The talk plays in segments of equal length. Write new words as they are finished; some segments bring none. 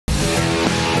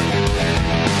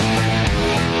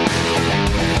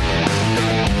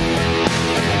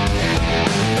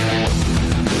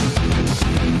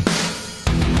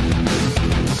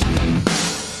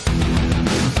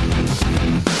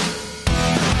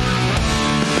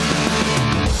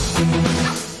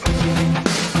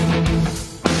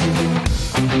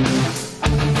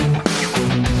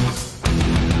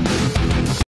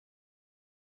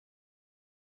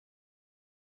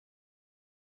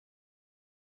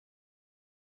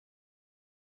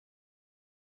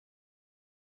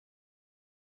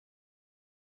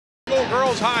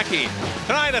girls hockey.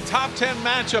 Tonight, a top 10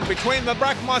 matchup between the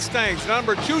Breck Mustangs,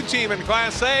 number 2 team in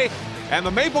Class A, and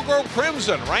the Maple Grove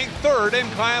Crimson, ranked 3rd in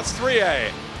Class 3A.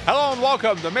 Hello and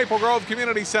welcome to Maple Grove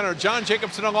Community Center. John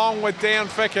Jacobson along with Dan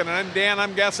Ficken. And Dan,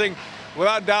 I'm guessing,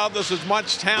 without doubt, there's as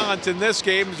much talent in this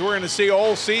game as we're going to see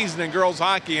all season in girls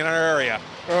hockey in our area.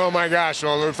 Oh my gosh,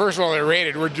 well, first of all, they're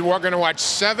rated. We're going to watch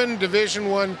 7 Division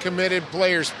I committed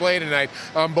players play tonight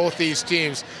on both these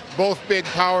teams. Both big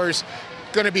powers.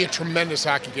 Going to be a tremendous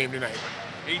hockey game tonight.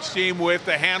 Each team with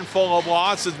a handful of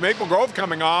losses. Maple Grove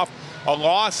coming off a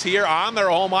loss here on their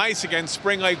home ice against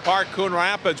Spring Lake Park, Coon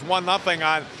Rapids, 1-0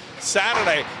 on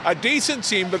Saturday. A decent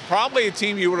team, but probably a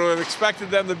team you would have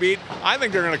expected them to beat. I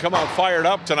think they're going to come out fired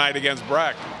up tonight against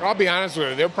Breck. I'll be honest with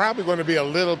you, they're probably going to be a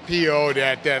little PO'd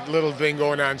at that little thing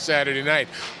going on Saturday night.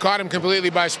 Caught them completely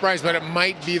by surprise, but it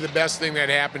might be the best thing that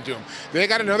happened to them. They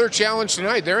got another challenge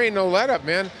tonight. There ain't no let up,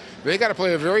 man. They got to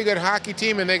play a very good hockey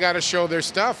team, and they got to show their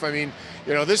stuff. I mean,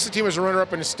 you know, this team was a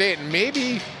runner-up in the state, and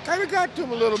maybe kind of got to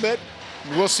them a little bit.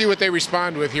 We'll see what they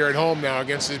respond with here at home now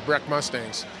against these Breck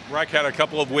Mustangs. Breck had a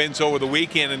couple of wins over the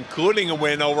weekend, including a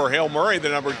win over Hail Murray, the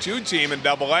number 2 team in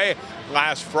AA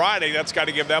last Friday. That's got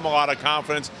to give them a lot of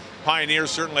confidence.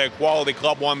 Pioneers certainly a quality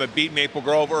club, one that beat Maple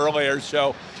Grove earlier.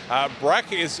 So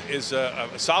Breck is a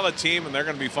solid team, and they're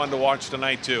going to be fun to watch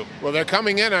tonight too. Well, they're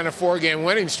coming in on a 4-game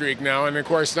winning streak now, and of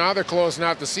course now they're closing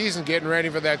out the season, getting ready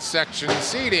for that section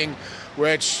seeding,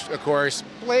 which, of course,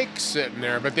 Blake's sitting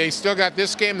there. But they still got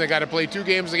this game. They got to play 2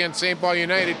 games against St. Paul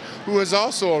United, who is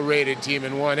also a rated team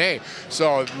in 1A.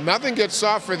 So nothing gets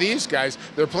soft for these guys.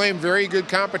 They're playing very good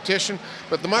competition.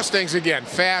 But the Mustangs, again,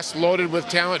 fast, loaded with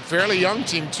talent, fairly young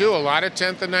team, too. A lot of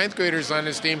 10th and 9th graders on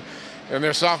this team. And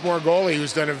their sophomore goalie,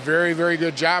 who's done a very, very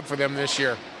good job for them this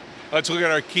year. Let's look at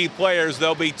our key players.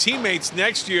 They'll be teammates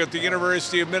next year at the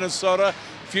University of Minnesota.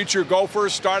 Future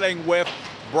Gophers, starting with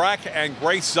Breck and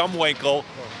Grace Zumwinkle,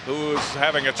 who's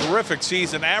having a terrific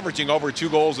season, averaging over 2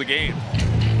 goals a game.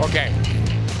 Okay,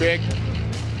 big,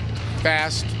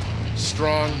 fast,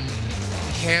 strong,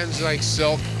 hands like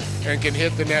silk, and can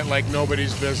hit the net like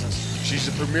nobody's business. She's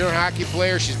a premier hockey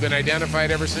player. She's been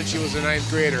identified ever since she was a 9th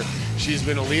grader. She's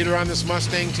been a leader on this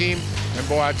Mustang team, and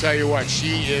boy, I'll tell you what,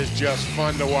 she is just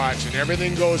fun to watch, and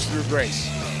everything goes through Grace.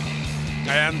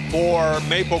 And for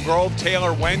Maple Grove,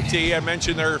 Taylor Wente, I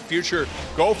mentioned their future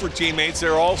Gopher teammates.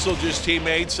 They're also just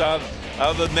teammates of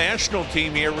the national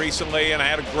team here recently, and I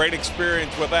had a great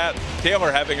experience with that.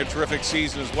 Taylor having a terrific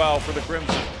season as well for the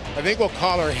Crimson. I think we'll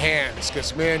call her Hands,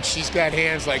 because, man, she's got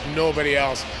hands like nobody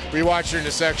else. We watched her in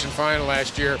the section final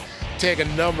last year take a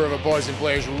number of opposing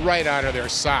players right out of their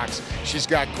socks. She's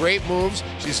got great moves.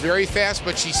 She's very fast,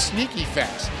 but she's sneaky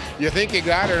fast. You think you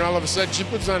got her, and all of a sudden she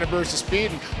puts on a burst of speed,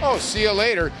 and oh, see you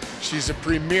later. She's a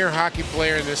premier hockey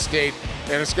player in this state,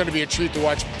 and it's going to be a treat to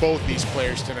watch both these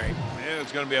players tonight. Yeah,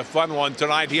 it's going to be a fun one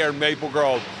tonight here in Maple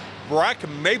Grove. Breck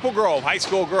Maple Grove High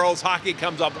School Girls Hockey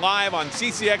comes up live on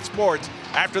CCX Sports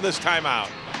after this timeout.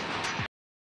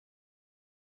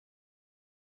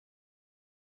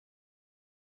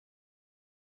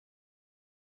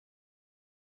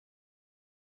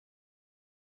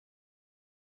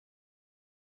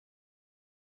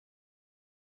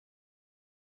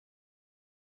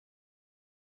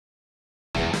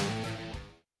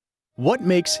 What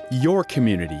makes your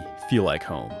community feel like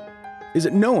home? Is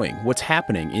it knowing what's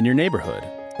happening in your neighborhood,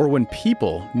 or when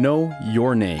people know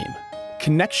your name?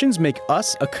 Connections make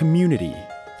us a community.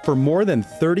 For more than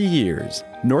 30 years,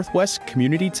 Northwest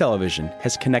Community Television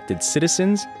has connected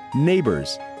citizens,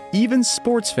 neighbors, even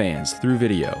sports fans through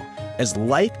video. As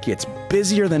life gets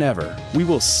busier than ever, we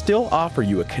will still offer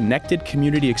you a connected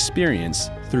community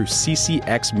experience through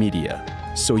CCX Media,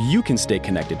 so you can stay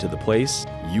connected to the place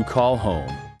you call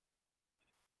home.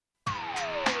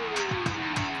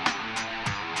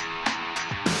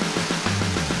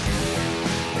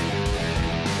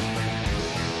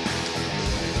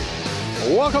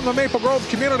 Welcome to Maple Grove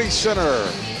Community Center.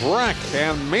 Breck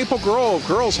and Maple Grove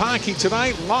girls hockey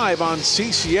tonight live on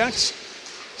CCX.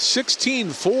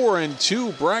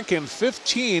 16-4-2 Breck and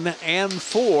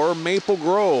 15-4 Maple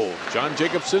Grove. John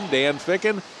Jacobson, Dan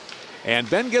Ficken, and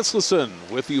Ben Gislason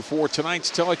with you for tonight's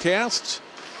telecast.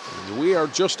 We are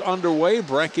just underway.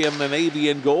 Breck in the navy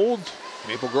and gold.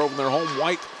 Maple Grove in their home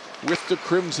white with the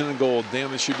crimson and gold. Dan,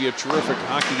 this should be a terrific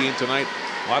hockey game tonight.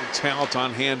 A lot of talent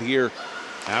on hand here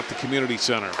at the community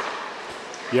center.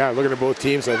 Yeah, looking at both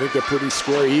teams, I think they're pretty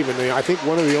square even. I think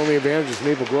one of the only advantages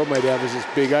Maple Grove might have is this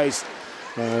big ice.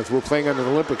 If we're playing on an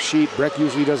Olympic sheet, Breck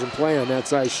usually doesn't play on that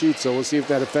size sheet, so we'll see if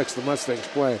that affects the Mustangs'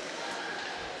 play.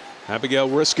 Abigail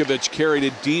Riskovich carried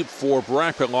it deep for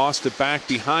Breck, but lost it back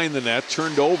behind the net.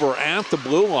 Turned over at the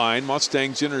blue line.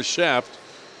 Mustangs intercept.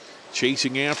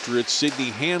 Chasing after it,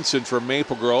 Sydney Hansen from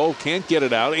Maple Grove. Can't get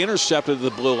it out. Intercepted at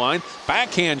the blue line.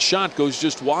 Backhand shot goes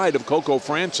just wide of Coco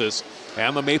Francis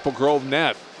and the Maple Grove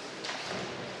net.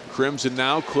 Crimson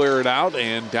now clear it out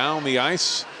and down the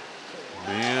ice.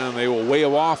 And they will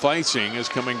wave off icing as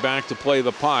coming back to play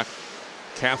the puck.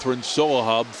 Catherine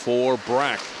Solahub for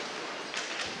Breck.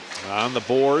 On the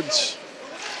boards,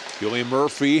 Julie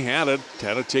Murphy had it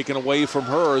taken away from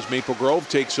her as Maple Grove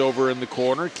takes over in the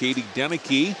corner. Katie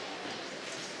Deneke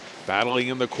battling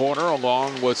in the corner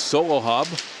along with Solahub.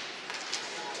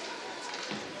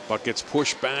 Puck gets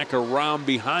pushed back around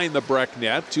behind the Breck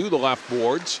net to the left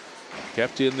boards.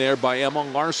 Kept in there by Emma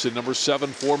Larson, number 7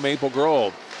 for Maple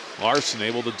Grove. Larson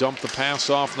able to dump the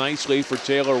pass off nicely for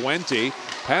Taylor Wente.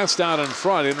 Passed out in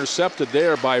front, intercepted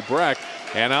there by Breck,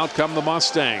 and out come the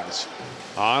Mustangs.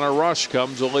 On a rush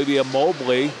comes Olivia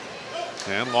Mobley,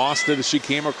 and lost it as she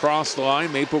came across the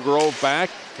line. Maple Grove back.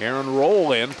 Aaron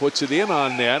Rowland puts it in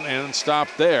on net and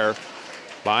stopped there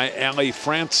by Allie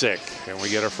Francic. And we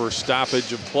get our first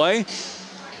stoppage of play.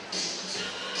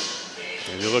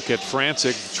 And you look at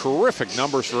Francic, terrific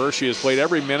numbers for her. She has played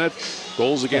every minute.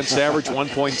 Goals against average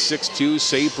 1.62,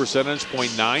 save percentage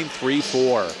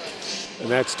 0.934. And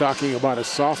that's talking about a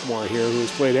sophomore here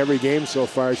who's played every game so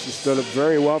far. She stood up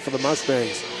very well for the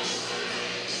Mustangs.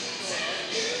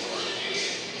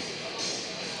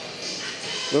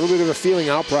 A little bit of a feeling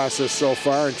out process so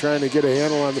far and trying to get a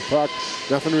handle on the puck.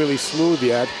 Nothing really smooth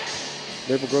yet.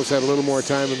 Maple Grove's had a little more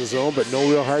time in the zone, but no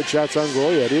real hard shots on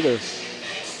goal yet either.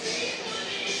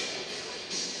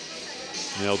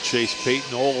 They'll chase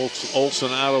Peyton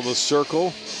Olsen out of the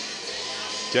circle.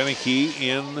 Deneke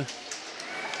in,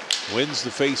 wins the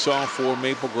faceoff for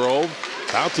Maple Grove.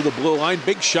 Out to the blue line,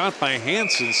 big shot by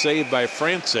Hansen, saved by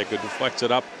Francic, who deflects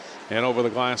it up and over the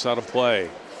glass out of play.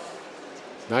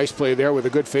 Nice play there with a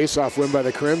good faceoff win by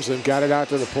the Crimson. Got it out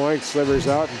to the point, slivers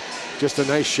out, and just a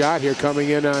nice shot here coming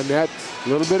in on net. A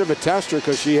little bit of a tester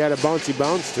because she had a bouncy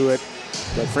bounce to it,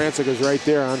 but Francic is right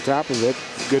there on top of it.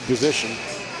 Good position.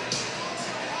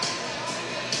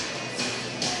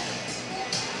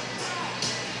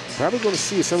 Probably going to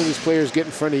see some of these players get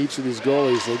in front of each of these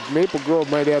goalies. Maple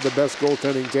Grove might have the best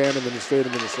goaltending tandem in the state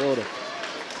of Minnesota.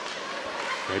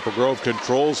 Maple Grove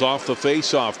controls off the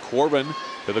faceoff. Corbin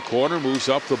to the corner, moves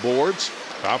up the boards,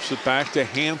 drops it back to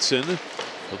Hansen.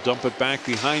 He'll dump it back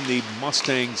behind the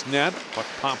Mustangs net. Puck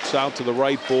pops out to the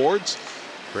right boards.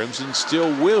 Crimson still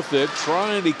with it,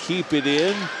 trying to keep it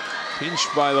in.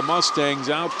 Pinched by the Mustangs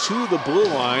out to the blue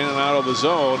line and out of the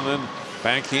zone. And then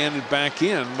backhanded back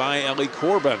in by Ellie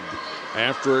Corbin.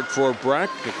 After it for Breck,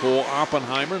 Nicole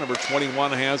Oppenheimer, number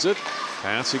 21, has it.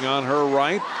 Passing on her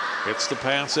right. Gets the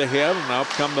pass ahead, and out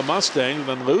come the Mustangs.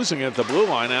 Then losing it at the blue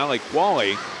line, Allie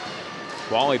Qualley.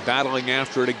 Qualley battling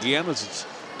after it again as it's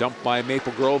dumped by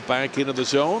Maple Grove back into the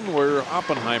zone where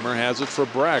Oppenheimer has it for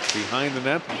Breck. Behind the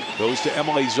net goes to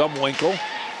Emily Zumwinkle.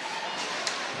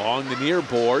 Along the near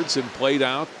boards and played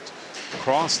out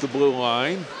across the blue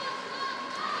line.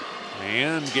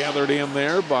 And gathered in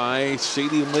there by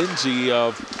Sadie Lindsay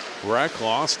of Breck.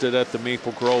 Lost it at the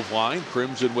Maple Grove line.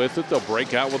 Crimson with it. They'll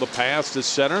break out with a pass to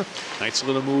center. Nice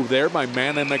little move there by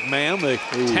Manna McMahon, the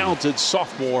talented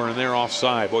sophomore, and they're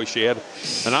offside. Boy, she had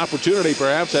an opportunity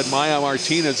perhaps, had Maya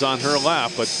Martinez on her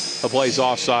lap, but the play's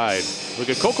offside. Look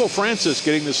at Coco Francis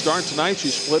getting the start tonight. She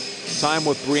split time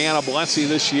with Brianna Blessy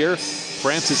this year.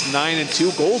 Francis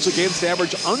 9-2, goals against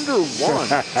average under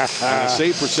 1, and a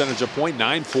save percentage of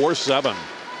 .947.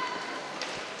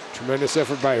 Tremendous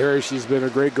effort by her. She's been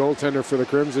a great goaltender for the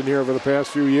Crimson here over the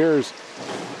past few years.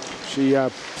 She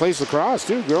plays lacrosse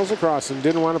too, girls lacrosse, and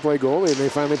didn't want to play goalie, and they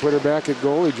finally put her back at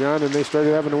goalie, John, and they started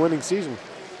having a winning season.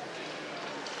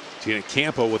 Tina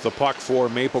Campo with the puck for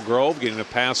Maple Grove, getting a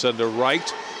pass under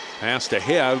right, passed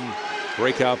ahead.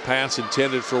 Breakout pass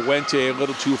intended for Wente, a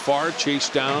little too far,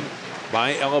 chased down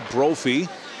by Ella Brophy.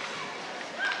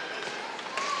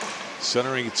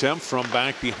 Centering attempt from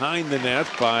back behind the net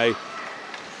by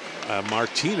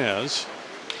Martinez.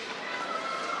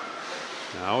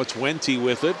 Now it's Wente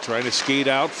with it, trying to skate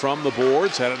out from the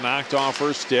boards. Had it knocked off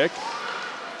her stick.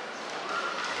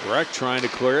 Breck trying to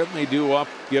clear it, and they do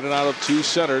get it out of two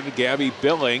center to Gabby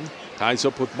Billing. Ties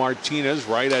up with Martinez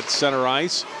right at center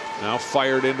ice. Now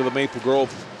fired into the Maple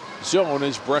Grove zone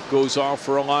as Breck goes off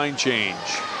for a line change.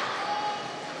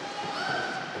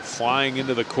 Flying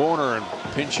into the corner and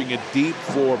pinching it deep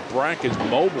for Breck is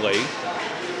Mobley.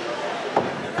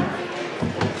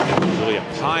 Julia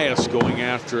Pius going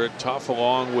after it, tough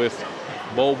along with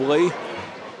Mobley.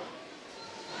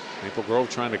 Maple Grove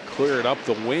trying to clear it up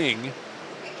the wing.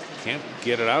 Can't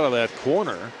get it out of that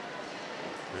corner.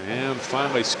 And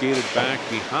finally skated back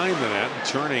behind the net. And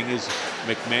turning is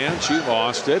McMahon. She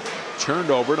lost it. Turned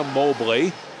over to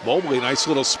Mobley. Mobley, nice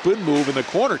little spin move in the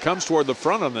corner. Comes toward the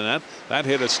front of the net. That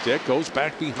hit a stick. Goes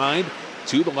back behind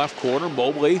to the left corner.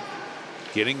 Mobley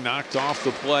getting knocked off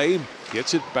the play.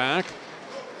 Gets it back.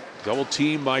 Double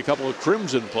teamed by a couple of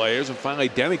Crimson players. And finally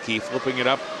Deneke flipping it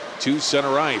up to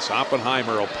center ice.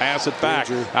 Oppenheimer will pass it back.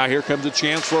 Here comes a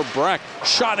chance for Breck.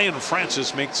 Shot in.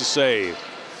 Francis makes a save.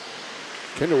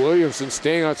 Kendall Williamson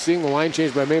staying out, seeing the line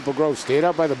change by Maple Grove. Stayed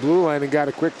out by the blue line and got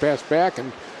a quick pass back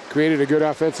and created a good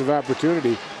offensive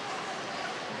opportunity.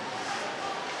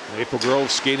 Maple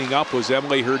Grove skating up was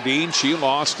Emily Herdeen. She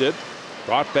lost it.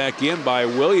 Brought back in by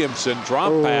Williamson.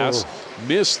 Drop pass.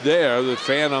 Missed there. The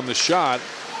fan on the shot.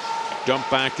 Dumped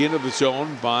back into the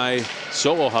zone by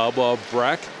solo hub of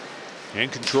Breck. And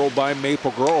controlled by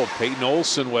Maple Grove. Peyton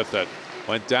Olson with it.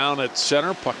 Went down at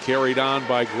center. Puck carried on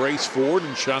by Grace Ford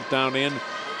and shot down in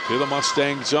to the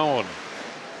Mustang zone.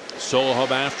 Solo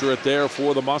hub after it there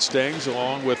for the Mustangs,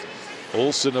 along with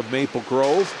Olson of Maple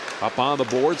Grove. Up on the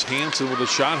boards. Hansen with a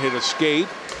shot, hit a skate.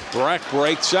 Breck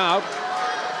breaks out.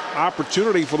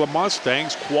 Opportunity for the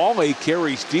Mustangs. Qualley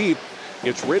carries deep.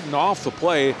 It's ridden off the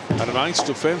play on a nice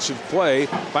defensive play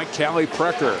by Callie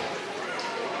Precker.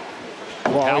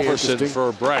 Halverson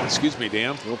for Breck. Excuse me,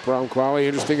 Dan. No problem, Qualley.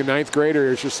 Interesting, a ninth grader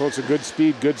here. She shows some good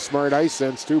speed, good smart ice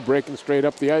sense too, breaking straight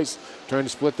up the ice, trying to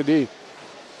split the D.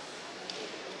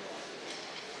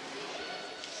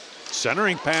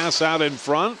 Centering pass out in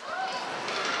front.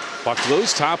 Puck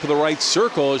loose, top of the right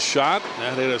circle, is shot.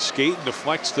 That hit a skate and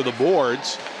deflects to the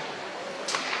boards.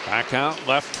 Back out,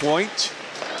 left point.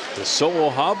 The solo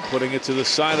hub, putting it to the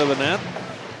side of the net.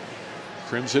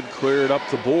 Crimson cleared up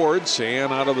the boards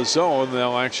and out of the zone.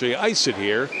 They'll actually ice it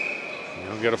here.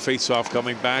 They'll get a face-off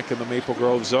coming back in the Maple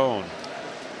Grove zone.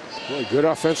 Boy, good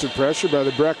offensive pressure by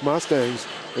the Breck Mustangs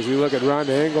as we look at Rhonda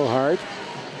Engelhardt,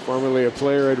 formerly a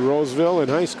player at Roseville in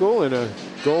high school and a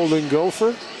Golden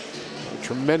Gopher. A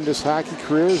tremendous hockey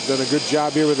career. Has done a good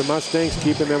job here with the Mustangs,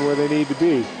 keeping them where they need to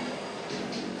be.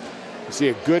 You see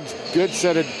a good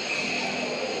set of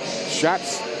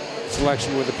shots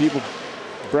selection with the people.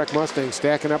 Breck Mustang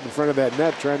stacking up in front of that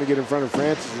net, trying to get in front of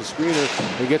Francis, the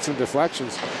screener, and get some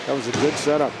deflections. That was a good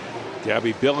setup.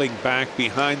 Gabby Billing back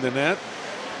behind the net.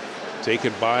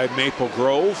 Taken by Maple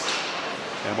Grove.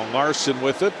 Emma Larson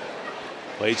with it.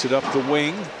 Lays it up the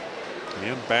wing.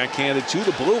 And backhanded to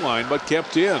the blue line, but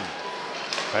kept in.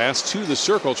 Pass to the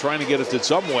circle, trying to get it to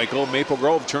Zumwinkle. Maple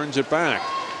Grove turns it back.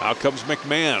 Out comes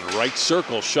McMahon. Right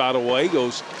circle, shot away.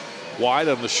 Goes wide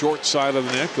on the short side of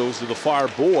the net. Goes to the far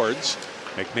boards.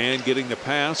 McMahon getting the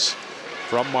pass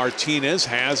from Martinez.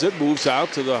 Has it. Moves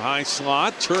out to the high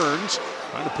slot. Turns.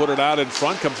 Trying to put it out in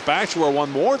front. Comes back to her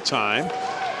one more time.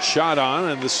 Shot on,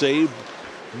 and the save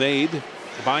made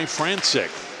by Francic.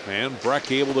 And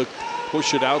Breck able to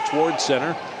push it out toward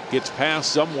center. Gets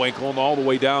past Zumwinkle and all the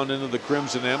way down into the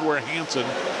Crimson end where Hansen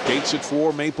takes it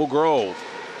for Maple Grove.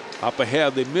 Up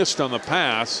ahead, they missed on the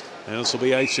pass, and this will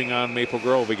be icing on Maple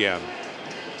Grove again.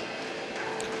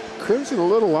 Crimson a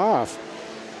little off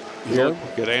here.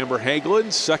 Got Amber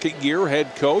Hagelin, second-year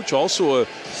head coach, also a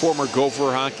former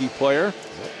Gopher hockey player.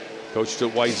 Coached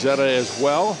at Wayzata as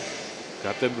well.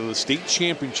 Got them to the state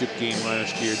championship game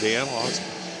last year, Dan. Lost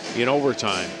in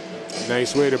overtime.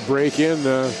 Nice way to break in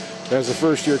as a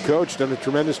first-year coach. Done a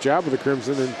tremendous job with the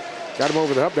Crimson and got them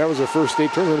over the hump. That was their first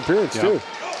state tournament appearance, too.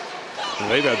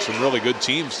 And they've had some really good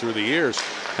teams through the years.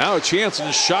 Now a chance and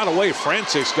a shot away.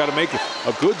 Francic's got to make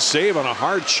a good save on a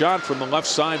hard shot from the left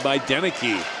side by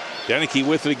Deneke. Deneke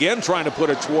with it again, trying to put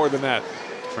it toward the net.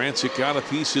 Francic got a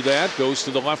piece of that, goes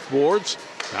to the left boards.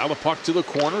 Now the puck to the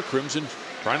corner. Crimson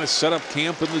trying to set up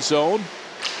camp in the zone.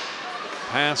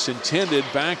 Pass intended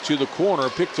back to the corner,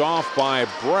 picked off by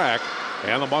Breck,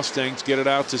 and the Mustangs get it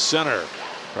out to center.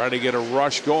 Trying to get a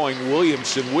rush going.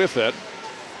 Williamson with it.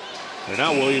 And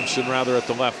now Williamson rather at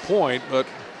the left point, but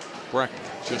Breck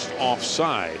just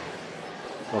offside.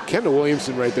 Well, Kendall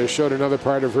Williamson right there showed another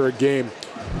part of her game.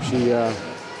 She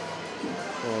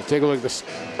take a look at this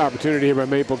opportunity here by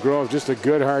Maple Grove. Just a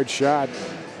good hard shot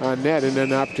on net, and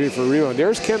then an opportunity for a rebound.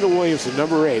 There's Kendall Williamson,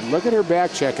 number 8. Look at her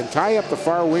back check and tie up the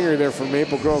far winger there from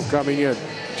Maple Grove coming in.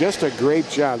 Just a great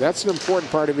job. That's an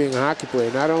important part of being a hockey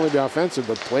player. Not only be offensive,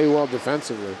 but play well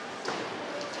defensively.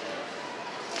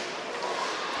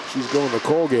 She's going to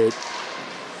Colgate.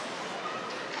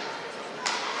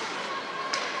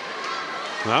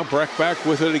 Now Breck back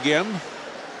with it again.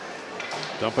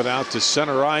 Dump it out to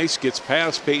center ice. Gets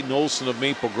past Peyton Olson of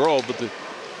Maple Grove, but the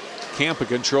Campa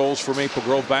controls for Maple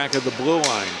Grove back at the blue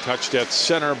line. Touched at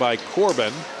center by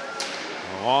Corbin.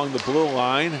 Along the blue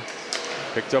line.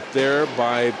 Picked up there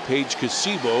by Paige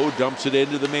Casibo. Dumps it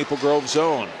into the Maple Grove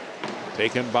zone.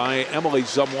 Taken by Emily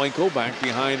Zumwinkle back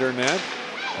behind her net.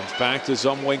 Comes back to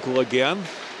Zumwinkle again.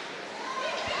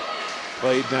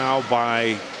 Played now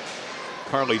by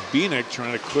Carly Bienick,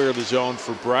 trying to clear the zone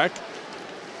for Breck.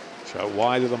 Shot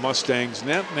wide of the Mustangs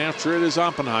net, and after it is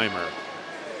Oppenheimer.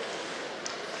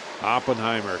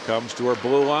 Oppenheimer comes to her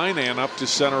blue line and up to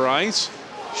center ice.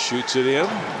 Shoots it in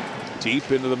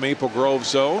deep into the Maple Grove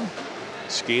zone.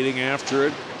 Skating after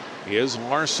it is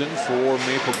Larson for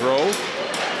Maple Grove.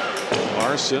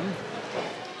 Larson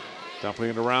dumping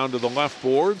it around to the left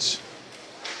boards.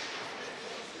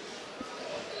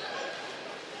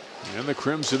 And the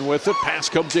Crimson with it. Pass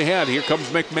comes ahead. Here comes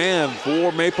McMahon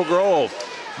for Maple Grove.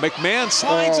 McMahon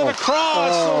slides it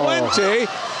across. Fuente.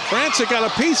 Francis got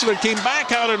a piece of it, came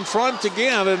back out in front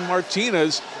again, and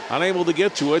Martinez unable to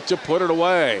get to it to put it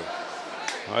away.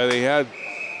 They had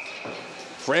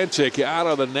Frantic out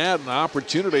of the net, an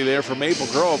opportunity there for Maple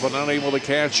Grove, but unable to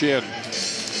catch in.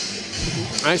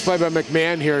 Nice play by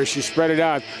McMahon here. She spread it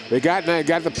out. They got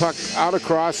the puck out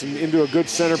across and into a good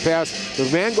center pass.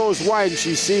 McMahon goes wide, and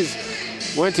she sees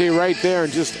Wente right there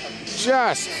and just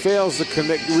fails to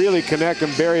really connect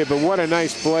and bury it. But what a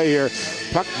nice play here.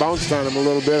 Puck bounced on him a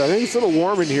little bit. I think it's a little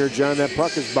warm in here, John. That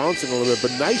puck is bouncing a little bit,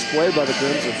 but nice play by the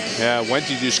Crimson. Yeah,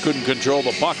 Wente just couldn't control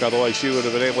the puck, otherwise she would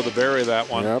have been able to bury that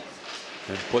one. Yep.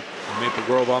 And put Maple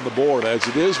Grove on the board. As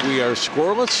it is, we are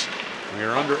scoreless. We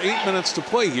are under 8 minutes to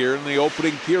play here in the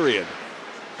opening period.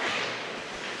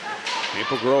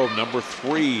 Maple Grove, number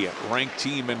 3 ranked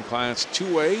team in Class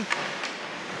 2A.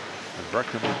 And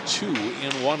Breck, number 2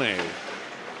 in 1A.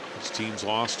 This team's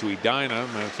lost to Edina.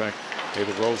 Matter of fact,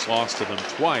 Maple Grove's lost to them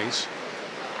twice.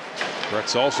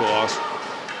 Breck's also lost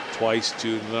twice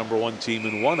to the number 1 team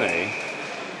in 1A.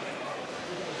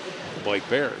 The Blake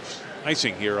Bears.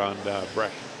 Icing here on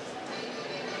Breck.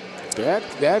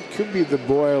 That could be the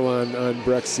boil on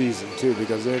Breck's season too,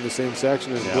 because they're in the same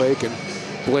section as Blake, and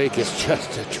Blake is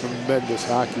just a tremendous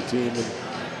hockey team. And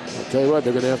I'll tell you what,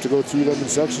 they're going to have to go through them in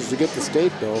sections to get the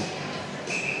state, though.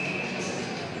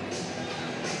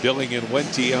 Billing and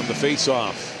Wente on the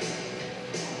face-off.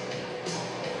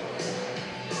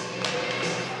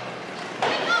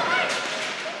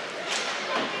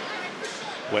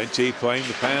 Wente playing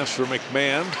the pass for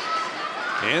McMahon.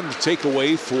 And the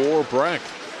takeaway for Breck.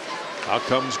 Out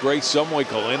comes Grace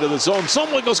Zumwinkle into the zone.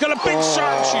 Zumwinkle's got a big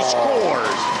shot. She scores.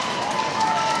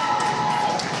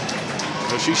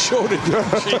 Well, she showed it.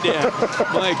 She did.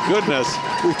 My goodness.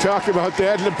 We talked about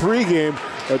that in the pregame.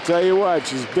 I'll tell you what,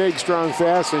 she's big, strong,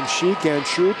 fast, and she can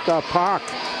shoot the puck.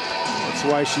 That's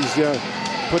why she's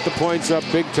put the points up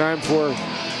big time for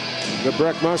the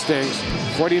Breck Mustangs.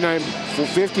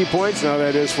 50 points now,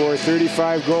 that is, for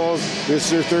 35 goals.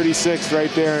 This is her 36th right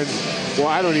there. And, well,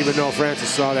 I don't even know if Francis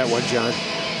saw that one, John.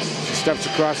 She steps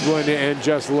across the line and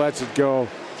just lets it go.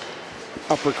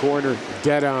 Upper corner,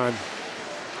 dead on.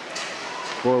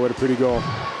 Boy, what a pretty goal.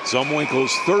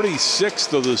 Zumwinkle's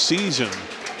 36th of the season.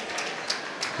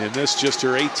 And this just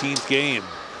her 18th game.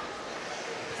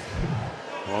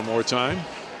 One more time.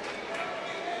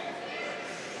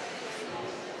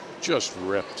 Just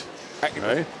ripped.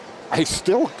 Right? I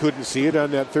still couldn't see it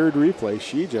on that third replay.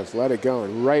 She just let it go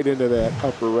and right into that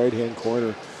upper right-hand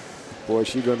corner. Boy,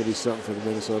 she's going to be something for the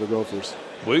Minnesota Gophers.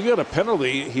 We got a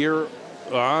penalty here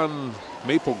on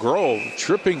Maple Grove,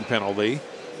 tripping penalty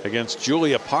against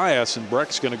Julia Pius, and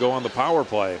Breck's going to go on the power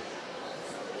play.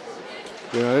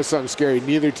 You know, that's something scary.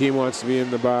 Neither team wants to be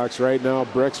in the box. Right now,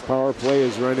 Breck's power play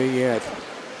is running at,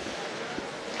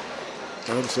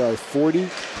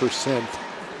 40%.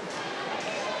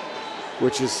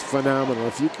 Which is phenomenal.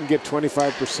 If you can get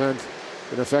 25%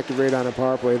 an effective rate on a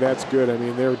power play, that's good. I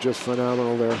mean, they're just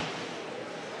phenomenal there.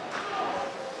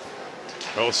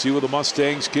 We'll see what the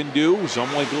Mustangs can do.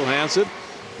 Zumwinkle has it.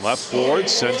 Left board,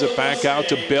 sends it back out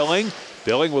to Billing.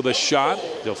 Billing with a shot,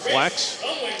 deflects,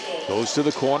 goes to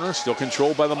the corner, still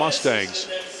controlled by the Mustangs.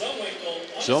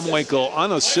 Zumwinkle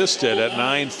unassisted at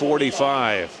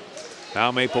 9:45.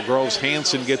 Now Maple Grove's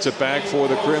Hansen gets it back for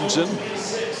the Crimson.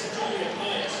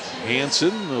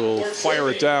 Hansen will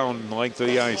fire it down the length of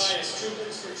the ice.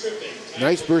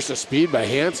 Nice burst of speed by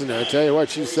Hansen. I tell you what,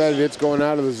 she said it's going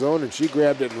out of the zone, and she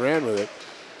grabbed it and ran with it.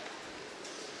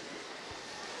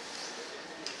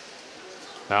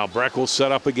 Now Breck will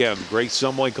set up again. Grace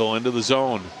Zumwinkle into the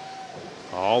zone.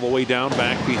 All the way down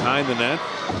back behind the net.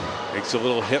 Makes a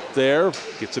little hip there.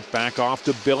 Gets it back off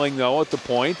to Billing, though, at the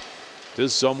point.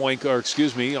 Does Zumwinkle, or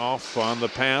excuse me, off on the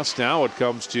pass. Now it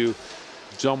comes to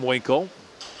Zumwinkle.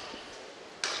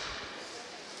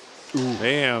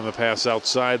 And the pass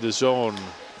outside the zone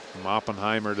from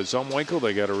Oppenheimer to Zumwinkle.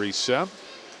 They got a reset.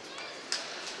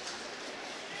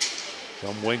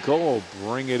 Zumwinkle will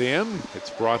bring it in. It's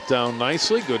brought down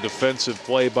nicely. Good defensive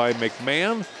play by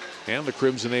McMahon. And the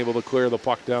Crimson able to clear the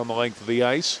puck down the length of the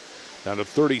ice. Down to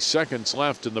 30 seconds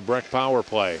left in the Breck power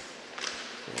play.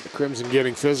 The Crimson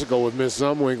getting physical with Miss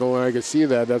Zumwinkle, and I could see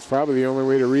that. That's probably the only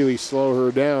way to really slow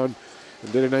her down.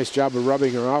 And did a nice job of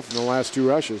rubbing her off in the last 2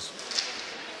 rushes.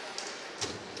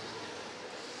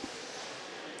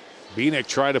 Bieniek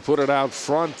tried to put it out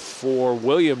front for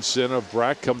Williamson of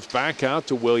Breck. Comes back out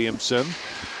to Williamson.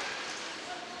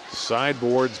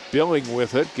 Sideboards billing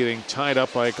with it, getting tied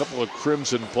up by a couple of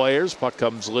Crimson players. Puck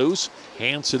comes loose.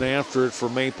 Hansen after it for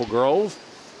Maple Grove.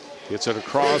 Gets it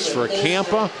across for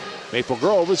Campa. Maple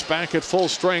Grove is back at full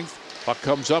strength. Puck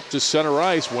comes up to center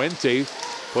ice. Wente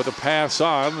put the pass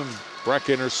on, and Breck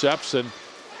intercepts and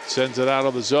sends it out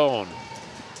of the zone.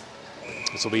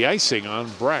 This will be icing on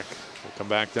Breck. We'll come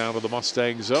back down to the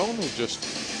Mustang zone with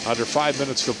just under 5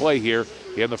 minutes to play here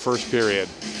in the first period.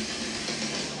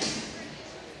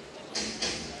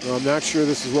 Well, I'm not sure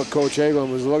this is what Coach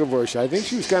Hagelin was looking for. I think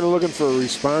she was kind of looking for a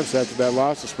response after that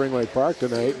loss to Spring Lake Park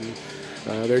tonight.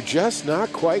 And they're just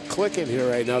not quite clicking here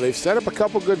right now. They've set up a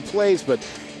couple good plays, but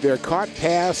they're caught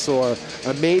pass or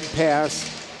a made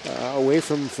pass away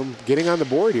from getting on the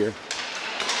board here.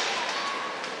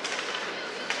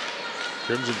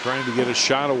 Crimson trying to get a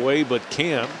shot away, but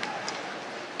can't.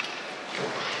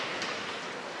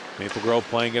 Maple Grove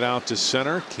playing it out to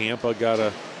center. Campa got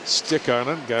a stick on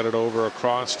it, got it over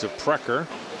across to Precker.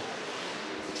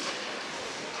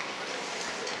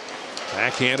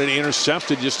 Backhanded,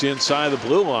 intercepted just inside the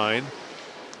blue line.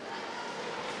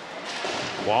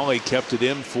 Wally kept it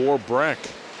in for Breck.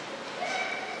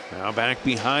 Now back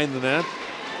behind the net.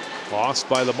 Lost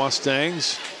by the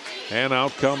Mustangs. And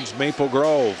out comes Maple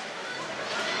Grove.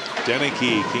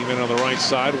 Deneke came in on the right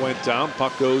side, went down.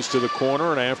 Puck goes to the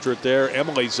corner, and after it there,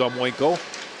 Emily Zumwinkle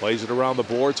plays it around the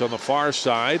boards on the far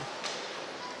side.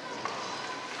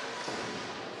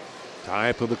 Tie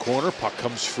up in the corner, puck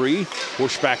comes free.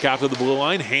 Push back out to the blue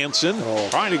line. Hansen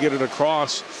trying to get it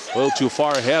across. A little too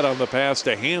far ahead on the pass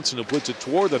to Hansen, who puts it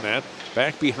toward the net.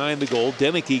 Back behind the goal.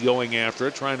 Deneke going after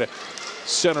it, trying to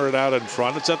center it out in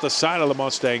front. It's at the side of the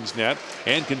Mustangs net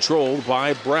and controlled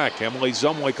by Breck. Emily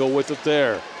Zumwinkle with it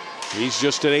there. He's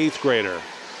just an 8th grader.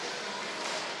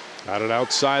 Got it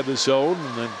outside the zone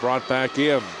and then brought back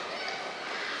in.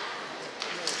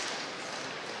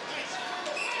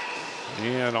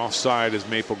 And offside is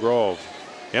Maple Grove.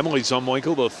 Emily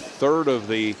Zumwinkle, the 3rd of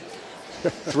the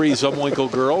 3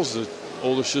 Zumwinkle girls. The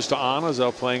oldest sister Anna is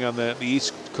out playing on the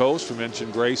East Coast. We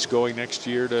mentioned Grace going next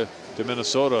year to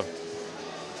Minnesota,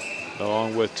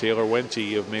 along with Taylor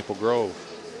Wente of Maple Grove.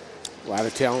 A lot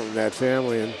of talent in that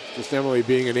family, and just Emily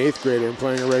being an 8th grader and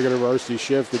playing a regular varsity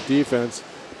shift at defense,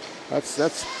 that's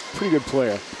a pretty good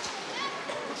player.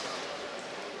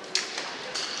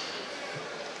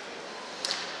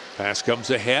 Pass comes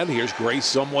ahead. Here's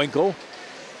Grace Zumwinkle.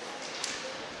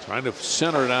 Trying to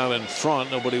center it out in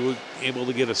front. Nobody was able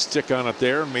to get a stick on it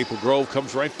there. Maple Grove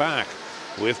comes right back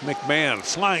with McMahon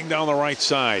flying down the right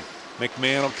side.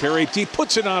 McMahon will carry it deep,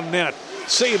 puts it on net.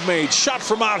 Save made, shot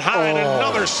from out high, and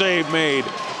another save made.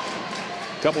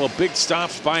 A couple of big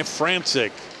stops by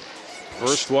Francic.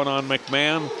 First one on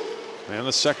McMahon, and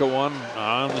the second one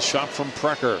on the shot from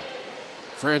Precker.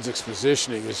 Francic's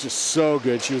positioning is just so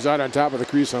good. She was out on top of the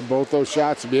crease on both those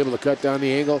shots to be able to cut down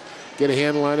the angle, get a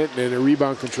handle on it, and her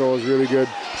rebound control is really good.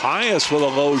 Pius with a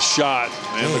low shot,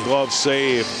 and the glove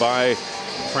save by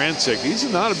Francic. These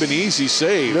have not been easy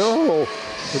saves. No.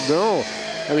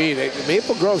 I mean,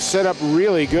 Maple Grove set up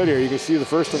really good here. You can see the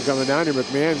first one coming down here.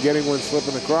 McMahon getting one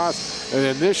slipping across, and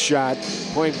then this shot,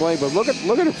 point blank. But look at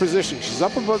her position. She's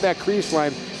up above that crease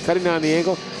line, cutting down the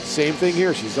angle. Same thing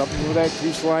here. She's up above that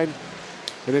crease line,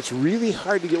 and it's really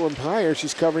hard to get one higher.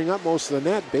 She's covering up most of the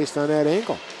net based on that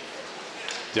angle.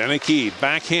 Deneke,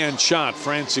 backhand shot.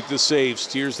 Francic the save,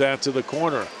 steers that to the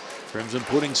corner. Crimson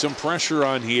putting some pressure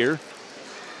on here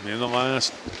in the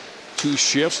last 2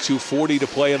 shifts, 2:40 to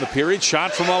play in the period.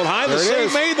 Shot from out high. The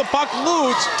save made, the puck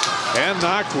loose and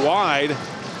knocked wide.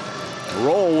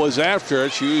 Roll was after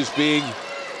it. She was being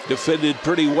defended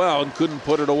pretty well and couldn't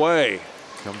put it away.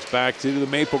 Comes back to the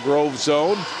Maple Grove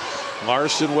zone.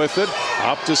 Larson with it.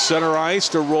 Up to center ice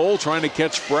to Roll, trying to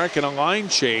catch Breck in a line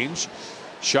change.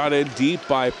 Shot in deep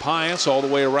by Pius. All the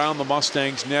way around the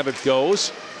Mustangs net it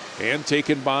goes. And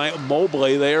taken by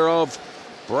Mobley there of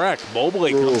Breck.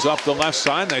 Mobley comes up the left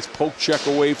side. Nice poke check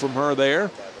away from her there.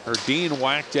 Herdeen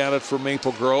whacked at it for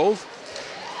Maple Grove.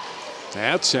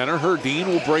 At center, Herdeen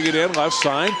will bring it in left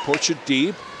side, push it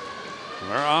deep.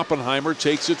 where Oppenheimer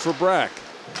takes it for Breck.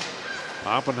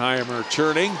 Oppenheimer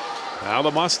turning. Now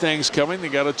the Mustangs coming. They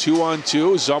got a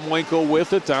 2-on-2. Zumwinkle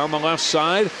with it down the left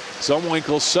side.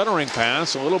 Zumwinkle centering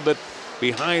pass a little bit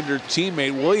behind her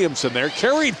teammate Williamson there.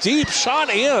 Carried deep, shot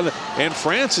in, and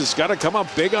Francis got to come up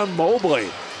big on Mobley.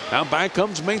 Now back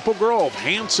comes Maple Grove.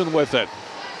 Hanson with it.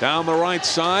 Down the right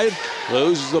side.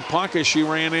 Loses the puck as she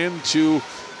ran into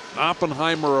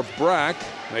Oppenheimer of Breck.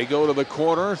 They go to the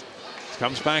corner.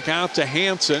 Comes back out to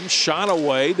Hanson. Shot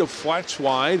away. Deflects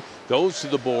wide. Goes to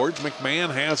the boards.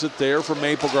 McMahon has it there for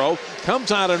Maple Grove.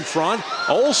 Comes out in front.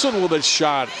 Olsen with a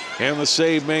shot. And the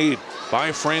save made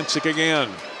by Francis again.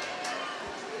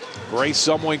 Grace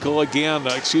Zumwinkle again.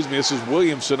 This is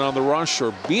Williamson on the rush,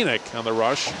 or Beanick on the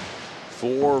rush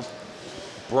for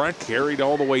Breck. Carried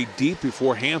all the way deep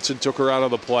before Hanson took her out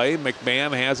of the play.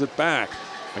 McMahon has it back.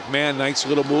 McMahon, nice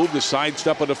little move to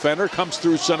sidestep a defender. Comes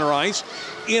through center ice.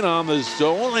 In on the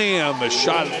zone, and the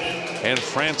shot. And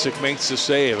Francis makes the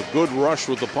save. A good rush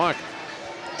with the puck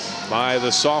by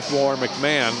the sophomore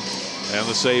McMahon. And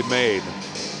the save made.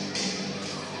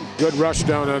 Good rush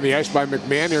down on the ice by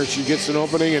McMahon here. She gets an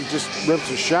opening and just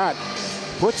rips a shot.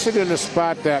 Puts it in a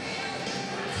spot that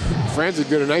Francis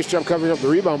did a nice job covering up the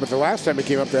rebound, but the last time it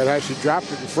came up that high, she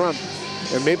dropped it in front.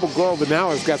 And Maple Grove now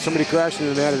has got somebody crashing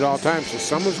in that at all times, so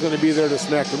someone's going to be there to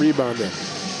smack the rebound in.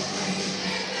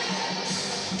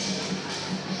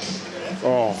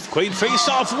 Oh, clean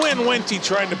face-off win. Wente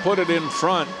tried to put it in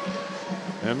front.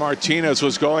 And Martinez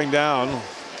was going down.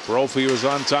 Brophy was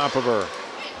on top of her.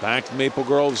 Back to Maple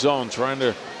Grove zone, trying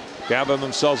to gather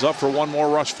themselves up for one more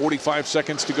rush. 45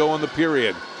 seconds to go in the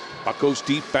period. Puck goes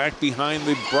deep back behind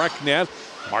the Breck net.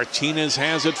 Martinez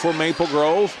has it for Maple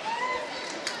Grove.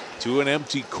 To an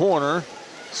empty corner.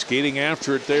 Skating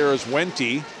after it there is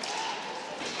Wente.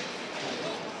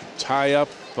 Tie up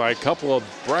by a couple of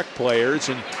Breck players,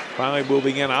 and finally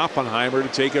moving in Oppenheimer to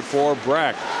take it for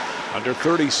Breck. Under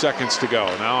 30 seconds to go.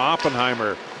 Now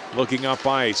Oppenheimer looking up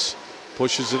ice.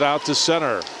 Pushes it out to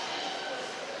center.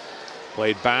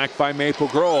 Played back by Maple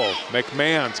Grove.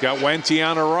 McMahon's got Wente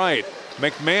on her right.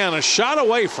 McMahon, a shot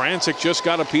away. Francis just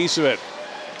got a piece of it.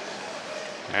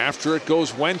 After it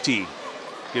goes Wente.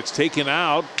 Gets taken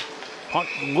out. Puck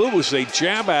loose. They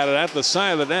jab at it at the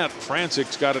side of the net.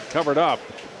 Francis got it covered up.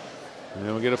 And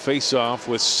then we get a face-off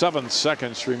with 7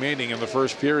 seconds remaining in the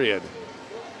first period.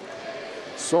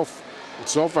 So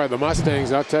far, the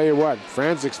Mustangs, I'll tell you what,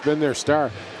 Francis been their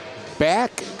star.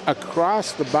 Back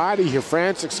across the body here,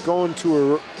 Francis going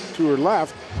to her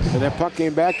left, and that puck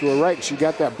came back to her right, and she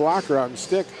got that blocker out and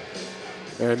stick,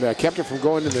 and kept it from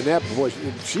going to the net. Boy,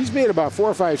 she's made about 4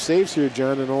 or 5 saves here,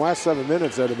 John, in the last 7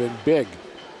 minutes that have been big.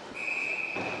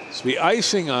 It's the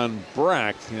icing on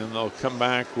Breck, and they'll come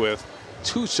back with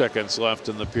 2 seconds left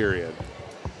in the period.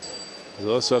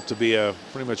 So that's up to be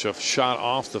pretty much a shot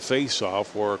off the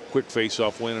face-off, or a quick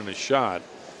face-off win and a shot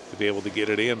to be able to get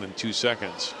it in 2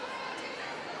 seconds.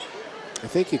 I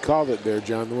think you called it there,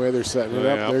 John, the way they're setting it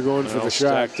up. They're going for the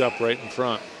shot. Stacked up right in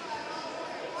front.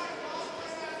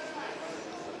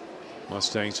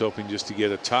 Mustangs hoping just to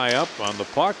get a tie-up on the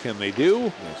puck, and they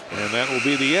do. And that will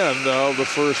be the end of the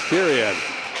first period.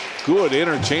 Good,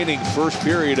 entertaining first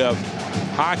period of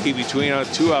hockey between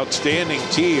two outstanding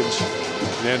teams.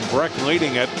 And Breck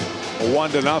leading it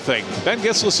 1-0. Ben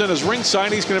Gislason is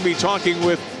ringside. He's going to be talking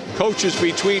with coaches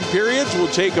between periods. We'll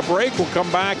take a break. We'll come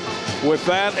back with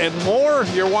that and more.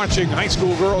 You're watching high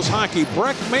school girls hockey.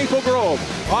 Breck Maple Grove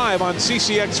live on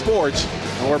CCX Sports.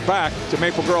 And we're back to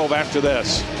Maple Grove after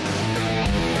this.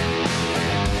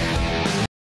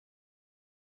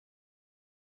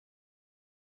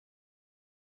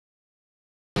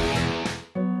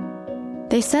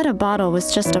 They said a bottle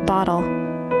was just a bottle.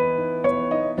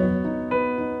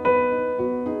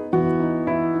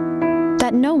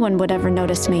 That no one would ever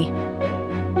notice me.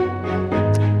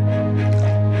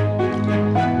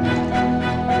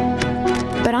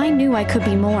 But I knew I could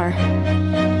be more.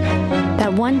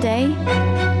 That one day,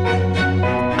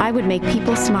 I would make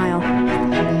people smile.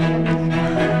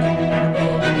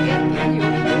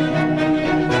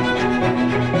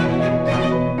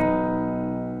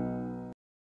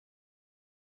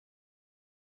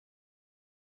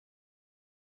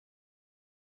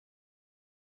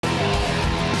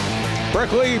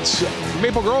 Breck leads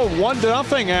Maple Grove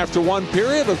 1-0 after one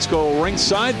period. Let's go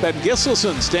ringside. Ben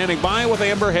Gislason standing by with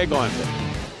Amber Hagelund.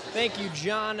 Thank you,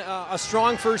 John. A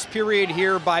strong first period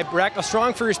here by Breck. A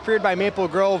strong first period by Maple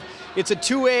Grove. It's a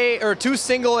 2A or 2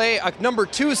 single A, a number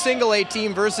 2 single A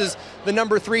team versus the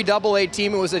number 3 double A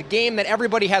team. It was a game that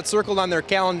everybody had circled on their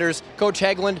calendars. Coach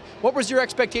Hagelund, what was your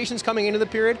expectations coming into the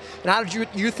period, and how did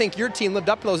you think your team lived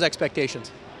up to those expectations?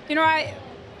 You know,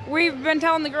 we've been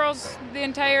telling the girls the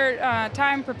entire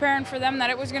time preparing for them that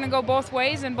it was going to go both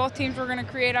ways and both teams were going to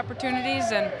create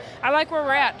opportunities, and I like where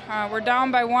we're at. We're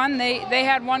down by one. They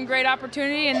had one great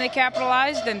opportunity and they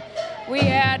capitalized, and we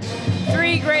had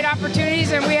 3 great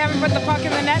opportunities and we haven't put the puck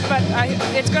in the net, but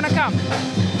it's going to come.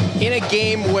 In a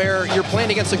game where you're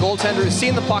playing against a goaltender who's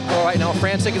seeing the puck go right now,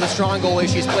 Franczyk is a strong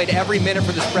goalie. She's played every minute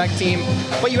for this Breck team,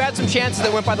 but you had some chances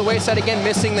that went by the wayside again,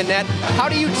 missing the net.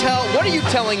 What are you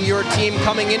telling your team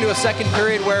coming into a second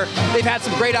period where they've had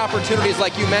some great opportunities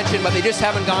like you mentioned, but they just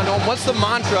haven't gone home? What's the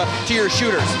mantra to your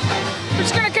shooters? We're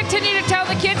just going to continue to tell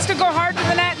the kids to go hard to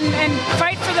the net and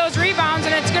fight for those rebounds,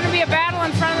 and it's going to be a battle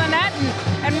in front of the net,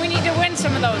 and we need to win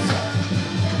some of those.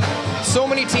 So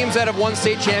many teams that have won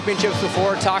state championships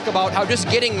before talk about how just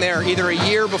getting there either a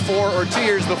year before or 2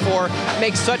 years before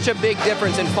makes such a big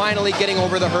difference in finally getting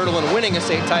over the hurdle and winning a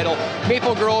state title.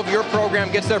 Maple Grove, your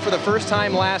program, gets there for the first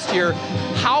time last year.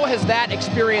 How has that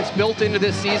experience built into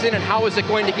this season, and how is it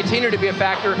going to continue to be a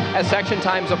factor as section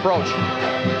times approach?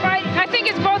 I think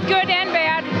it's both good and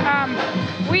bad.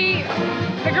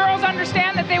 The girls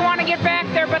understand that they want to get back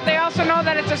there, but they also know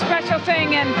that it's a special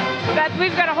thing and that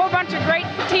we've got a whole bunch of great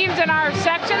teams in our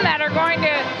section that are going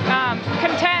to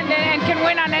contend and can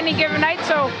win on any given night.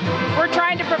 So we're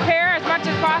trying to prepare as much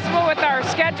as possible with our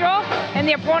schedule and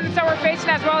the opponents that we're facing,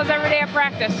 as well as every day at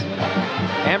practice.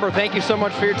 Amber, thank you so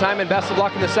much for your time and best of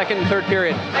luck in the second and third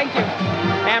period. Thank you.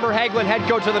 Amber Hagelin, head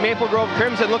coach of the Maple Grove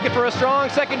Crimson, looking for a strong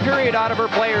second period out of her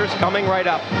players coming right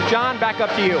up. John, back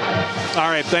up to you. All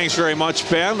right, thanks very much,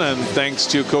 Ben, and thanks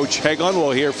to Coach Hagelin.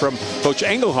 We'll hear from Coach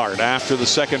Engelhardt after the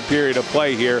second period of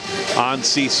play here on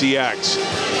CCX.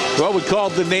 Well, we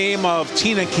called the name of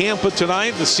Tina Campa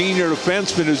tonight, the senior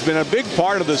defenseman who's been a big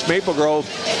part of this Maple Grove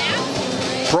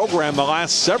program the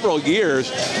last several years.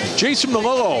 Jason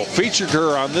Melillo featured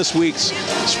her on this week's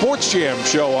Sports Jam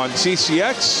show on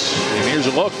CCX. And here's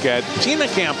a look at Tina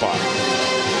Campa.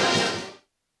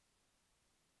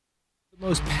 The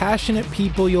most passionate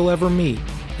people you'll ever meet,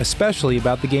 especially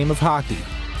about the game of hockey.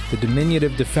 The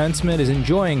diminutive defenseman is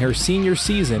enjoying her senior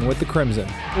season with the Crimson.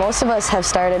 Most of us have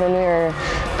started when we were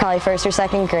probably first or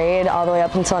second grade all the way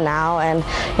up until now, and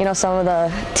you know, some of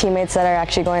the teammates that are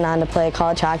actually going on to play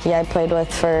college hockey I played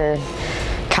with for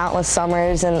countless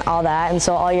summers and all that, and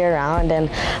so all year round, and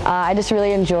I just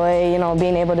really enjoy, you know,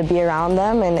 being able to be around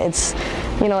them, and it's,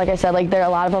 you know, like I said, like a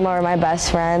lot of them are my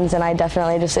best friends, and I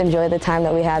definitely just enjoy the time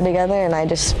that we have together, and I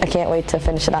can't wait to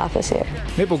finish it off this year.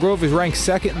 Maple Grove is ranked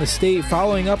second in the state,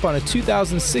 following up on a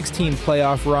 2016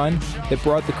 playoff run that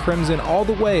brought the Crimson all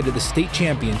the way to the state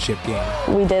championship game.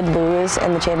 We did lose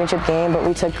in the championship game, but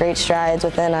we took great strides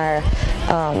within our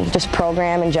just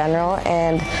program in general,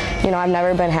 and you know, I've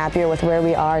never been happier with where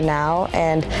we are now,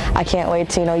 and I can't wait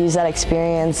to, you know, use that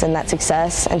experience and that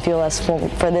success and fuel us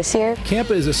for this year.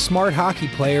 Campa is a smart hockey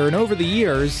player, and over the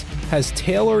years has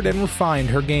tailored and refined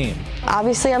her game.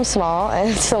 Obviously I'm small,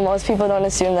 and so most people don't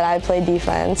assume that I play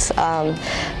defense,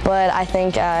 but I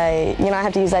think I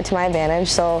have to use that to my advantage.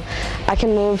 So I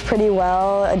can move pretty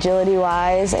well agility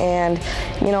wise, and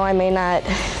you know, I may not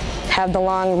have the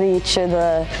long reach or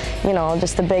the, you know,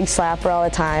 just the big slapper all the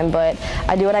time, but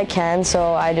I do what I can.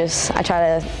 So I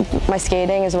try to, my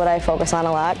skating is what I focus on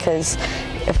a lot, because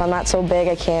if I'm not so big,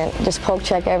 I can't just poke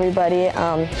check everybody.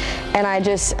 And I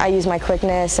use my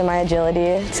quickness and my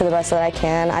agility to the best that I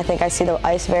can. I think I see the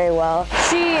ice very well.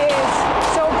 She is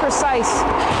so precise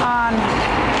on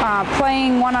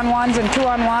playing one-on-ones and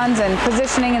two-on-ones and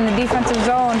positioning in the defensive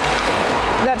zone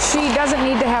that she doesn't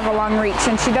need to have a long reach,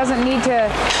 and she doesn't need to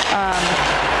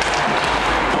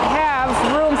have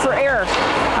room for error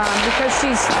because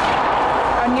she's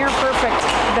a near perfect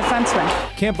defenseman.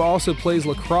 Campa also plays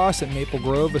lacrosse at Maple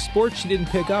Grove, a sport she didn't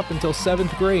pick up until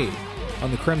 7th grade.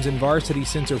 On the Crimson varsity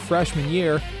since her freshman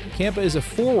year, Campa is a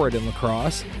forward in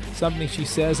lacrosse, something she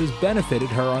says has benefited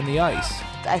her on the ice.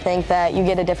 I think that you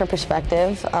get a different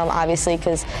perspective, obviously,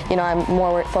 because, you know, I'm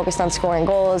more focused on scoring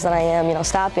goals than I am, you know,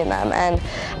 stopping them. And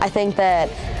I think that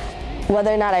whether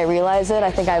or not I realize it,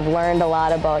 I think I've learned a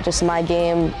lot about just my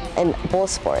game in both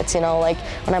sports. You know, like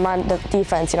when I'm on the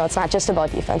defense, you know, it's not just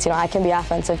about defense. You know, I can be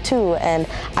offensive too, and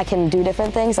I can do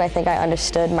different things. And I think I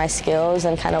understood my skills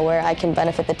and kind of where I can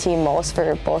benefit the team most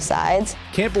for both sides.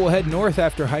 Campa will head north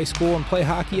after high school and play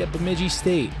hockey at Bemidji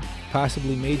State,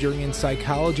 possibly majoring in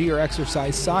psychology or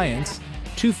exercise science,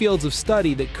 two fields of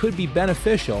study that could be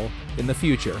beneficial in the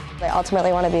future. I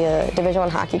ultimately want to be a Division I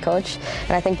hockey coach,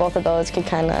 and I think both of those could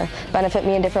kind of benefit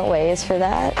me in different ways for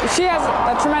that. She has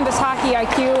a tremendous hockey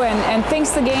IQ and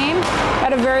thinks the game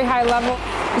at a very high level.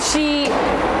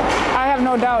 I have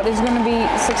have no doubt, is going to be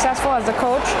successful as a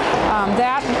coach.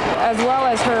 That, as well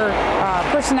as her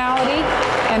personality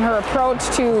and her approach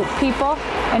to people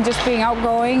and just being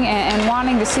outgoing and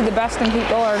wanting to see the best in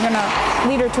people, are going to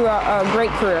lead her to a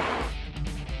great career.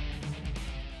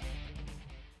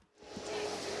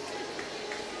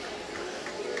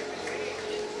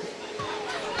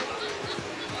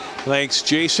 Thanks,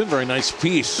 Jason. Very nice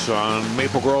piece on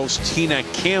Maple Grove's Tina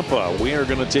Campa. We are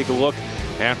going to take a look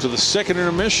after the second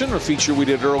intermission, a feature we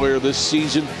did earlier this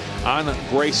season on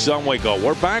Grace Zumwinkle.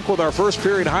 We're back with our first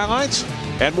period highlights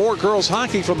and more girls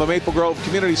hockey from the Maple Grove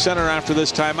Community Center after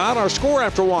this timeout. Our score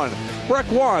after one, Breck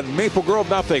 1, Maple Grove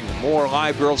nothing. More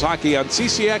live girls hockey on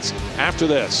CCX after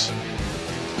this.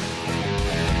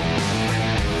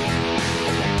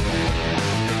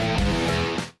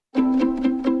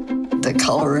 The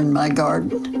color in my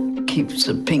garden keeps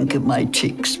the pink in my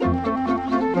cheeks.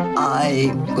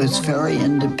 I was very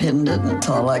independent and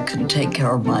thought I could take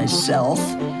care of myself.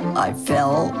 I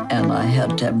fell and I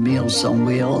had to have Meals on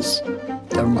Wheels.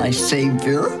 They're my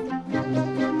savior.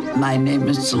 My name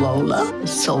is Lola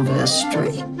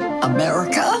Silvestri.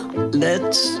 America,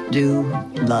 let's do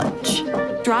lunch.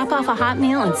 Drop off a hot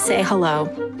meal and say hello.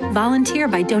 Volunteer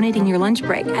by donating your lunch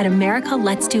break at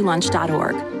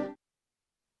americaletsdolunch.org.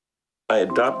 I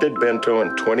adopted Bento in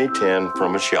 2010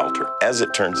 from a shelter. As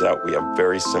it turns out, we have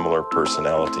very similar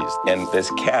personalities. And this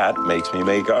cat makes me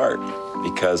make art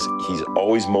because he's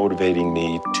always motivating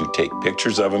me to take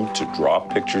pictures of him, to draw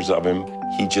pictures of him.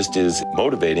 He just is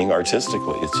motivating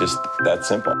artistically. It's just that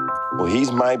simple. Well,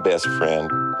 he's my best friend,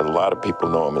 but a lot of people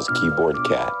know him as Keyboard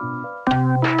Cat.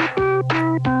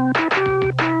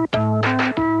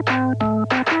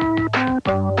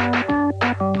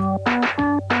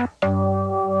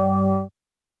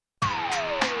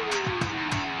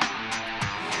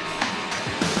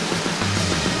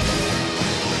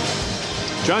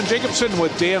 John Jacobson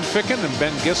with Dan Ficken and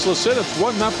Ben Gislason. It's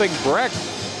 1-0 Breck.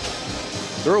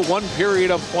 Through one period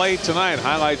of play tonight.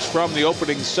 Highlights from the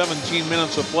opening 17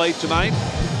 minutes of play tonight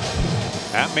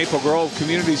at Maple Grove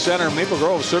Community Center. Maple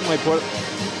Grove certainly put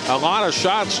a lot of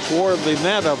shots toward the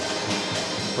net,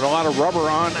 put a lot of rubber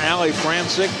on Ali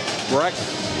Francic. Breck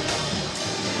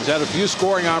has had a few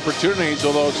scoring opportunities,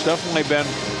 although it's definitely been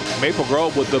Maple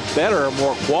Grove with the better,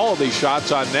 more quality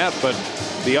shots on net, but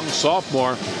the young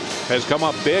sophomore has come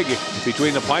up big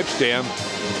between the pipe stand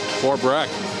for Breck.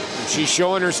 She's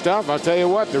showing her stuff. I'll tell you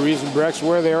what, the reason Breck's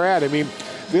where they're at. I mean,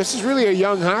 this is really a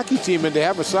young hockey team, and to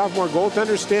have a sophomore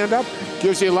goaltender stand up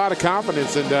gives you a lot of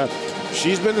confidence. And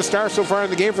she's been the star so far in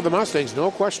the game for the Mustangs, no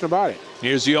question about it.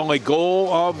 Here's the only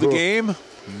goal of the game.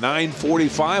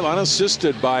 9:45,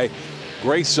 unassisted by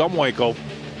Grace Zumwinkle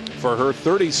for her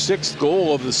 36th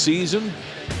goal of the season.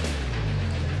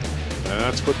 And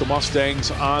that's put the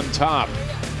Mustangs on top.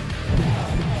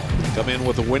 Come in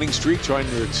with a winning streak, trying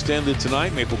to extend it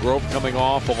tonight. Maple Grove coming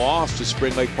off a loss to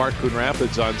Spring Lake Park Coon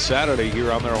Rapids on Saturday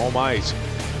here on their home ice.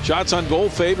 Shots on goal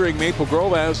favoring Maple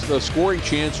Grove as the scoring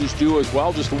chances do as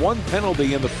well. Just one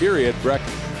penalty in the period. Breck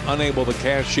unable to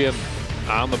cash in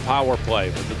on the power play,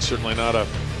 but it's certainly not a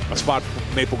spot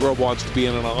Maple Grove wants to be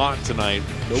in a lot tonight.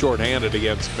 Nope. Short-handed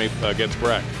against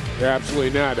Breck. Yeah,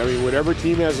 absolutely not. I mean, whatever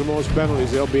team has the most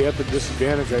penalties, they'll be at the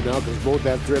disadvantage right now because both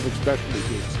have terrific specialty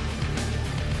teams.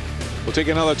 We'll take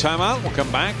another timeout. We'll come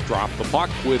back, drop the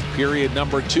puck with period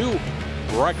number 2.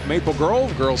 Breck Maple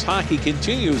Grove. Girls hockey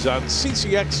continues on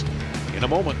CCX in a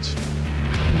moment.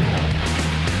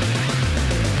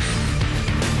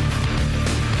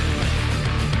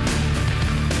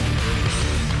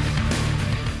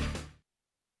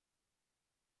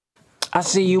 I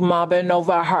see you mobbing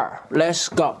over her. Let's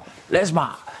go. Let's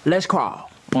mob. Let's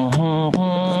crawl.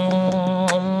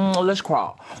 Let's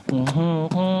crawl.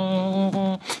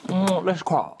 Let's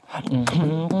crawl.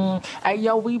 Hey,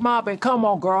 yo, we mobbing. Come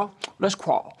on, girl. Let's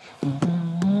crawl.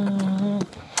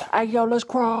 Hey, yo, let's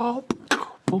crawl.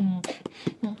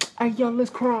 Hey, yo,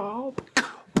 let's crawl.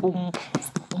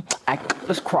 Hey,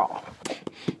 let's crawl.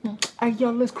 Hey, yo,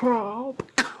 let's crawl.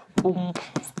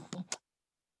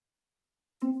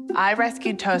 I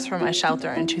rescued Toast from a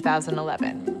shelter in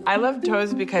 2011. I love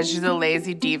Toast because she's a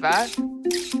lazy diva.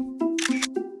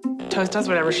 Toast does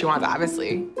whatever she wants,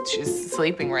 obviously. She's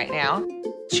sleeping right now.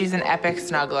 She's an epic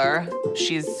snuggler.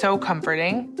 She's so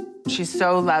comforting. She's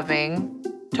so loving.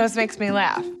 Toast makes me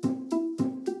laugh.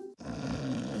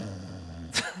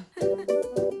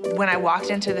 When I walked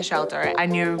into the shelter, I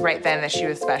knew right then that she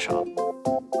was special.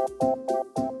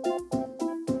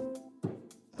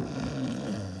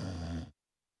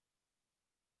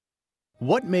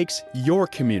 What makes your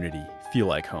community feel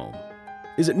like home?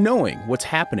 Is it knowing what's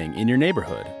happening in your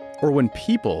neighborhood, or when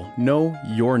people know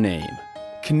your name?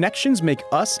 Connections make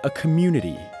us a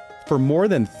community. For more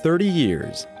than 30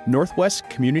 years, Northwest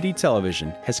Community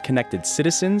Television has connected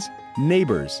citizens,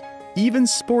 neighbors, even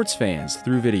sports fans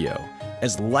through video.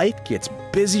 As life gets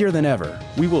busier than ever,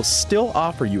 we will still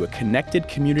offer you a connected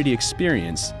community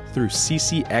experience through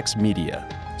CCX Media,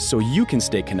 so you can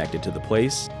stay connected to the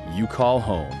place you call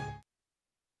home.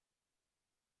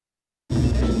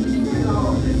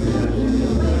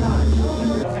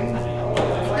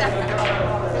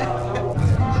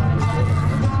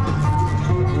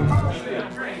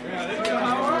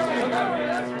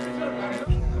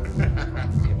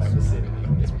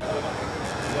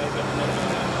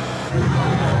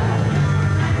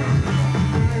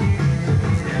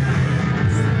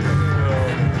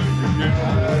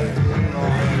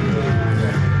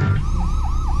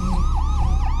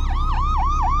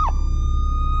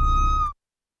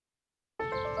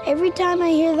 Every time I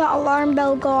hear the alarm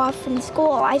bell go off in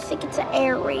school, I think it's an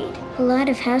air raid. A lot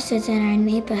of houses in our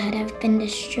neighborhood have been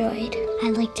destroyed. I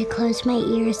like to close my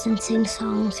ears and sing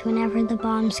songs whenever the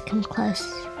bombs come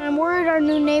close. I'm worried our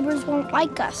new neighbors won't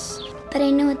like us. But I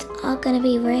know it's all gonna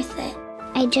be worth it.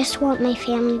 I just want my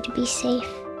family to be safe.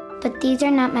 But these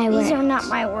are not my words. These are not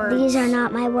my words. These are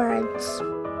not my words.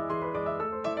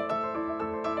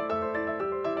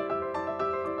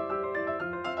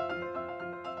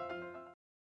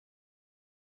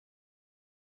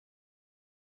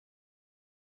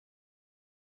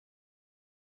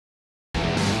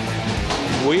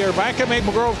 We are back at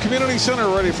Maple Grove Community Center,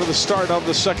 ready for the start of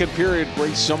the second period.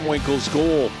 Grace Zumwinkle's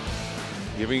goal,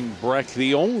 giving Breck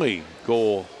the only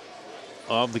goal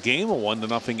of the game, a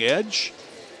 1-0 edge.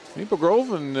 Maple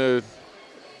Grove and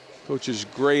coaches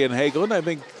Gray and Hagelin, I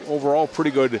think overall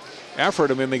pretty good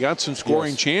effort. I mean, they got some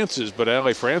scoring chances, but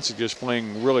Allie Francis just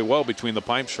playing really well between the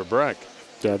pipes for Breck.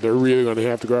 Yeah, they're really going to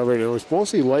have to go over. It was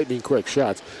mostly lightning quick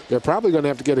shots. They're probably going to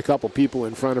have to get a couple people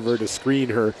in front of her to screen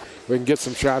her. We can get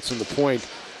some shots from the point,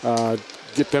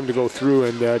 get them to go through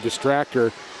and distract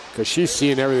her, because she's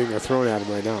seeing everything they're throwing at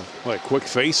him right now. Well, a quick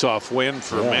face-off win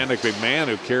for Manic McMahon,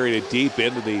 who carried it deep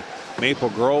into the Maple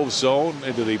Grove zone,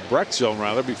 into the Breck zone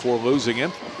rather, before losing it.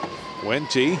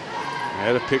 Wente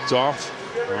had it picked off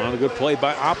on a good play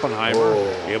by Oppenheimer,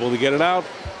 able to get it out.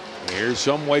 Here's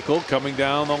Zumwinkle coming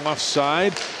down the left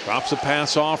side, drops a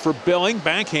pass off for Billing,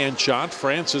 backhand shot.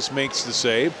 Francis makes the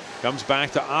save, comes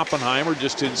back to Oppenheimer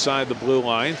just inside the blue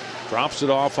line, drops it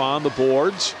off on the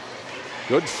boards.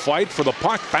 Good fight for the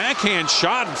puck, backhand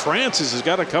shot, and Francis has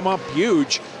got to come up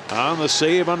huge on the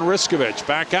save on Riskovich.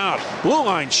 Back out, blue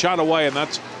line shot away, and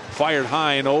that's fired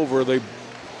high and over the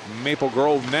Maple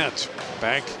Grove net.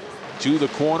 Back to the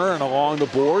corner and along the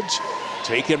boards.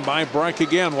 Taken by Breck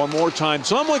again, one more time.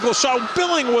 Zumwinkle shot,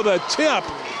 Billing with a tip,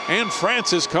 and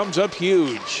Francis comes up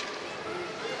huge.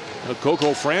 Now,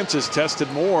 Coco Francis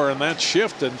tested more in that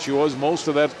shift than she was most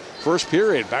of that first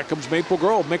period. Back comes Maple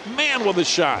Grove. McMahon with a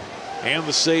shot, and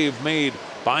the save made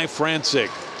by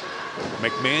Francis.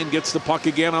 McMahon gets the puck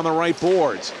again on the right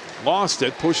boards. Lost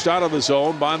it, pushed out of the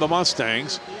zone by the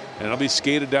Mustangs, and it'll be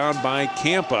skated down by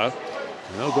Campa.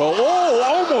 They'll go,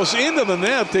 almost into the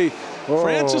net.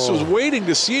 Francis was waiting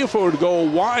to see if it would go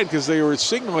wide because they were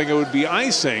signaling it would be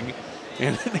icing,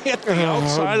 and it hit the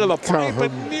outside of the pipe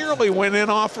and nearly went in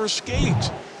off her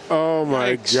skate. Oh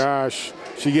my gosh.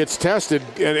 She gets tested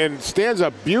and stands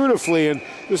up beautifully, and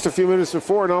just a few minutes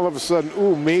before, and all of a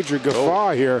sudden, major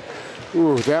guffaw here.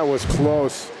 That was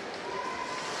close.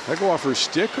 Did that go off her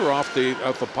stick or off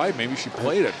the pipe? Maybe she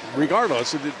played it.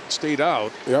 Regardless, it stayed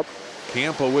out. Yep.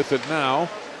 Campa with it now.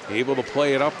 Able to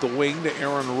play it up the wing to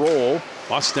Aaron Roll.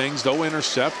 Mustangs, though,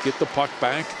 intercept, get the puck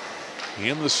back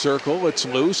in the circle. It's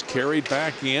loose, carried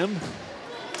back in.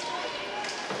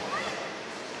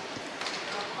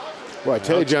 Well, I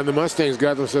tell you, John, the Mustangs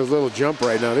got themselves a little jump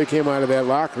right now. They came out of that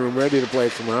locker room ready to play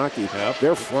some hockey. Yep.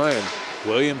 They're flying.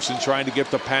 Williamson trying to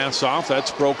get the pass off.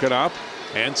 That's broken up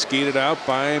and skated out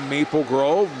by Maple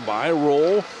Grove. By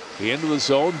Roll into the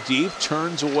zone, deep,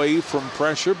 turns away from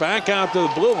pressure. Back out to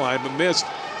the blue line, but missed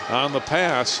on the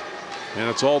pass, and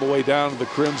it's all the way down to the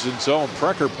Crimson zone.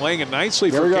 Precker playing it nicely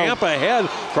for Campa ahead,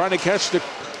 trying to catch the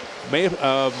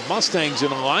Mustangs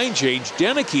in a line change.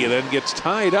 Deneke then gets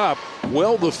tied up,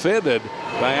 well defended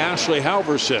by Ashley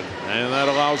Halverson, and that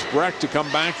allows Breck to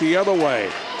come back the other way.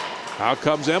 Out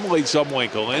comes Emily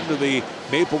Zumwinkle into the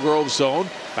Maple Grove zone,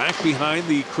 back behind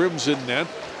the Crimson net.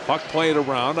 Puck played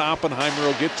around. Oppenheimer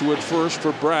will get to it first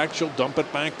for Breck. She'll dump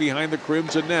it back behind the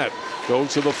Crimson net.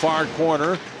 Goes to the far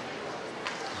corner.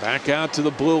 Back out to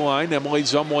the blue line. Emily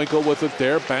Zumwinkle with it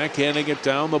there. Backhanding it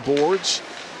down the boards.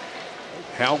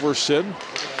 Halverson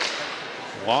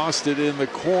lost it in the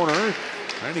corner.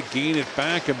 Trying to gain it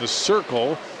back in the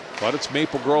circle. but it's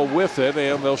Maple Grove with it,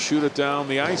 and they'll shoot it down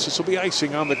the ice. This will be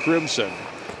icing on the Crimson.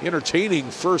 Entertaining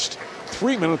first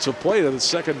 3 minutes of play to the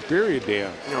second period,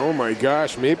 Dan. Oh my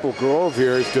gosh, Maple Grove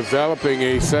here is developing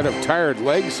a set of tired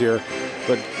legs here,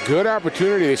 but good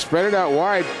opportunity. They spread it out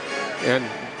wide and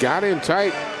got in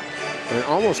tight and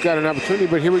almost got an opportunity,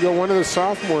 but here we go, one of the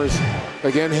sophomores,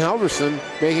 again, Halverson,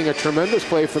 making a tremendous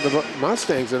play for the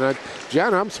Mustangs. And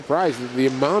John, I'm surprised at the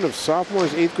amount of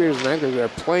sophomores, 8th graders, and 9th graders that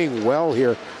are playing well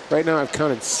here. Right now I've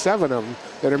counted 7 of them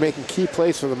that are making key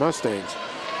plays for the Mustangs.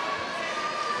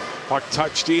 Puck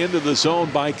touched into the zone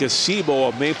by Gazebo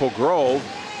of Maple Grove.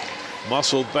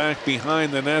 Muscled back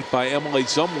behind the net by Emily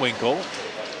Zumwinkle.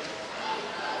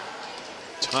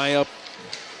 Tie up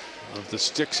of the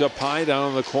sticks up high down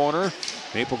in the corner.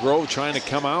 Maple Grove trying to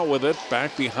come out with it.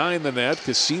 Back behind the net.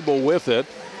 Gazebo with it.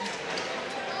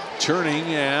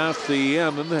 Turning at the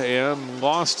end and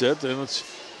lost it. And it's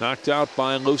knocked out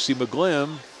by Lucy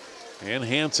McGlynn. And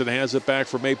Hansen has it back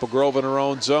for Maple Grove in her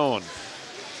own zone.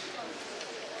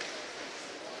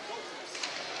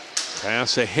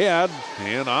 Pass ahead,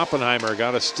 and Oppenheimer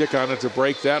got a stick on it to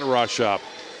break that rush up.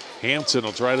 Hansen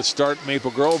will try to start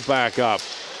Maple Grove back up.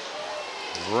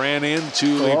 Ran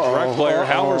into the Breck player.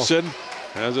 Halverson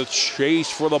has a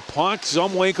chase for the puck.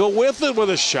 Zumwinkle with it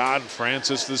with a shot.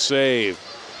 Francis the save.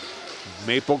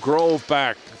 Maple Grove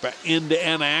back into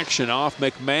end action off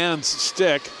McMahon's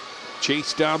stick.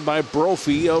 Chased down by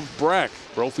Brophy of Breck.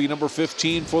 Brophy number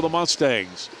 15 for the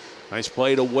Mustangs. Nice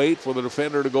play to wait for the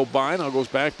defender to go by. Now goes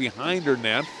back behind her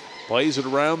net. Plays it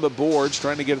around the boards,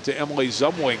 trying to get it to Emily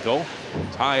Zumwinkle.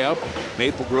 Tie up,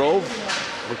 Maple Grove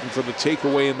looking for the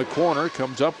takeaway in the corner.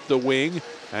 Comes up the wing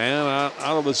and out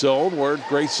of the zone where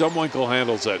Grace Zumwinkle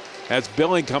handles it. That's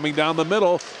Billing coming down the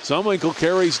middle. Zumwinkle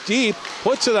carries deep,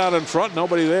 puts it out in front.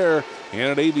 Nobody there.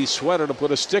 And an A.B. Sweater to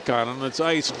put a stick on it, and it's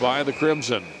iced by the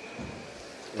Crimson.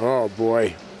 Oh,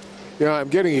 boy. You know, I'm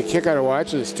getting a kick out of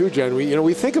watching this too, Jen.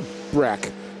 We think of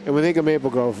Breck and we think of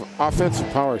Maple Grove, offensive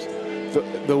powers.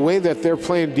 The way that they're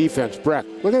playing defense, Breck,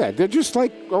 look at that. They're just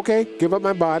like, okay, give up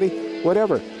my body,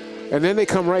 whatever. And then they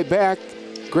come right back.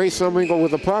 Grace Zumwinkle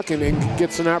with the puck and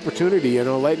gets an opportunity,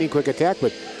 lightning quick attack.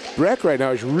 But Breck right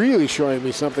now is really showing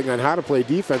me something on how to play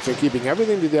defense and keeping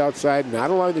everything to the outside,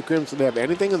 not allowing the Crimson to have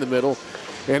anything in the middle.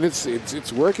 And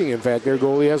it's working. In fact, their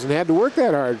goalie hasn't had to work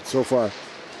that hard so far.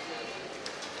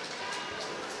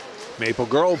 Maple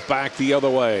Grove back the other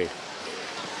way.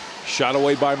 Shot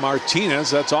away by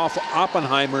Martinez. That's off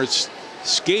Oppenheimer's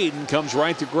skate and comes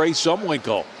right to Grace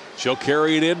Zumwinkle. She'll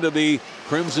carry it into the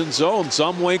Crimson zone.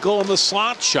 Zumwinkle in the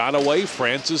slot. Shot away.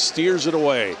 Francis steers it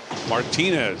away.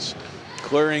 Martinez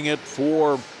clearing it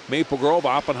for Maple Grove.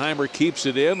 Oppenheimer keeps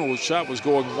it in. The shot was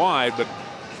going wide, but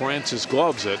Francis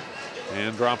gloves it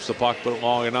and drops the puck, but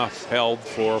long enough held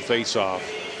for a face-off.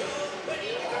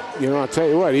 I'll tell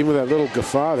you what, even that little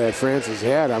guffaw that Francis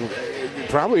had,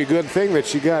 probably a good thing that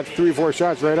she got 3 or 4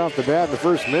 shots right off the bat in the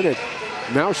first minute.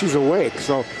 Now she's awake,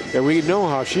 and we know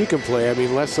how she can play.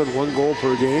 Less than 1 goal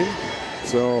per game.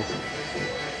 So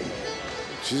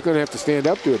she's going to have to stand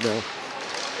up to it now.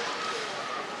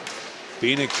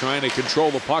 Bieniek trying to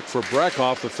control the puck for Breck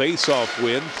off the face-off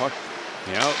win. Puck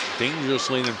out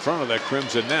dangerously in front of that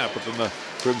Crimson net, but then the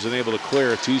Crimson able to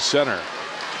clear to center.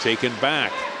 Taken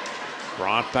back.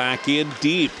 Brought back in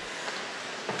deep.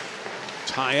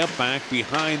 Tie up back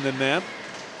behind the net.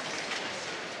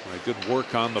 Good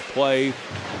work on the play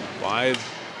by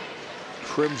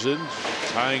Crimson,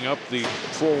 tying up the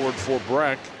forward for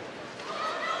Breck.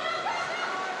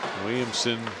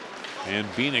 Williamson and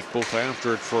Bieniek both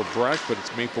after it for Breck, but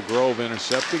it's Maple Grove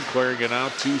intercepting, clearing it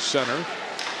out to center.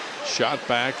 Shot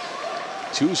back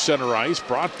to center ice,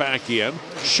 brought back in,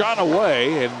 shot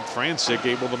away, and Francis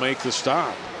able to make the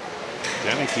stop.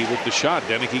 Deneke with the shot.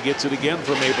 Deneke gets it again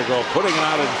for Maple Grove, putting it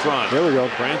out in front. There we go.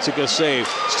 Francis a save.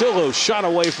 Still a shot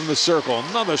away from the circle.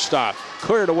 Another stop.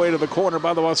 Cleared away to the corner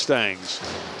by the Mustangs.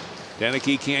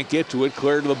 Deneke can't get to it.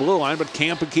 Cleared to the blue line, but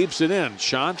Campa keeps it in.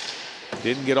 Shot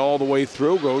didn't get all the way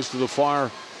through. Goes to the far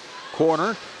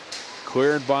corner.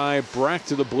 Cleared by Breck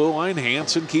to the blue line.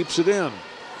 Hansen keeps it in.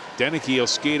 Deneke will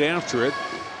skate after it.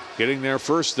 Getting there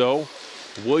first, though,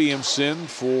 Williamson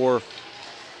for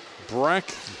Breck.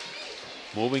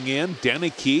 Moving in,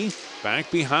 Deneke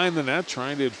back behind the net,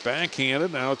 trying to backhand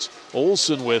it. Now it's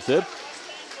Olsen with it.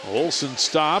 Olsen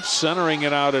stops, centering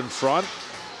it out in front.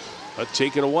 But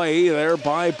taken away there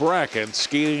by Breck, and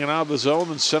skating it out of the zone,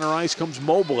 and center ice comes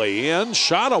Mobley in.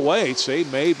 Shot away,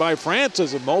 save made by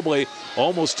Francis, and Mobley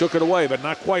almost took it away, but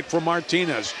not quite from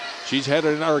Martinez. She's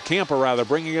headed, or Campa rather,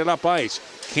 bringing it up ice.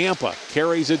 Campa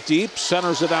carries it deep,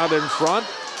 centers it out in front.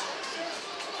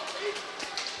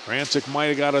 Frantic might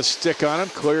have got a stick on it,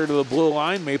 clear to the blue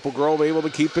line. Maple Grove able to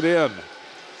keep it in.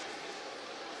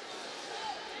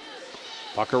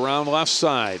 Puck around left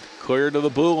side, clear to the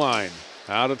blue line.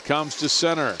 Out it comes to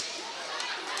center.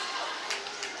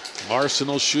 Larson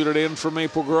will shoot it in for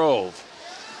Maple Grove.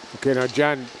 Okay, now,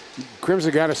 John,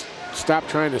 Crimson got to stop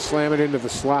trying to slam it into the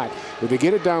slot. If they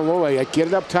get it down low, like get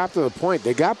it up top to the point.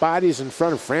 They got bodies in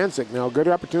front of Frantic now. Good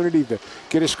opportunity to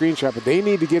get a screenshot, but they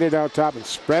need to get it out top and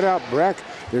spread out Breck.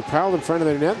 They're piled in front of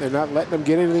their net, and they're not letting them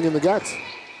get anything in the guts.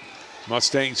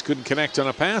 Mustangs couldn't connect on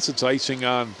a pass. It's icing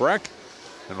on Breck.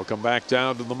 And we'll come back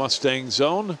down to the Mustang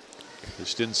zone.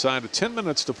 Just inside of 10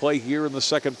 minutes to play here in the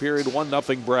second period.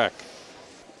 1-0 Breck.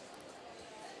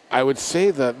 I would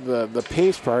say that the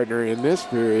pace partner in this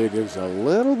period is a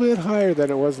little bit higher than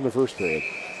it was in the first period.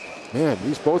 Man,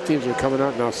 both teams are coming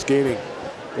out now skating.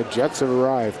 The Jets have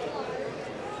arrived.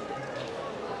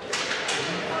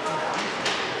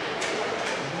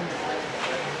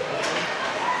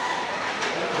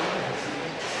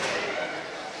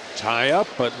 Tie up,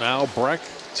 but now Breck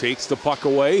takes the puck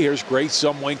away. Here's Grace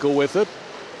Zumwinkle with it.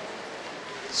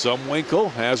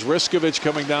 Zumwinkle has Riskovich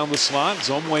coming down the slot.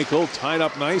 Zumwinkle tied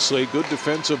up nicely. Good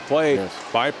defensive play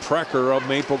by Precker of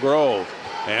Maple Grove.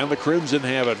 And the Crimson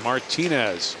have it.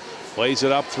 Martinez plays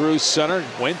it up through center.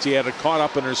 Wente had it caught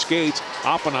up in her skates.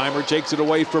 Oppenheimer takes it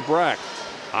away for Breck.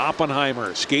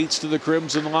 Oppenheimer skates to the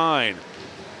Crimson line.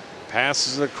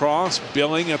 Passes it across.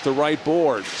 Billing at the right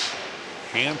boards.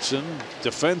 Hanson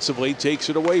defensively takes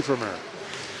it away from her.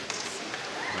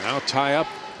 Now tie up.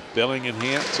 Billing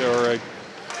and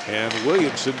and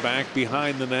Williamson back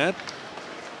behind the net.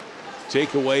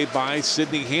 Takeaway by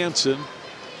Sydney Hansen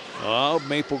of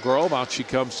Maple Grove. Out she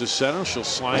comes to center. She'll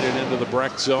slide it into the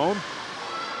Breck zone.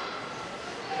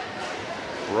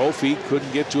 Brophy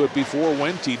couldn't get to it before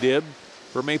Wente did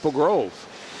for Maple Grove.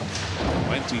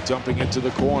 Wente dumping it to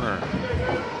the corner.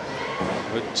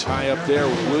 Good tie up there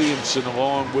with Williamson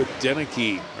along with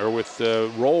Deneke, or with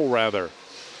Roll rather.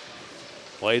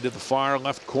 Play to the far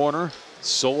left corner.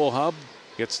 Solo Hub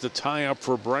gets the tie up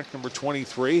for Breck, number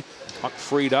 23. Puck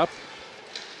freed up.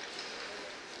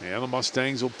 And the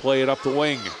Mustangs will play it up the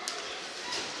wing.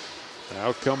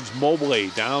 Now comes Mobley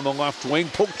down the left wing.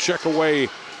 Poke check away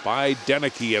by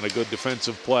Deneke, and a good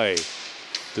defensive play.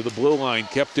 To the blue line,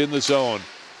 kept in the zone.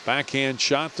 Backhand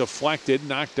shot deflected,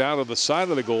 knocked out of the side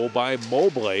of the goal by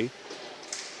Mobley.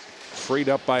 Freed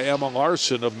up by Emma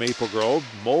Larson of Maple Grove.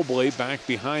 Mobley back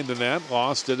behind the net,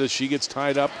 lost it as she gets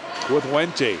tied up with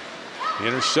Wente.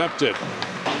 Intercepted.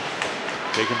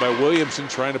 Taken by Williamson,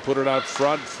 trying to put it out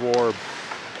front for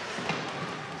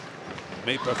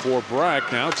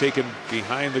Breck. Now taken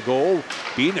behind the goal.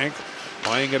 Bieniek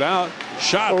playing it out.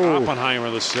 Shot.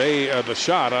 Oppenheimer, the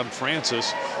shot on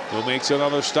Francis, who makes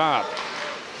another stop.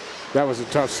 That was a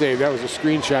tough save. That was a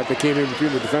screenshot that came in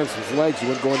between the defenseman's legs. He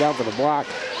went going down for the block.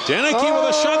 Deneke with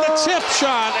a shot, the tip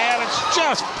shot, and it's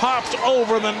just popped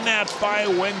over the net by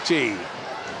Wente.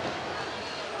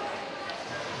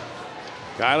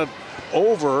 Got it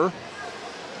over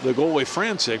the goalie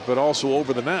Frantic, but also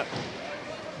over the net.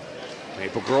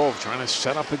 Maple Grove trying to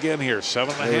set up again here.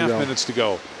 7.5 minutes to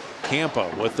go.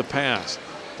 Campa with the pass.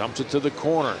 Dumps it to the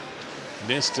corner.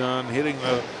 Missed on hitting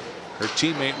her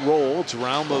teammate Roll. It's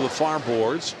around the far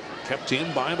boards. Kept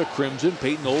in by the Crimson.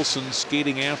 Peyton Olsen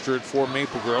skating after it for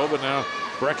Maple Grove, but now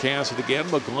Breck has it again.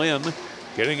 McGlynn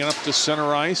getting it up to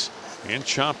center ice and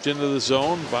chopped into the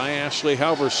zone by Ashley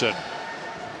Halverson.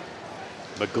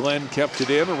 McGlynn kept it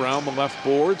in around the left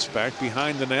boards, back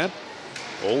behind the net.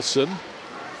 Olsen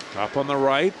up on the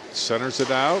right, centers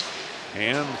it out,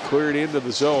 and cleared into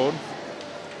the zone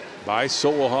by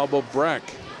Solohub of Breck.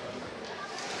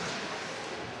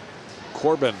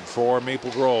 Corbin for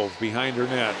Maple Grove behind her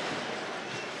net.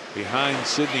 Behind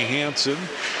Sydney Hansen.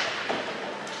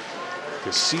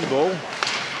 Casibo.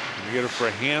 You get it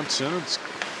for Hansen. It's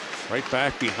right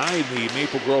back behind the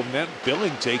Maple Grove net.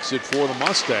 Billing takes it for the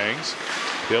Mustangs.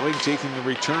 Billing taking the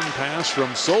return pass from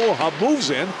Solohub. Moves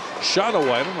in. Shot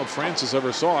away. I don't know if Francis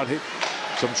ever saw it. Hit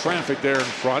some traffic there in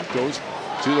front. Goes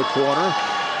to the corner.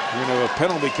 We're going to have a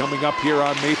penalty coming up here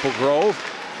on Maple Grove.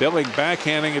 Billing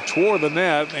backhanding it toward the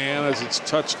net, and as it's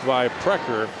touched by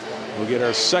Precker, we'll get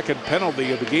our second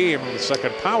penalty of the game, the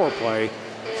second power play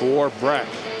for Breck.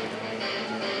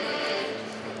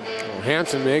 Well,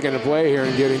 Hansen making a play here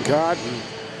and getting caught. And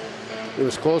it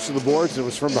was close to the boards. It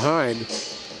was from behind. I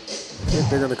think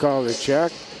they're going to call it a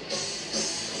check.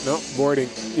 Nope, boarding.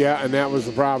 Yeah, and that was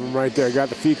the problem right there. Got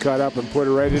the feet caught up and put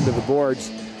it right into the boards.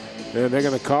 And they're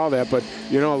going to call that. But,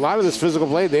 you know, a lot of this physical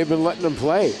play, they've been letting them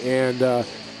play. And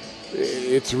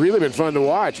it's really been fun to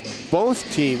watch.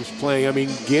 Both teams playing, I mean,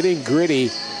 getting gritty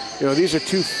You know, these are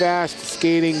two fast,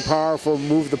 skating, powerful,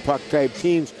 move the puck type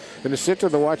teams. And to sit there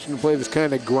and watch them play this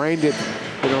kind of grinded,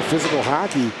 you know, physical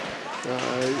hockey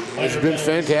has been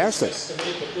fantastic.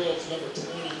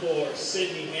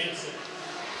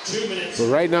 But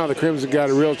right now, the Crimson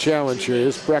got a real challenge here.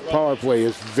 This Breck power play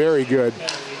is very good.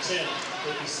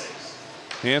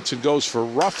 Hansen goes for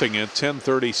roughing it,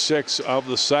 10:36 of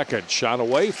the second. Shot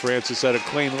away. Francis had a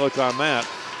clean look on that.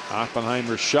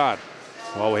 Oppenheimer's shot.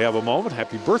 While we have a moment,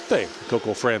 happy birthday to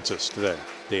Coco Francis today,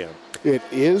 Dan. It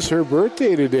is her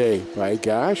birthday today, by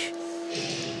gosh. I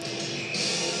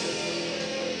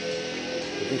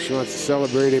think she wants to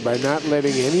celebrate it by not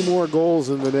letting any more goals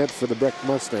in the net for the Breck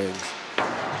Mustangs.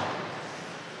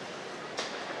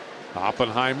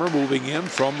 Oppenheimer moving in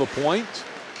from the point.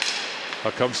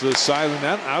 Puck comes to the side of the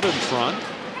net, out in front.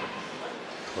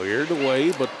 Cleared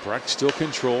away, but Breck still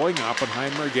controlling.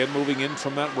 Oppenheimer again moving in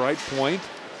from that right point.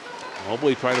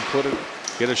 Mobley trying to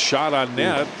get a shot on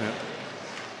net.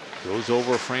 Goes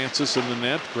over Francis in the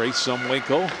net. Grace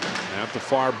Zumwinkle at the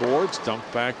far boards.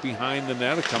 Dumped back behind the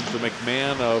net. It comes to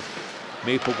McMahon of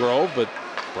Maple Grove, but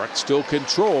Breck still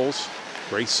controls.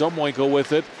 Grace Zumwinkle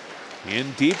with it.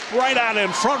 In deep, right out in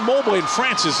front. Mobley, and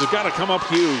Francis has got to come up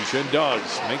huge, and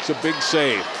does. Makes a big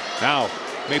save. Now,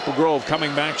 Maple Grove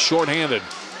coming back shorthanded.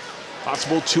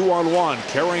 Possible 2-on-1.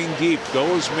 Carrying deep.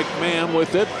 Goes McMahon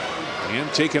with it.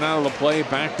 And taken out of the play,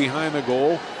 back behind the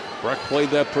goal. Breck played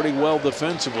that pretty well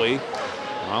defensively.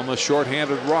 On the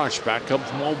shorthanded rush, back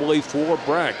comes Mobley for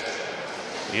Breck.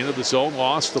 Into the zone,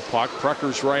 lost the puck.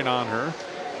 Precker's right on her.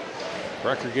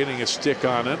 Brecker getting a stick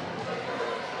on it.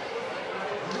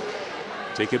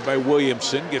 Taken by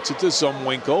Williamson, gets it to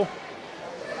Zumwinkle.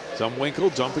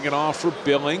 Zumwinkle dumping it off for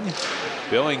Billing.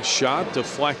 Billing shot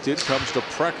deflected, comes to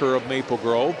Precker of Maple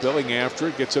Grove. Billing after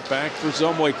it, gets it back for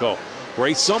Zumwinkle.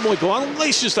 Grace Zumwinkle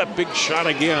unleashes that big shot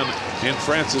again. And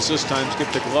Francis this time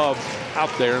gets the glove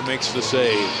out there and makes the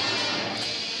save.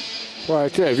 Well, I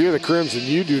tell you, if you're the Crimson,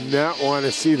 you do not want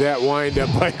to see that wind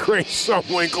up by Grace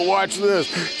Zumwinkle. Watch this.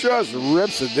 Just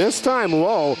rips it. This time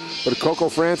low, but Coco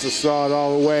Francis saw it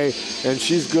all the way, and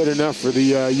she's good enough for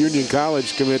the Union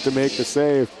College commit to make the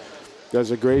save.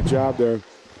 Does a great job there.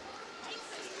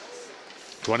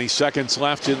 20 seconds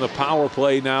left in the power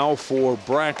play now for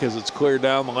Breck as it's cleared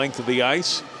down the length of the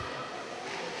ice.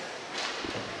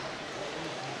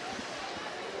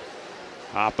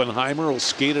 Oppenheimer will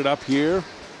skate it up here.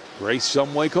 Grace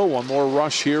Zumwinkle, one more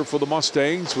rush here for the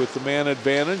Mustangs with the man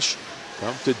advantage.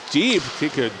 Dumped it deep,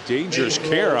 take a dangerous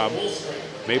care of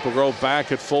Maple Grove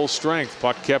back at full strength.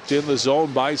 Puck kept in the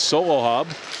zone by Solo Hub.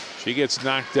 She gets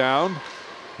knocked down.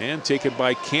 And taken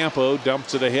by Campo,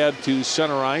 dumps it ahead to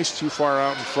center ice, too far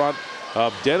out in front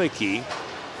of Deneke.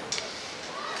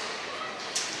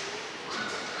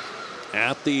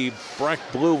 At the Breck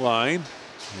blue line,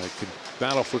 they can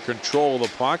battle for control of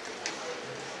the puck.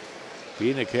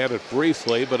 Phoenix had it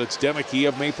briefly, but it's Deneke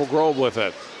of Maple Grove with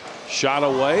it. Shot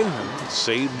away,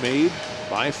 save made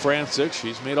by Francis.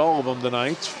 She's made all of them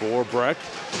tonight for Breck.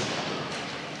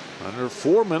 Under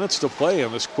 4 minutes to play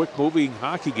on this quick-moving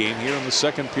hockey game here in the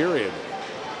second period.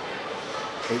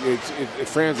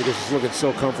 Francis is looking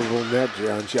so comfortable in that,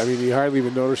 John. I mean, you hardly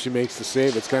even notice she makes the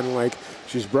save. It's kind of like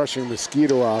she's brushing a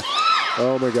mosquito off.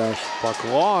 Oh, my gosh. Puck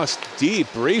lost deep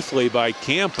briefly by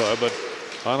Campa, but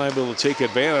unable to take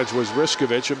advantage was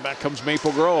Riskovich, and back comes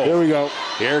Maple Grove. Here we go.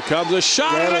 Here comes a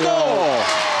shot and a goal.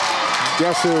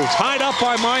 Guess who? Tied up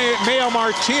by Maya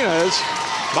Martinez.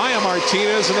 Maya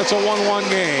Martinez, and it's a 1-1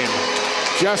 game.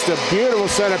 Just a beautiful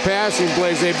set of passing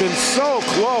plays. They've been so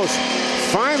close.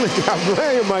 Finally got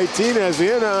Maya Martinez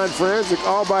in on Francis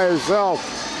all by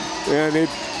herself. And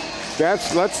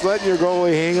that's letting your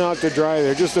goalie hang out to dry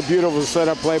there. Just a beautiful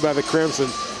setup play by the Crimson.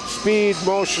 Speed,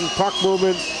 motion, puck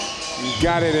movement.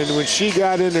 Got it, and when she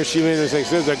got in there, she made a mistake.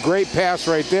 There's a great pass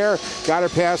right there. Got her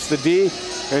past the D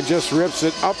and just rips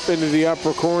it up into the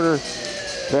upper corner.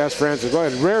 Pass Francis. Go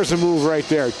ahead. There's a move right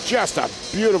there. Just a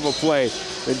beautiful play,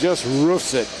 and just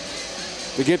roofs it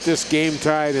to get this game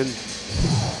tied. And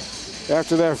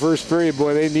after that first period,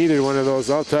 boy, they needed one of those.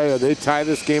 I'll tell you, they tied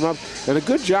this game up. And a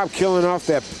good job killing off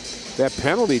that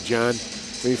penalty, John.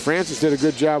 I mean, Francis did a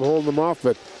good job holding them off,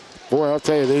 but boy, I'll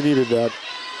tell you, they needed that.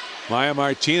 Maya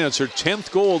Martinez, her 10th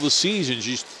goal of the season.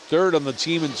 She's third on the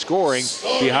team in scoring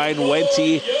behind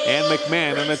Wente and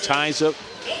McMahon, and it ties up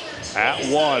at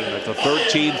 1 at the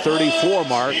 13:34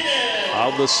 mark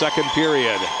of the second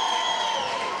period.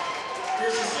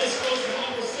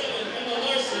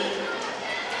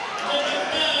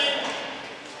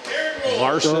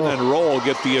 Larson and Roll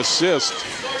get the assist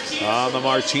on the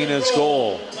Martinez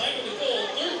goal.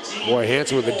 Boy,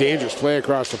 Hanson with a dangerous play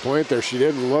across the point there. She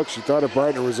didn't look. She thought her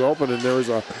partner was open, and there was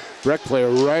a Breck player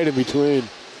right in between.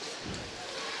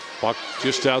 Puck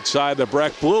just outside the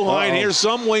Breck blue line. Here's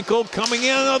Zumwinkle coming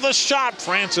in with a shot.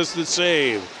 Francis the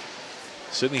save.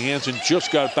 Sydney Hansen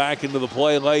just got back into the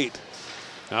play late.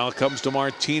 Now it comes to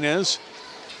Martinez.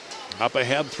 Up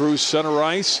ahead through center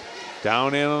ice.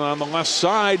 Down in on the left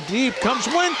side. Deep comes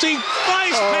Wente.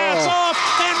 Nice pass off.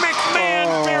 And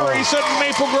McMahon buries it.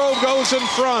 Maple Grove goes in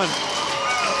front.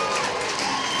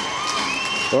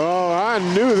 Oh, I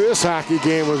knew this hockey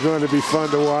game was going to be fun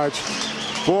to watch.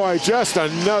 Boy, just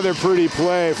another pretty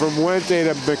play from Wente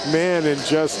to McMahon, and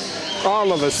just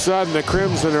all of a sudden the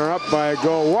Crimson are up by a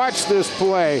goal. Watch this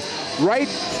play right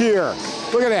here.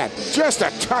 Look at that. Just a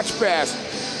touch pass.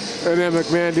 And then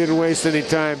McMahon didn't waste any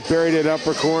time. Buried it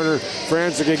upper corner.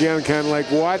 Francis again kind of like,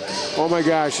 what? Oh my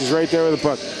gosh, he's right there with the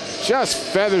puck. Just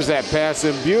feathers that pass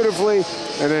in beautifully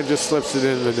and then just slips it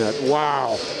into the net.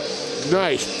 Wow.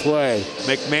 Nice play.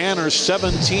 McMahon, her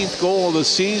 17th goal of the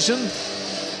season.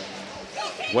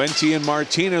 Wente and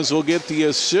Martinez will get the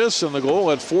assist and the goal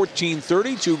at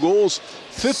 14:30. 2 goals,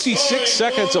 56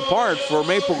 seconds apart for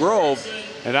Maple Grove.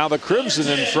 And now the Crimson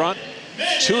in front,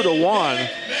 2-1.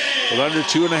 With under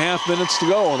 2.5 minutes to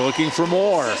go and looking for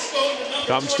more.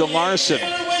 Comes to Larson.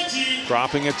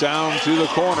 Dropping it down to the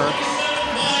corner.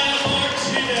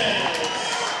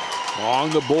 Along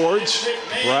the boards.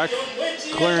 Breck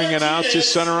clearing it out to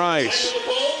center ice.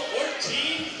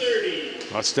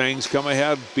 Mustangs come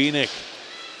ahead. Bieniek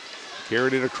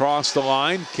carried it across the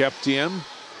line. Kept in.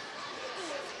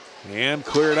 And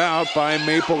cleared out by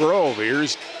Maple Grove.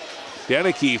 Here's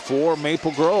Deneke for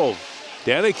Maple Grove.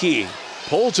 Deneke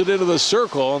pulls it into the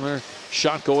circle, and their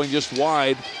shot going just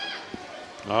wide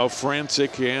of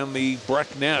Frantic and the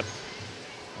Breck net.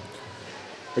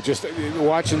 But just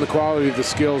watching the quality of the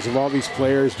skills of all these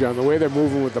players, John, the way they're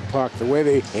moving with the puck, the way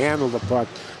they handle the puck.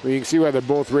 I mean, you can see why they're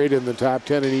both rated in the top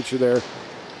 10 in each of their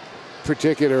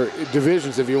particular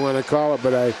divisions, if you want to call it.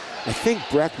 But I think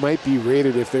Breck might be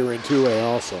rated if they were in 2A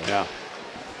also. Yeah.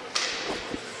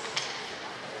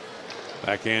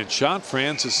 Backhand shot.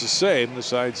 Francis the save,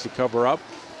 decides to cover up.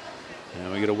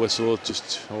 And we get a whistle at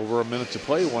just over a minute to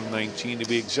play, 1:19 to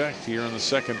be exact, here in the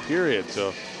second period.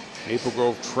 So Maple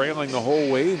Grove trailing the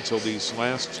whole way until these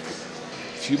last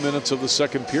few minutes of the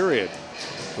second period.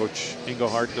 Coach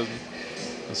Engelhardt doesn't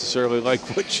necessarily like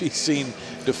what she's seen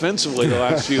defensively the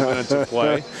last few minutes of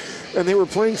play. And they were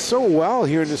playing so well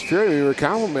here in this period. We were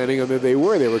complimenting them that they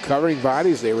were. They were covering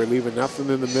bodies. They were leaving nothing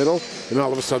in the middle. And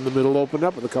all of a sudden the middle opened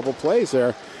up with a couple plays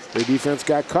there. Their defense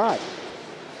got caught.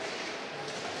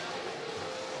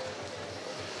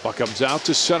 Puck comes out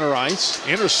to center ice.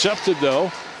 Intercepted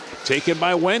though. Taken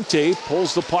by Wente.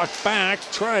 Pulls the puck back.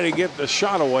 Trying to get the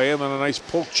shot away. And then a nice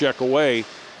poke check away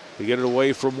to get it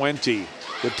away from Wente.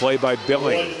 Good play by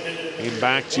Billing. Came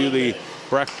back to the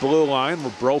Breck blue line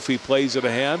where Brophy plays it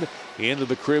ahead into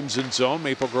the Crimson zone.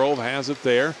 Maple Grove has it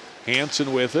there.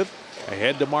 Hanson with it.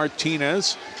 Ahead to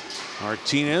Martinez.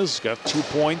 Martinez got 2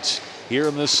 points here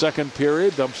in this second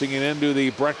period. Dumping it into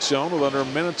the Breck zone with under a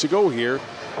minute to go here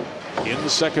in the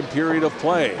second period of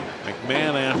play.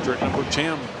 McMahon after it, number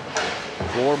 10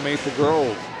 for Maple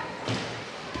Grove.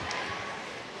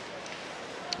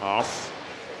 Off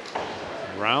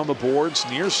around the boards,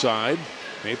 near side.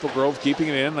 Maple Grove keeping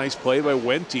it in. Nice play by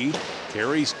Wente.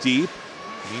 Carries deep.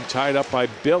 Being tied up by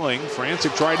Billing.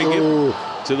 Frantic tried to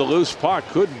get to the loose puck.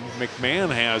 Couldn't. McMahon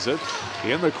has it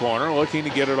in the corner. Looking to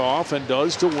get it off and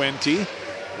does to Wente.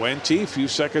 Wente, a few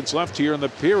seconds left here in the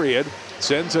period.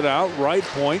 Sends it out. Right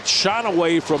point. Shot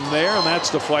away from there, and that's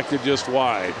deflected just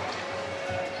wide.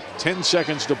 10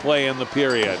 seconds to play in the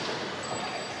period.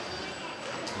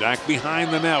 Back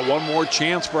behind the net. One more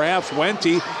chance perhaps.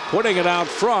 Wente putting it out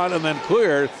front and then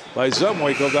cleared by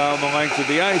Zumwinkle down the length of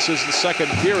the ice as the second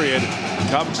period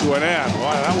comes to an end.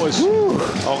 Wow, that was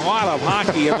a lot of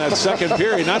hockey in that second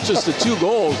period. Not just the 2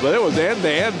 goals, but it was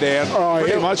end-to-end, Dan.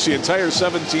 Pretty much the entire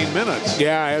 17 minutes.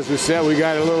 Yeah, as we said, we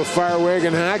got a little fire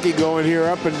wagon hockey going here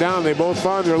up and down. They both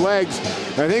found their legs.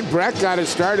 I think Breck got it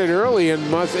started early, and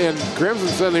Crimson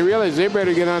suddenly realized they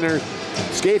better get on their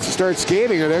skates and start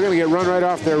skating or they're going to get run right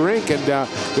off their rink, and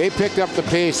they picked up the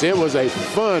pace. It was a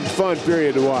fun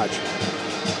period to watch.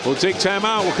 We'll take time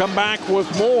out. We'll come back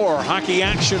with more hockey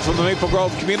action from the Maple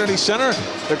Grove Community Center.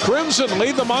 The Crimson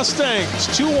lead the Mustangs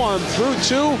 2-1 through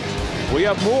 2. We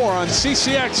have more on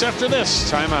CCX after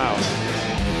this timeout.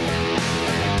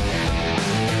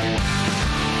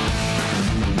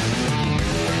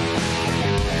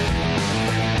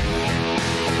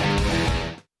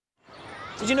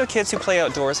 Did you know kids who play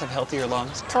outdoors have healthier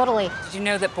lungs? Totally. Did you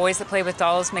know that boys that play with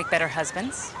dolls make better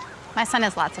husbands? My son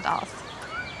has lots of dolls.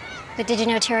 But did you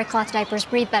know terry cloth diapers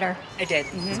breathe better? I did.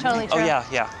 It's totally true. Oh,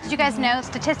 yeah. Did you guys know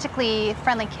statistically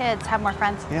friendly kids have more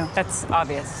friends? Yeah. That's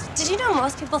obvious. Did you know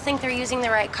most people think they're using the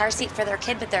right car seat for their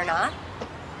kid, but they're not?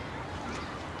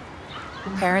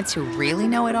 Parents who really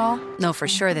know it all know for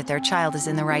sure that their child is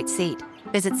in the right seat.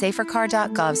 Visit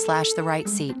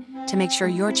safercar.gov/the-right-seat to make sure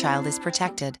your child is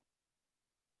protected.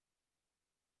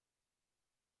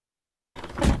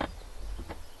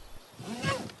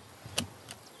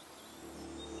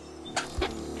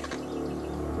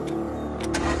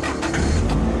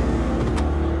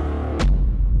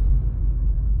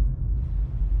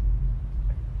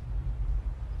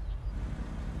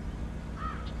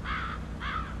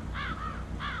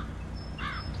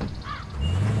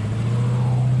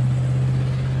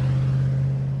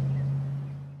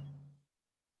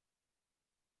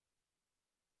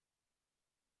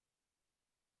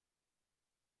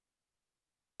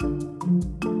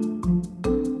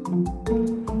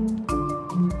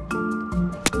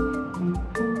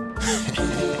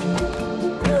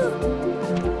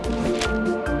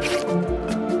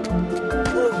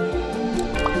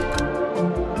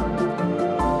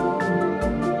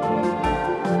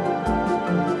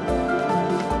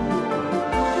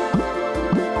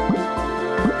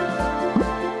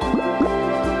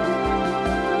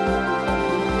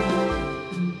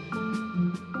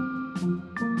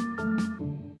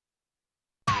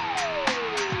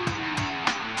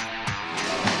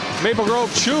 Maple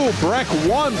Grove 2, Breck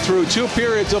 1 through 2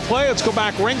 periods of play. Let's go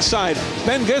back ringside.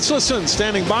 Ben Gislason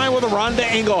standing by with Rhonda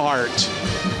Engelhardt.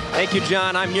 Thank you,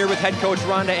 John. I'm here with head coach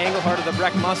Rhonda Engelhardt of the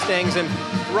Breck Mustangs. And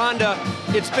Rhonda,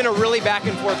 it's been a really back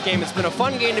and forth game. It's been a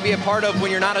fun game to be a part of when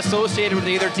you're not associated with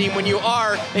either team. When you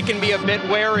are, it can be a bit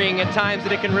wearing at times,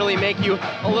 and it can really make you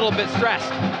a little bit stressed.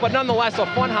 But nonetheless, a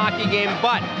fun hockey game.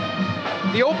 But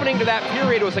the opening to that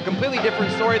period was a completely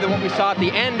different story than what we saw at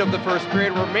the end of the first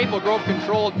period, where Maple Grove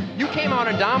controlled. You came out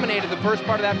and dominated the first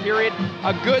part of that period,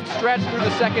 a good stretch through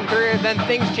the second period, then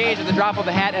things changed at the drop of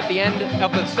a hat at the end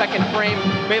of the second frame.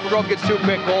 Maple Grove gets 2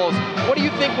 quick goals. What do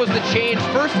you think was the change,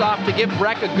 first off, to give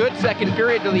Breck a good second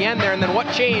period to the end there, and then what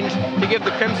changed to give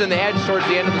the Crimson the edge towards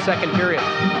the end of the second period?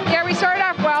 Yeah, we started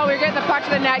off well. We were getting the puck to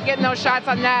the net, getting those shots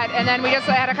on net, and then we just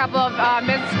had a couple of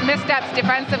missteps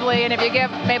defensively, and if you give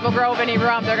Maple Grove any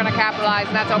room, they're going to capitalize,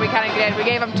 and that's what we kind of did. We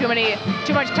gave them too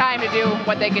much time to do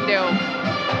what they can do.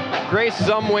 Grace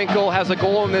Zumwinkle has a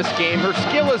goal in this game. Her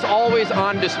skill is always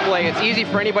on display. It's easy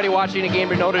for anybody watching a game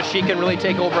to notice she can really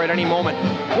take over at any moment.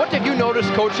 What have you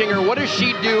noticed coaching her? What does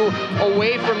she do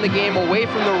away from the game, away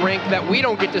from the rink, that we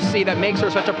don't get to see that makes her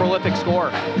such a prolific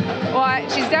scorer? Well,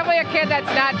 she's definitely a kid that's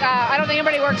not, I don't think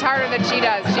anybody works harder than she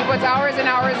does. She puts hours and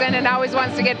hours in and always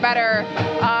wants to get better.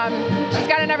 She's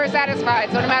kind of never satisfied,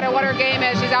 so no matter what her game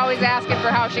is, she's always asking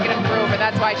for how she can improve, and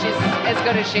that's why she's as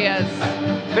good as she is.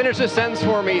 Finish this sentence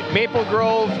for me. Maple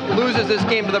Grove loses this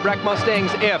game to the Breck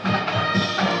Mustangs if?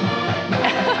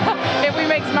 If we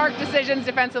make smart decisions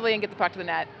defensively and get the puck to the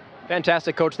net.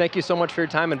 Fantastic, Coach. Thank you so much for your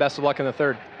time, and best of luck in the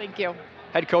third. Thank you.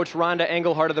 Head coach Rhonda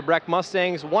Engelhardt of the Breck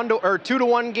Mustangs.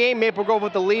 2-1 game, Maple Grove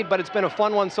with the lead, but it's been a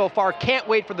fun one so far. Can't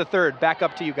wait for the third. Back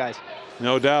up to you guys.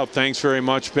 No doubt. Thanks very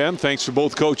much, Ben. Thanks for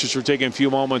both coaches for taking a few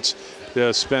moments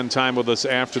to spend time with us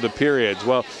after the periods.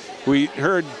 Well, we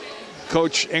heard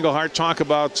Coach Engelhardt talk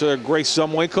about Grace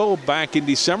Zumwinkle back in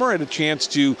December. Had a chance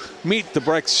to meet the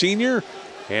Breck senior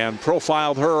and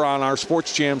profiled her on our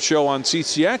Sports Jam show on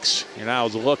CCX. And now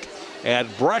is a look at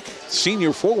Breck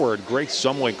senior forward Grace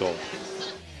Zumwinkle.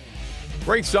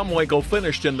 Grace Zumwinkle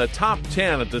finished in the top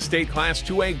 10 at the state Class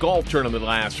 2A golf tournament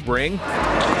last spring.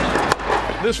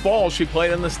 This fall, she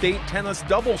played in the state tennis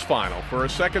doubles final for a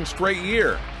second straight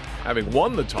year, having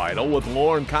won the title with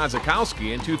Lauren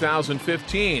Kozakowski in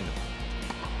 2015.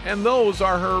 And those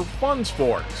are her fun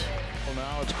sports. Well,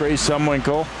 now it's Grace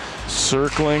Zumwinkle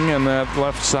circling in that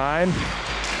left side.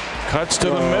 Cuts to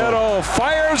the middle,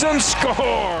 fires and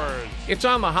scores! It's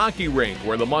on the hockey rink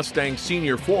where the Mustang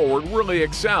senior forward really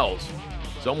excels.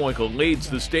 Zumwinkle leads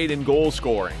the state in goal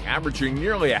scoring, averaging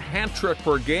nearly a hat trick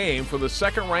per game for the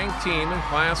second-ranked team in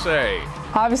Class A.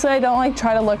 Obviously, I don't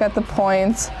try to look at the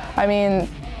points. I mean,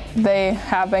 they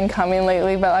have been coming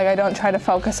lately, but I don't try to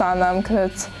focus on them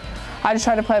because I just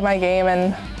try to play my game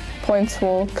and points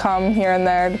will come here and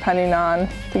there depending on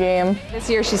the game. This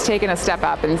year she's taken a step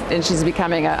up and she's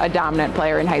becoming a dominant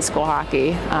player in high school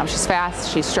hockey. She's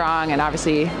fast, she's strong, and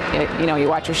obviously, you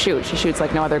watch her shoot. She shoots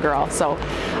like no other girl. So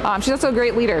she's also a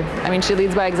great leader. I mean, she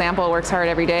leads by example, works hard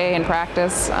every day in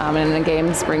practice, and in the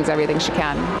games brings everything she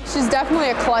can. She's definitely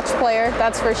a clutch player,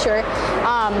 that's for sure.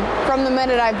 From the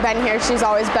minute I've been here, she's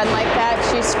always been like that.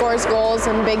 She scores goals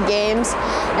in big games,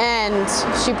 and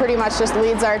she pretty much just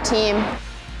leads our team.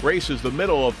 Grace is the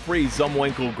middle of 3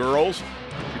 Zumwinkel girls.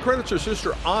 She credits her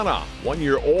sister Anna, 1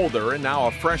 year older and now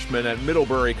a freshman at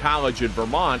Middlebury College in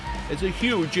Vermont, as a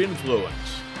huge influence.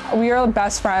 We are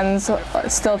best friends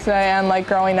still today and like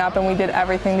growing up, and we did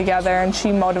everything together, and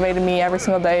she motivated me every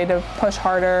single day to push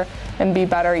harder and be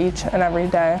better each and every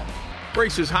day.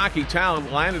 Grace's hockey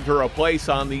talent landed her a place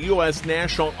on the U.S.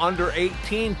 National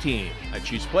Under-18 team that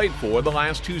she's played for the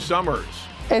last 2 summers.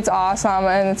 It's awesome,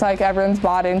 and it's like everyone's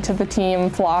bought into the team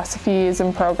philosophies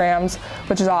and programs,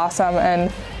 which is awesome,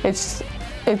 and it's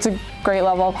a great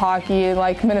level of hockey.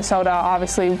 Like Minnesota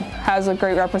obviously has a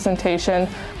great representation,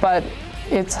 but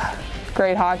it's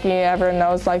great hockey. Everyone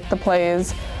knows like the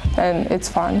plays, and it's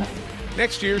fun.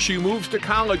 Next year she moves to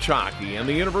college hockey and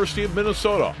the University of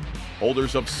Minnesota,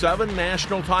 holders of 7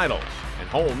 national titles, and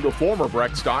home to former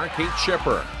Breck star Kate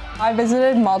Schipper. I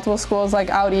visited multiple schools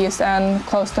like out east and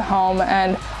close to home,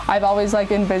 and I've always like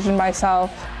envisioned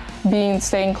myself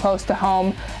staying close to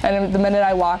home. And the minute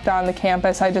I walked on the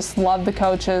campus, I just loved the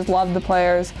coaches, loved the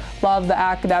players, loved the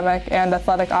academic and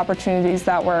athletic opportunities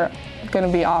that were going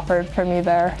to be offered for me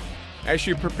there. As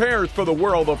she prepares for the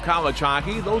world of college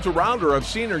hockey, those around her have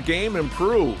seen her game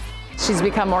improve. She's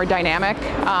become more dynamic.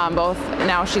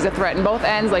 Now she's a threat in both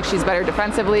ends. Like she's better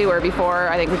defensively, where before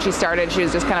I think when she started she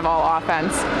was just kind of all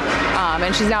offense.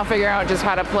 And she's now figuring out just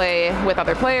how to play with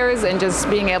other players and just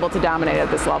being able to dominate at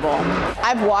this level.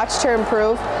 I've watched her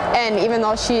improve, and even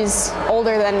though she's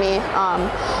older than me,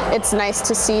 it's nice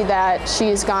to see that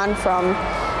she's gone from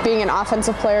being an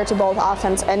offensive player to both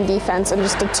offense and defense, and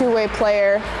just a two-way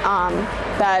player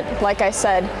that, like I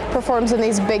said, performs in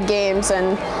these big games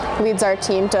and leads our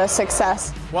team to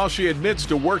success. While she admits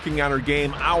to working on her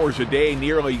game hours a day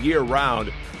nearly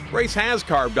year-round, Grace has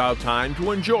carved out time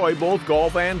to enjoy both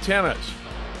golf and tennis.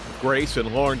 Grace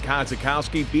and Lauren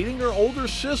Kozakowski beating her older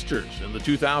sisters in the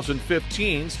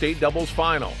 2015 state doubles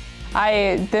final.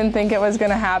 I didn't think it was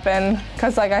going to happen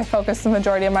because I focused the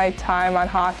majority of my time on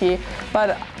hockey,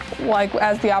 but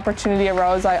as the opportunity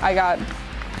arose, I got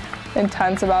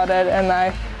intense about it, and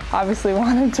I obviously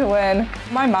wanted to win.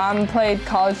 My mom played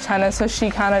college tennis, so she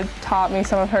kind of taught me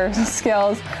some of her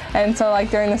skills, and so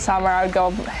during the summer I would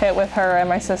go hit with her and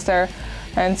my sister,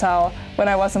 and so when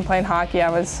I wasn't playing hockey I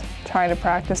was trying to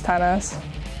practice tennis.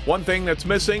 One thing that's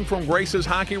missing from Grace's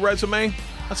hockey resume,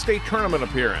 a state tournament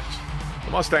appearance.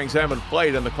 The Mustangs haven't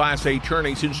played in the Class A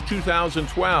tourney since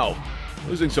 2012,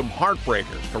 losing some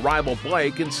heartbreakers to rival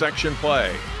Blake in section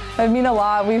play. It mean a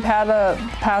lot. We've had the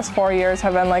past 4 years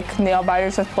have been nail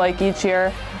biters with Blake each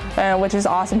year, which is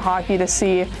awesome hockey to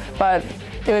see, but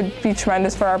it would be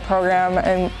tremendous for our program,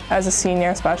 and as a senior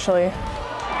especially.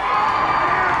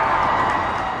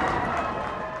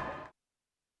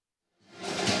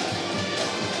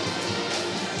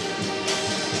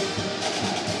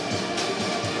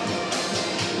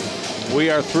 We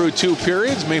are through 2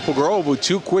 periods. Maple Grove with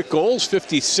 2 quick goals,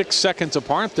 56 seconds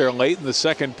apart. They're late in the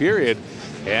second period.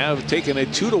 Have taken a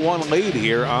 2-1 lead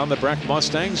here on the Breck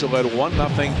Mustangs, who led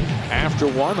 1-0 after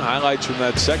 1. Highlights from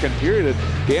that second period.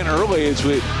 Dan, early as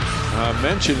we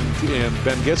mentioned, and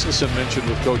Ben Giselson mentioned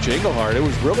with Coach Engelhardt, it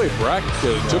was really Breck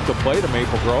that took the play to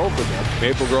Maple Grove, and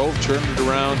Maple Grove turned it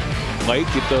around late,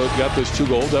 got those 2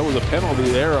 goals. That was a penalty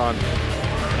there on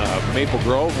Maple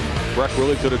Grove, and Breck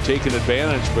really could have taken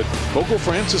advantage, but Coco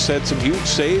Francis had some huge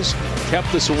saves,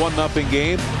 kept this a 1-0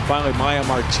 game. Finally, Maya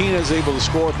Martinez able to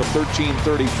score at the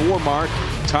 13:34 mark,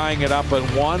 tying it up at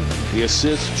 1. The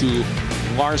assist to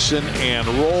Larson and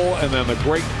Roll, and then the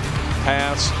great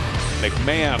pass.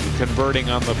 McMahon converting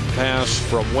on the pass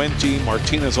from Wente.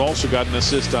 Martinez also got an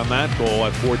assist on that goal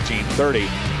at 14:30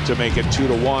 to make it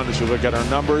 2-1. As we look at our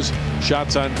numbers,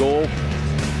 shots on goal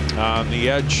on the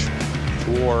edge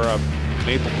for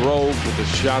Maple Grove, with the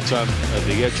shots on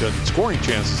the edge on scoring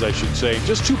chances, I should say.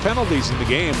 Just 2 penalties in the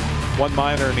game, 1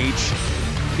 minor in each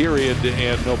period,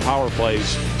 and no power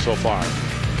plays so far.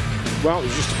 Well, it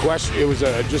was just a question. It was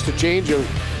just a change of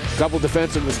a couple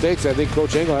defensive mistakes. I think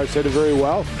Coach Engelhardt said it very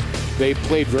well. They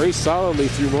played very solidly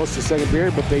through most of the second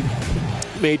period, but they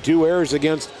made 2 errors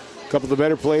against a couple of the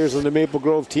better players on the Maple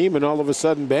Grove team, and all of a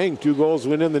sudden, bang, 2 goals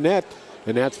went in the net.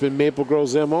 And that's been Maple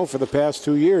Grove's MO for the past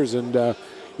 2 years. And,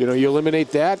 you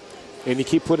eliminate that, and you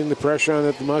keep putting the pressure on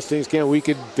that the Mustangs can,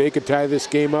 they could tie this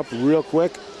game up real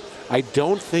quick. I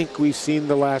don't think we've seen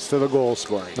the last of the goal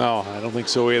scoring. No, I don't think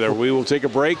so either. We will take a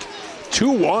break.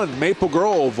 2-1 Maple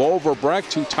Grove over Breck,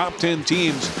 2 top 10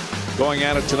 teams going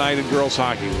at it tonight in girls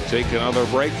hockey. We'll take another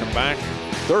break, come back.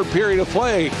 Third period of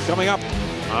play coming up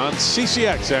on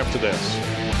CCX after this.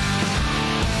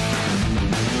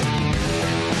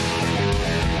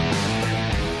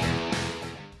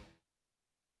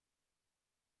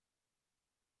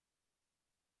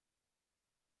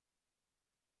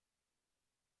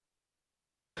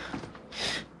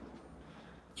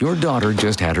 Your daughter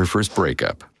just had her first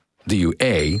breakup. Do you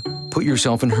A, put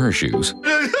yourself in her shoes?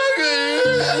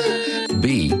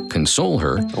 B, console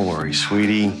her? Don't worry,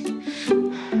 sweetie.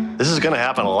 This is gonna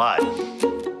happen a lot.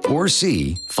 Or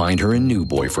C, find her a new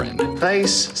boyfriend?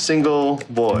 Nice, single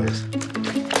boys.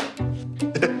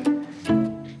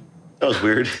 That was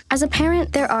weird. As a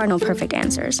parent, there are no perfect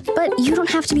answers. But you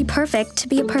don't have to be perfect to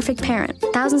be a perfect parent.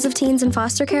 Thousands of teens in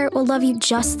foster care will love you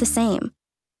just the same.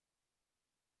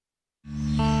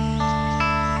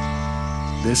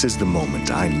 This is the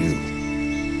moment I knew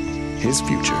his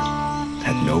future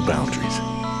had no boundaries.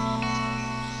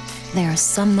 There are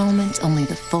some moments only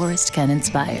the forest can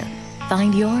inspire.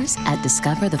 Find yours at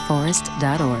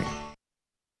discovertheforest.org.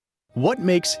 What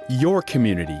makes your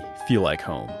community feel like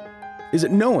home? Is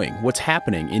it knowing what's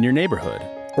happening in your neighborhood,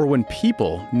 or when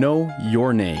people know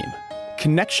your name?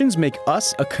 Connections make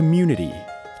us a community.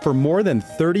 For more than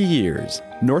 30 years,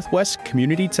 Northwest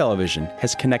Community Television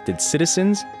has connected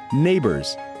citizens,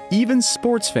 neighbors, even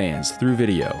sports fans through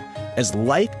video. As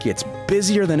life gets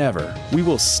busier than ever, we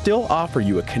will still offer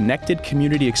you a connected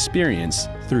community experience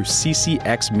through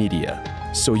CCX Media,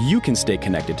 so you can stay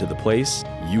connected to the place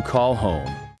you call home.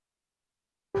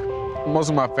 Most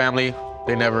of my family,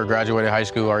 they never graduated high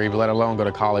school or even let alone go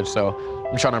to college, so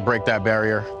I'm trying to break that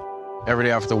barrier. Every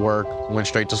day after work, went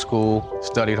straight to school,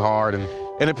 studied hard, and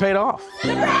it paid off.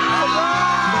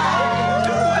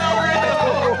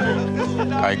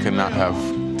 I could not have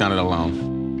done it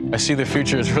alone. I see the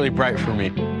future is really bright for me.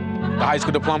 The high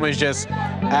school diploma is just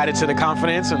added to the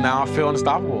confidence, and now I feel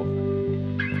unstoppable.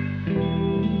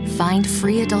 Find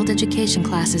free adult education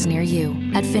classes near you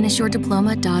at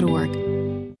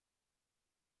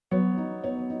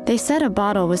finishyourdiploma.org. They said a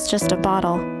bottle was just a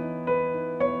bottle.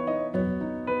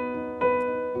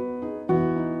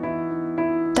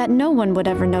 That no one would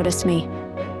ever notice me.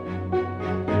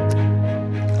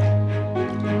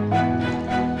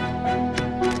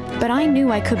 But I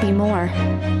knew I could be more.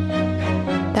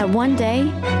 That one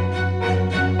day,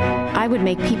 I would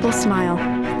make people smile.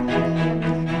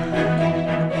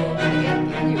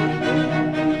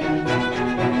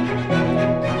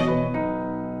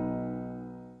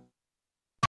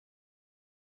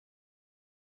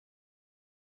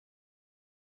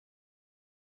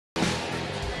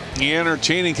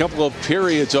 Entertaining couple of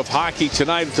periods of hockey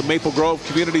tonight at the Maple Grove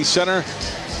Community Center.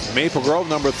 Maple Grove,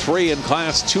 number 3 in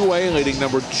Class 2A, leading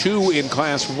number 2 in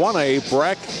Class 1A.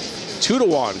 Breck,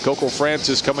 2-1. Coco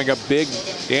Francis coming up big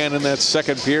and in that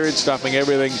second period, stopping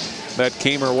everything that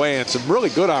came her way. And some really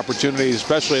good opportunities,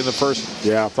 especially in the first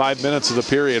 5 minutes of the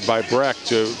period by Breck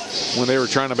when they were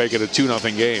trying to make it a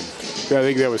 2-0 game. Yeah, I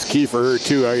think that was key for her,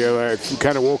 too. I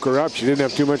kind of woke her up. She didn't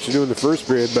have too much to do in the first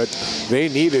period, but they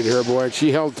needed her, boy.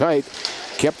 She held tight,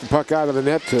 kept the puck out of the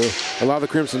net to allow the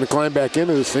Crimson to climb back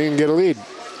into this thing and get a lead.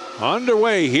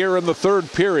 Underway here in the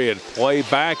third period. Play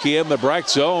back in the Breck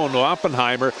zone.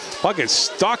 Oppenheimer. Puck is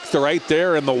stuck right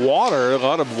there in the water. A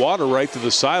lot of water right to the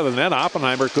side of the net.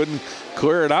 Oppenheimer couldn't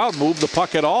clear it out, move the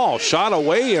puck at all. Shot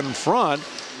away in front.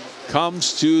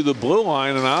 Comes to the blue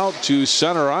line and out to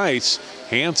center ice.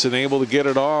 Hansen able to get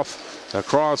it off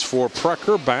across for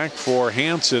Precker. Back for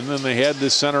Hansen, and they head to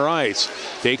center ice.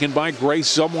 Taken by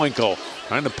Grace Zumwinkle.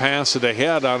 Trying to pass it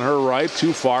ahead on her right.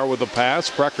 Too far with the pass.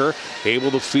 Precker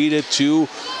able to feed it to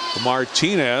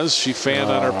Martinez. She fanned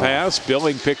on her pass.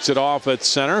 Billing picks it off at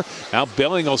center. Now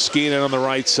Billing will ski it in on the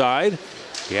right side.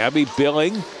 Gabby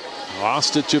Billing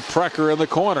lost it to Precker in the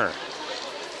corner.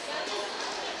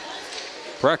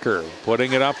 Precker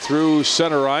putting it up through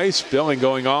center ice. Billing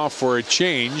going off for a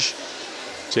change.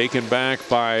 Taken back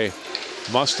by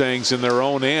Mustangs in their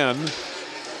own end.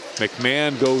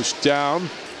 McMahon goes down.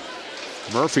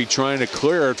 Murphy trying to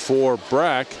clear it for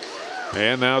Breck.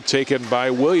 And now taken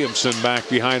by Williamson back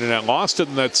behind the net. Lost it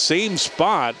in that same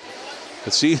spot.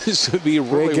 It seems to be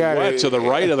really wet to the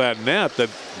right of that net that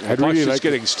Buck's just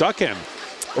getting stuck in.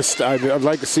 I'd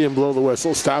like to see him blow the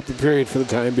whistle, stop the period for the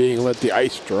time being, and let the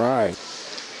ice dry.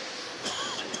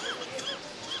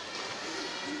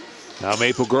 Now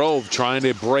Maple Grove trying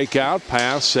to break out.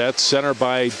 Pass at center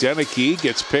by Deneke.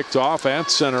 Gets picked off at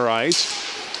center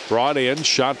ice. Brought in,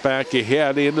 shot back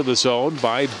ahead into the zone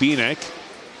by Bieniek.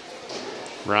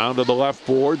 Round to the left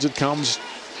boards, it comes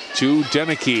to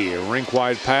Deneke. A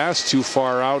rink-wide pass, too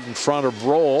far out in front of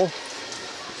Roll.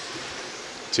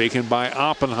 Taken by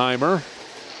Oppenheimer.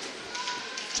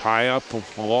 Tie up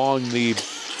along the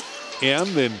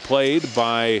end and played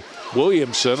by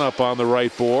Williamson up on the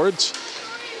right boards.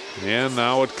 And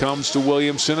now it comes to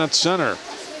Williamson at center.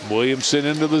 Williamson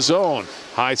into the zone.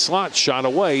 High slot shot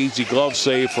away. Easy glove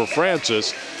save for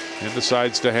Francis and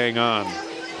decides to hang on.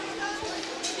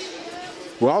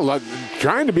 Well,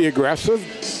 trying to be aggressive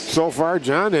so far,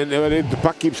 John, and the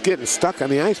puck keeps getting stuck on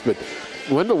the ice. But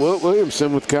Wendell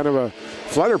Williamson with kind of a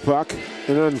flutter puck,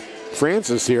 and then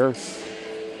Francis here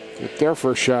with their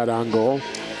first shot on goal.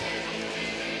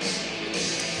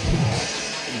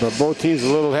 But both teams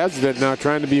a little hesitant now,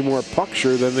 trying to be more puck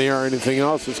sure than they are anything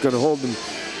else that's going to hold them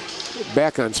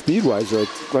back on speed-wise,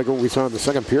 like what we saw in the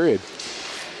second period.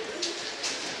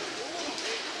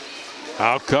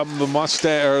 Out come the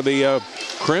Mustang or the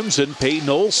Crimson. Peyton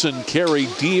Olsen carried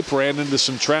deep, ran into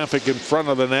some traffic in front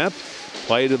of the net.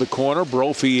 Play to the corner.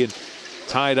 Brophy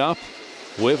tied up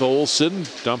with Olsen,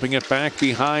 dumping it back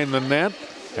behind the net.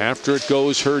 After it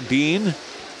goes Herdeen.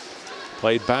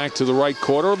 Played back to the right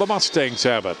corner. The Mustangs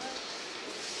have it.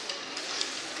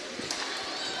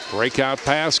 Breakout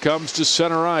pass comes to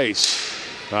center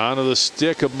ice. Onto the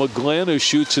stick of McGlynn, who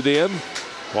shoots it in.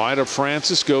 Wide of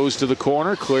Francis, goes to the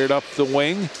corner, cleared up the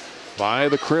wing by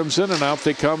the Crimson, and out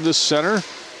they come to center.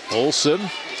 Olsen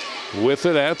with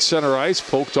it at center ice,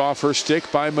 poked off her stick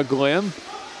by McGlynn.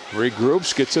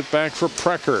 Regroups, gets it back for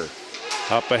Precker.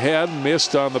 Up ahead,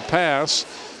 missed on the pass.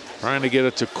 Trying to get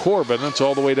it to Corbin. It's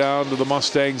all the way down to the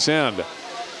Mustangs' end.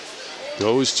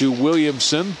 Goes to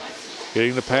Williamson.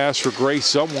 Getting the pass for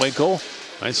Grace Zumwinkle.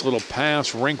 Nice little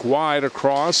pass rink wide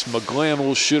across. McGlynn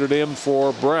will shoot it in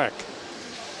for Breck.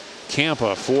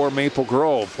 Campa for Maple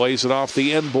Grove. Plays it off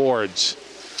the end boards.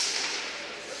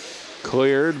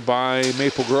 Cleared by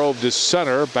Maple Grove to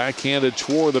center. Backhanded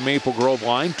toward the Maple Grove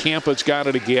line. Campa's got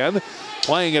it again.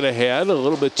 Playing it ahead. A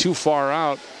little bit too far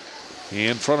out.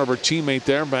 In front of her teammate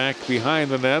there, back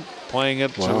behind the net. Playing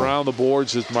it around the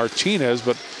boards is Martinez,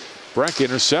 but Breck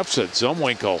intercepts it.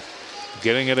 Zumwinkle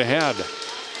getting it ahead.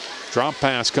 Drop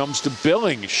pass comes to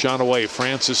Billing. Shot away.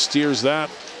 Francis steers that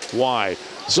wide.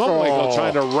 Zumwinkle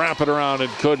trying to wrap it around and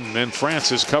couldn't, and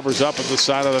Francis covers up at the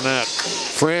side of the net.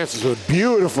 Francis with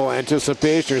beautiful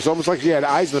anticipation. It's almost like she had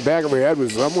eyes in the back of her head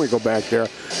with Zumwinkle back there.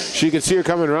 She could see her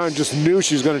coming around, just knew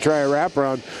she was going to try a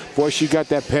wraparound. Boy, she got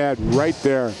that pad right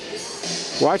there.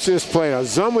 Watch this play. Now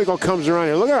Zumwinkle comes around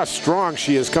here. Look at how strong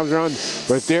she is. Comes around,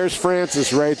 but there's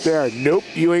Francis right there. Nope,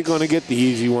 you ain't going to get the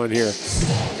easy one here.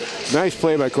 Nice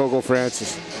play by Coco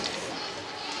Francis.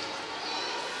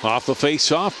 Off the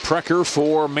face-off, Precker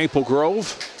for Maple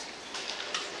Grove.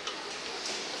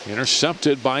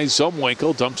 Intercepted by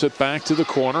Zumwinkle. Dumps it back to the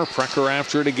corner. Precker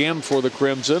after it again for the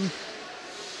Crimson.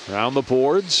 Around the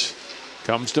boards.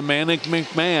 Comes to Manic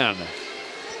McMahon.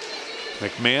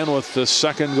 McMahon with the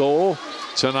second goal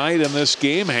tonight in this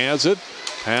game has it.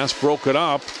 Pass broken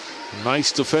up.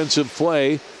 Nice defensive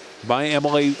play by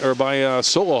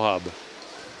Solohub.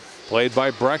 Played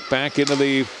by Breck back into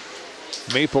the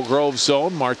Maple Grove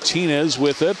zone. Martinez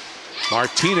with it.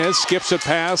 Martinez skips a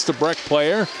pass to Breck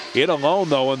player. It alone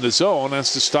though in the zone.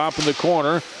 Has to stop in the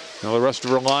corner. Now the rest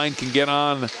of her line can get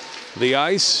on the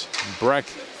ice. Breck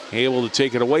able to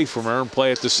take it away from her and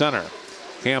play it to center.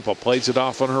 Campa plays it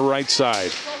off on her right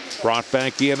side. Brought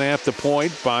back in at the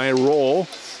point by Roll.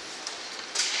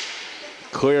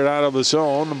 Cleared out of the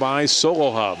zone by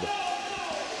Solohub.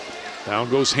 Down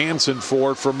goes Hansen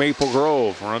for it from Maple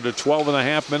Grove. We're under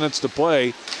 12.5 minutes to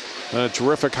play. A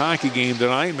terrific hockey game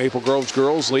tonight. Maple Grove's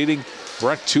girls leading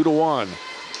Breck 2-1.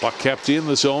 Puck kept in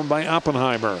the zone by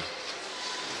Oppenheimer.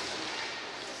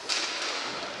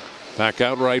 Back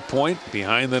out right point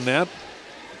behind the net.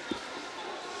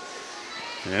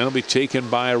 And it'll be taken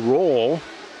by Roll.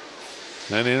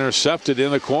 Then intercepted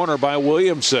in the corner by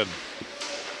Williamson.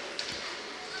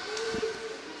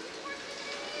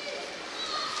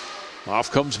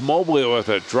 Off comes Mobley with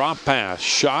it. Drop pass.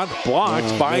 Shot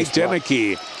blocked by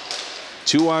Deneke.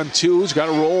 2-on-2's got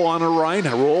a Roll on her right. A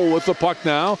Roll with the puck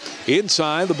now.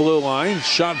 Inside the blue line.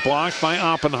 Shot blocked by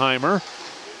Oppenheimer.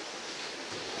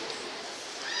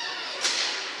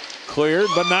 Cleared,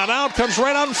 but not out. Comes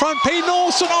right out in front. Peyton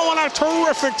Olsen. Oh, and a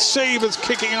terrific save. It's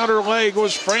kicking out her leg.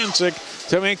 Was Frantic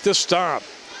to make the stop.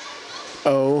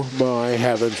 Oh, my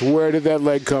heavens. Where did that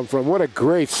leg come from? What a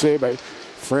great save by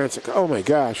Frantic. Oh, my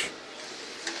gosh.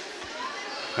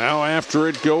 Now after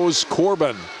it goes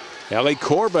Corbin. Ellie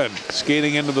Corbin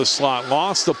skating into the slot,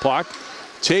 lost the puck,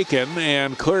 taken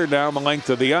and cleared down the length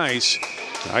of the ice.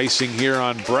 Icing here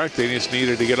on Breck. They just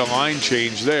needed to get a line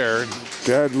change there.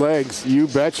 Dead legs, you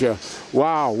betcha.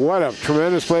 Wow, what a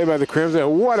tremendous play by the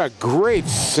Crimson. What a great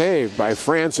save by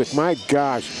Francic. My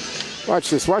gosh.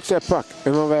 Watch this, watch that puck.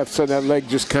 And all of a sudden that leg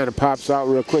just kind of pops out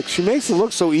real quick. She makes it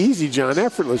look so easy, John,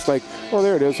 effortless. Like, oh,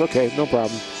 there it is. Okay, no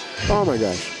problem. Oh, my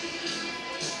gosh.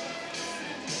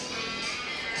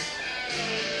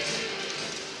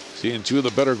 Seeing two of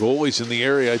the better goalies in the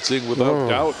area, I'd say without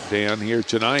doubt, Dan, here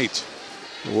tonight.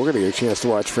 We're going to get a chance to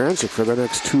watch Francic for the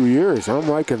next 2 years. I'm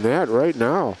liking that right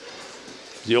now.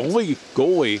 The only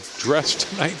goalie dressed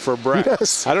tonight for Breck.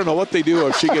 Yes. I don't know what they do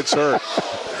if she gets hurt.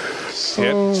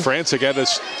 Francic had to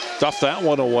stuff that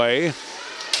one away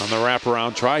on the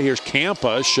wraparound try. Here's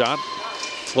Campa. Shot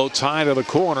floats high to the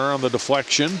corner on the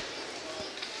deflection.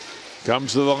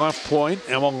 Comes to the left point.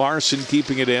 Emma Larson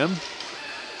keeping it in.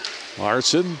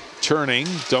 Larson turning,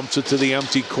 dumps it to the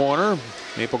empty corner.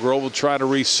 Maple Grove will try to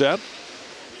reset.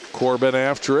 Corbin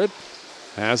after it.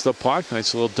 Has the puck.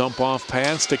 Nice little dump off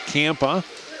pass to Campa.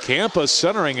 Campa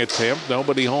centering attempt.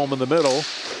 Nobody home in the middle.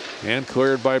 And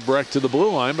cleared by Breck to the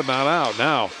blue line, but not out.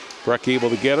 Now, Breck able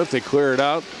to get it. They clear it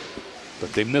out.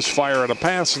 But they misfire on a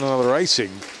pass and another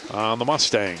icing on the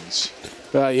Mustangs.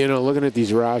 You know, looking at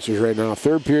these rosters right now,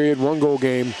 third period, 1-goal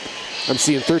game. I'm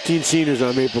seeing 13 seniors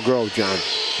on Maple Grove, John,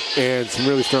 and some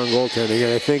really strong goaltending.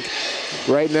 And I think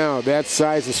right now that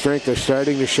size and strength are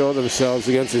starting to show themselves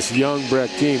against this young Breck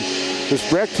team. This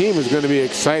Breck team is going to be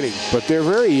exciting, but they're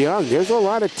very young. There's a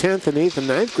lot of 10th and 8th and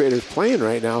 9th graders playing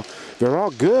right now. They're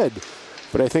all good,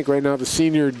 but I think right now the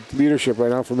senior leadership right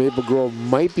now for Maple Grove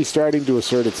might be starting to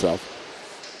assert itself.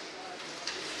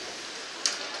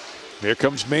 Here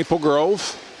comes Maple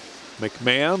Grove.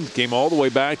 McMahon came all the way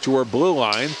back to her blue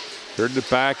line. Turned it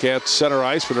back at center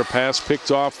ice, but her pass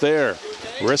picked off there.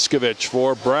 Riskovich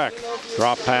for Breck.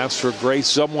 Drop pass for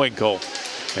Grace Zumwinkle.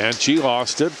 And she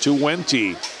lost it to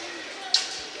Wente.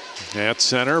 At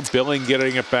center, Billing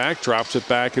getting it back. Drops it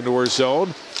back into her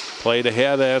zone. Played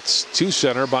ahead at to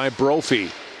center by Brophy.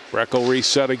 Breck will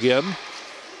reset again.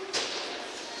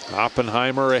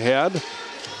 Oppenheimer ahead.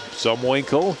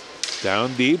 Zumwinkle.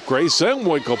 Down deep, Grace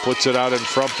Zumwinkle puts it out in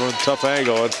front from a tough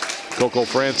angle, and Coco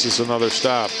Francis another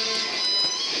stop.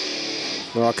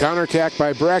 Well, counterattack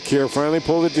by Breck here. Finally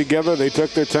pulled it together. They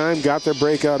took their time, got their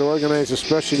breakout organized,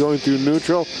 especially going through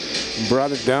neutral, and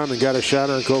brought it down and got a shot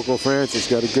on Coco Francis.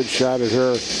 Got a good shot at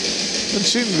her. Doesn't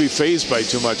seem to be phased by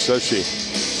too much, does she?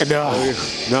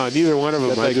 No, neither one of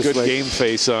them. Got that just good game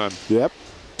face on. Yep.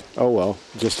 Oh, well,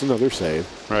 just another save.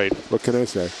 Right. What can I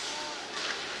say?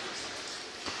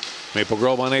 Maple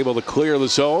Grove unable to clear the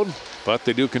zone, but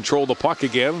they do control the puck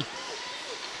again.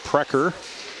 Precker.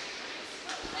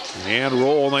 And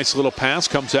roll, nice little pass,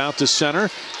 comes out to center.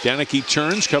 Denicky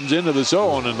turns, comes into the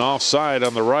zone, and offside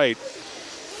on the right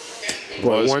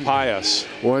was Pius.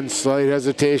 One slight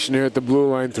hesitation here at the blue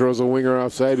line, throws a winger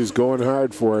offside who's going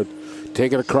hard for it.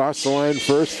 Take it across the line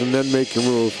first and then make your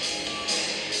move.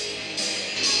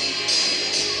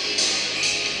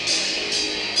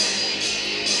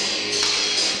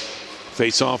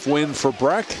 Face-off win for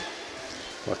Breck.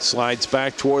 But slides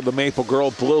back toward the Maple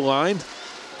Grove blue line.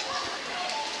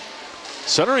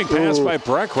 Centering pass by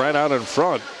Breck right out in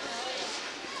front.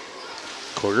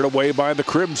 Cleared away by the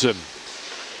Crimson.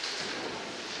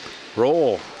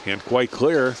 Roll, can't quite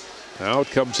clear. Now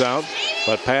it comes out,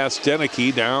 but past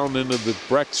Denicky down into the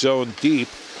Breck zone deep.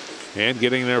 And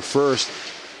getting there first,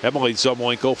 Emily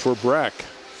Zumwinkle for Breck.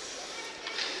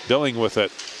 Billing with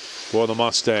it for the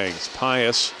Mustangs.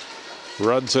 Pius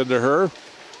runs into her.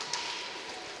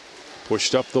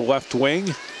 Pushed up the left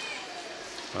wing.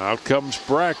 Out comes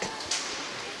Breck.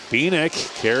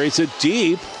 Beanick carries it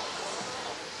deep.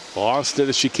 Lost it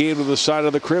as she came to the side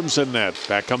of the Crimson net.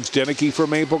 Back comes Denicky for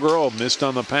Maple Grove. Missed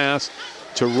on the pass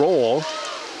to Roll.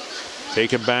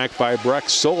 Taken back by Breck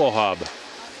Solohub.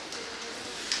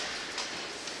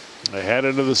 Ahead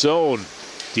into the zone.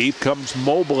 Deep comes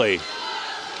Mobley.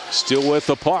 Still with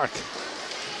the puck.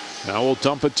 Now we'll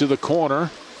dump it to the corner.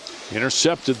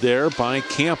 Intercepted there by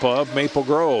Campa of Maple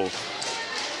Grove.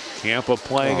 Campa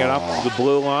playing it up the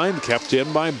blue line. Kept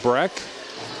in by Breck.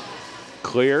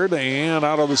 Cleared and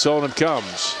out of the zone it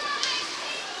comes.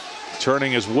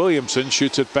 Turning as Williamson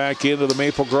shoots it back into the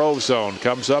Maple Grove zone.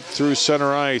 Comes up through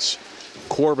center ice.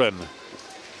 Corbin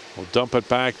will dump it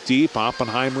back deep.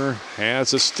 Oppenheimer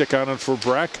has a stick on it for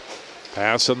Breck.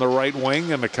 Pass on the right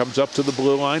wing and it comes up to the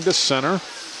blue line to center.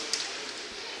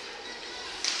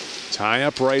 Tie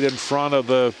up right in front of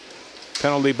the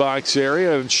penalty box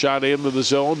area and shot into the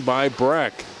zone by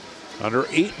Breck. Under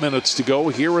 8 minutes to go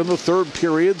here in the third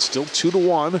period. Still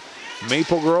 2-1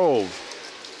 Maple Grove.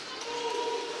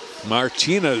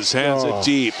 Martinez has it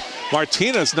deep.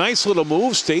 Martinez, nice little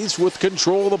move, stays with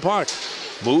control of the puck.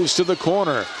 Moves to the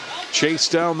corner.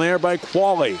 Chased down there by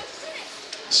Qualley.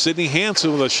 Sydney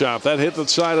Hansen with a shot. That hit the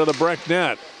side of the Breck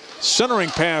net. Centering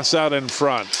pass out in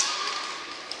front.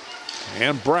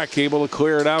 And Breck able to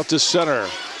clear it out to center.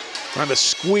 Trying to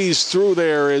squeeze through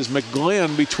there is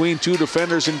McGlynn between two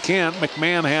defenders and can't.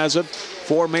 McMahon has it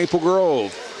for Maple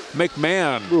Grove.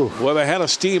 McMahon with a head of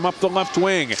steam up the left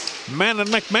wing.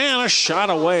 McMahon a shot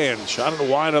away and shot it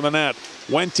wide of the net.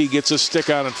 Wente gets a stick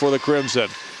on it for the Crimson.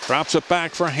 Drops it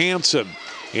back for Hansen.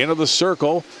 Into the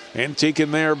circle and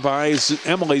taken there by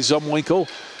Emily Zumwinkle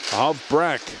of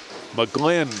Breck.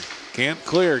 McGlynn can't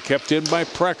clear, kept in by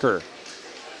Precker.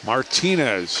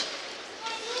 Martinez.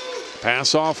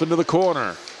 Pass off into the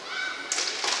corner.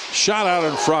 Shot out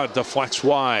in front, deflects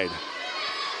wide.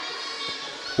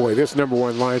 Boy, this number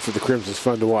one line for the Crimson's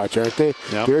fun to watch, aren't they?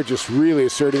 Yep. They're just really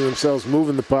asserting themselves,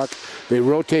 moving the puck. They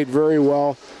rotate very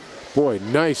well. Boy,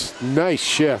 nice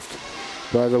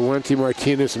shift by the Wente,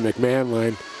 Martinez, and McMahon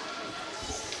line.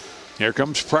 Here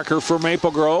comes Precker for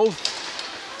Maple Grove.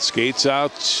 Skates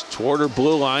out toward her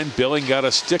blue line. Billing got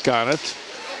a stick on it.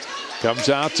 Comes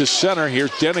out to center. Here's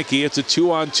Deneke. It's a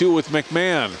 2-on-2 with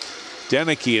McMahon.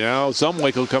 Deneke now.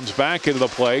 Zumwinkle comes back into the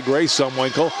play. Grace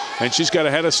Zumwinkle. And she's got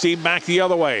a head of steam back the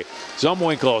other way.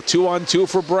 Zumwinkle, 2-on-2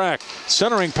 for Breck.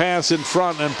 Centering pass in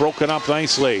front and broken up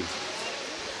nicely.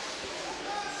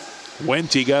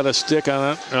 Wente got a stick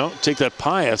on it. No, take that.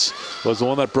 Pius was the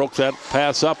one that broke that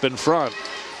pass up in front.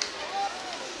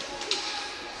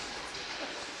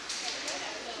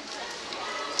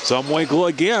 Zumwinkle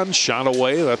again, shot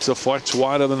away. That's a flex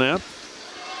wide of the net.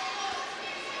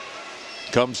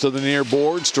 Comes to the near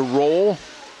boards to roll.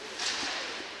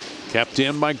 Kept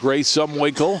in by Grace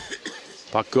Zumwinkle.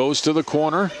 Puck goes to the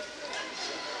corner.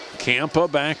 Campa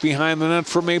back behind the net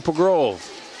for Maple Grove.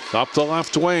 Up the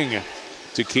left wing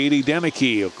to Katie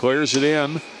Deneke, who clears it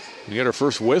in. We get her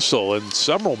first whistle in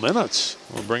several minutes.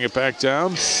 We'll bring it back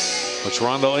down. It's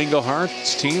Rondell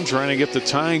Englehart's team trying to get the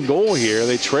tying goal here.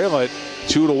 They trail it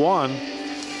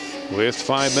 2-1 with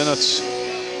 5 minutes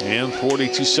and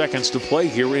 42 seconds to play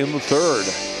here in the third.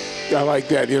 I like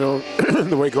that, you know,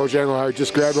 the way Coach Engelhardt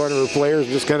just grabbed one of her players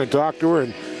and just kind of talked to her.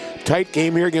 And tight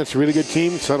game here against a really good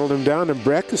team, settled him down. And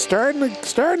Breck is starting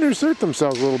to assert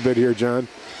themselves a little bit here, John.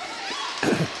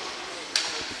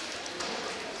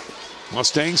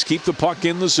 Mustangs keep the puck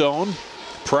in the zone.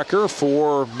 Precker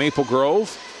for Maple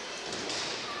Grove.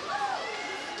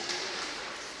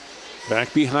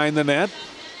 Back behind the net.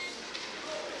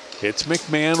 It's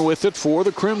McMahon with it for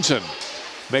the Crimson.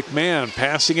 McMahon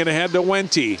passing it ahead to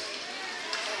Wente.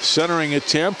 Centering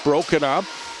attempt, broke it up.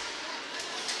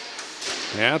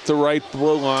 At the right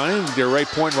blue line, the right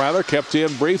point rather, kept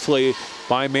in briefly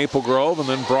by Maple Grove and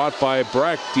then brought by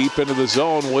Breck deep into the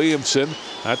zone. Williamson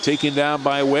taken down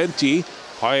by Wente.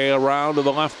 Play around to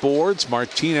the left boards.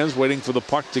 Martinez waiting for the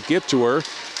puck to get to her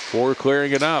for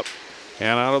clearing it up.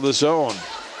 And out of the zone.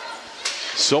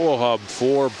 Solo hub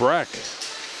for Breck.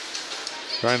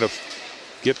 Trying to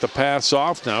get the pass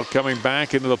off now. Coming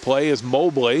back into the play is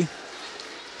Mobley.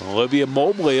 Olivia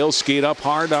Mobley will skate up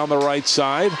hard down the right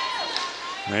side.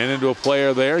 Ran into a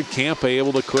player there. Campa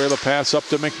able to clear the pass up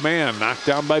to McMahon. Knocked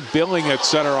down by Billing at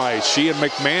center ice. She and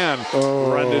McMahon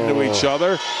run into each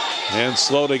other. And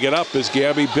slow to get up is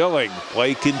Gabby Billing.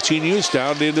 Play continues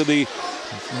down into the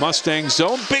Mustang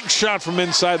zone. Big shot from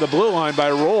inside the blue line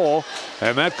by Roll.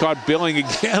 And that caught Billing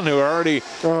again, who already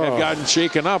had gotten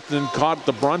shaken up and caught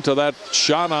the brunt of that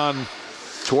shot on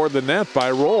toward the net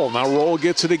by Roll. Now Roll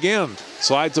gets it again.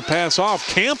 Slides the pass off.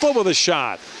 Campa with a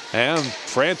shot. And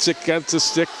Francis gets a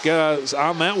stick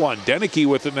on that one. Deneke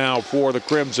with it now for the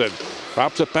Crimson.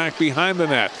 Drops it back behind the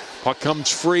net. Puck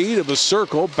comes free to the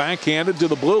circle, backhanded to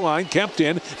the blue line, kept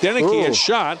in. Deneke a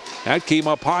shot. That came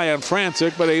up high on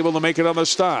Francis, but able to make it on the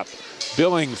stop.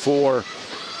 Billing for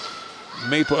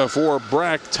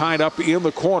Breck, tied up in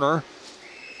the corner.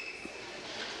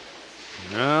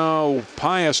 Now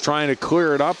Pius trying to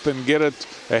clear it up and get it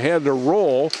ahead to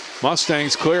Roll.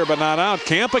 Mustangs clear but not out.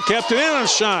 Campa kept it in, a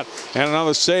shot. And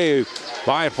another save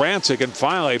by Francis. And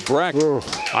finally Breck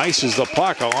ices the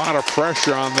puck. A lot of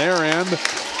pressure on their end.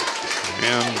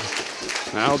 And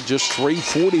now just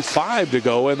 3:45 to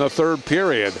go in the third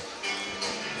period.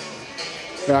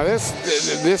 Now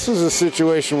this is a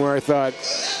situation where I thought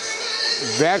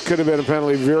that could have been a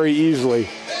penalty very easily.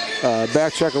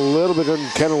 Back check a little bit, and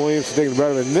Kendall Williams taking the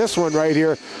better. And this one right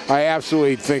here, I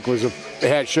absolutely think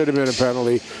should have been a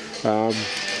penalty.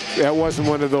 That wasn't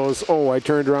one of those, oh, I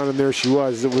turned around and there she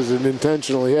was. It was an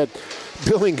intentional hit.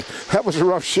 Billing, that was a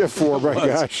rough shift for her, my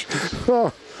gosh.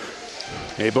 Oh.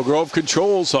 Maple Grove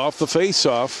controls off the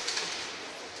face-off.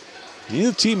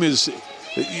 Each team's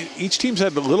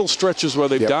had the little stretches where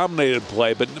they've dominated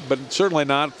play, but certainly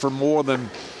not for more than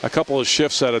a couple of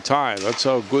shifts at a time. That's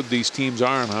how good these teams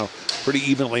are and how pretty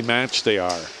evenly matched they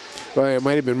are. Well, it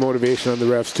might have been motivation on the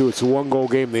refs, too. It's a one-goal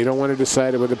game. They don't want to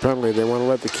decide it with a penalty. They want to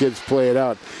let the kids play it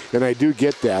out, and I do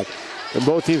get that. And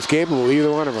both teams capable,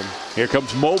 either one of them. Here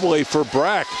comes Mobley for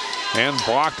Breck, and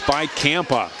blocked by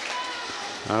Campa.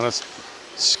 On a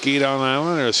skate on that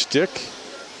one, or a stick.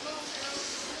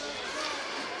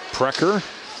 Precker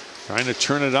trying to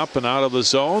turn it up and out of the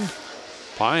zone.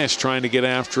 Pius trying to get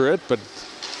after it, but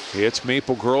it's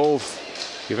Maple Grove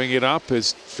giving it up.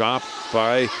 It's dropped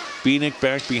by Beanick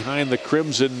back behind the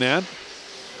Crimson net.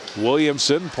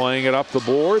 Williamson playing it up the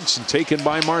boards and taken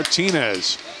by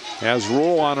Martinez. Has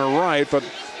Roll on her right, but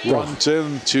runs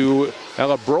into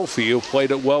Ella Brophy, who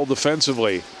played it well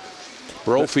defensively.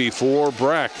 Brophy for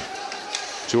Breck.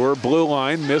 To her blue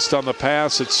line, missed on the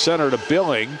pass at center to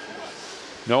Billing.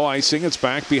 No icing, it's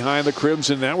back behind the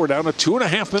Crimson net. We're down to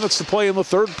 2.5 minutes to play in the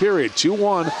third period.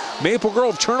 2-1, Maple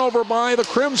Grove, turnover by the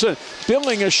Crimson.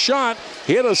 Billing a shot,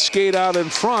 hit a skate out in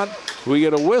front. We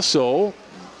get a whistle.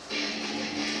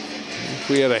 If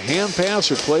we had a hand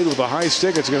pass or played with a high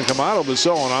stick, it's going to come out of the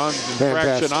zone. On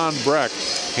infraction on Breck.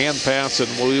 Hand pass,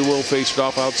 and we will face it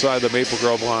off outside the Maple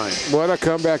Grove line. What a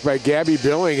comeback by Gabby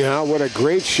Billing, huh? What a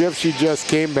great shift she just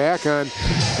came back on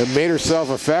and made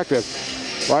herself effective.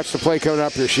 Watch the play coming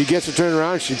up here. She gets it turned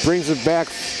around. She brings it back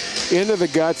into the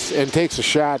guts and takes a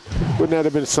shot. Wouldn't that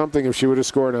have been something if she would have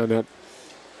scored on that?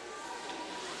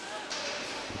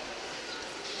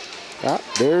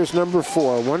 There's number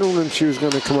 4. Wondering when she was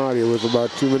going to come out here with about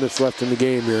 2 minutes left in the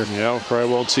game here. Yeah, probably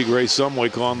won't see Grace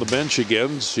Zumwick on the bench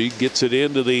again. She gets it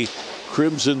into the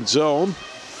Crimson zone.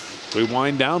 We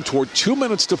wind down toward 2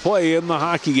 minutes to play in the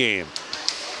hockey game.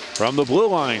 From the blue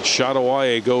line,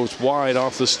 Shadawaye goes wide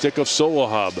off the stick of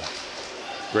Solohub.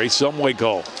 Grace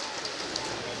Zumwick.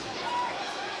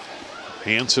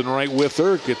 Hanson right with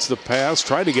her, gets the pass,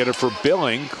 tried to get it for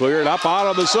Billing, cleared up out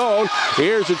of the zone.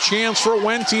 Here's a chance for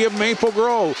Wente of Maple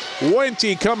Grove.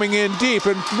 Wente coming in deep,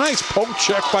 and nice poke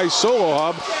check by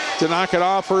Solohub to knock it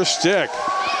off her stick.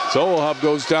 Solohub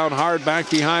goes down hard back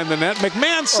behind the net.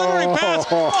 McMahon centering pass.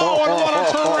 Oh, and what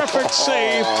a terrific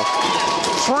save.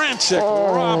 Frantic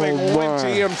robbing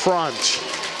Wente in front.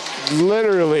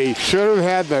 Literally should have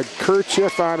had the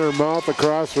kerchief on her mouth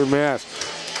across her mask.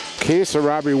 Case of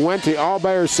robbery. Wente all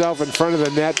by herself in front of the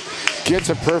net, gets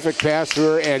a perfect pass to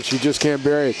her, and she just can't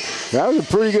bury it. That was a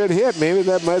pretty good hit. Maybe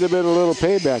that might have been a little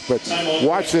payback, but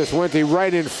watch this. Wente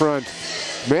right in front.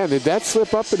 Man, did that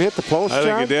slip up and hit the post, John?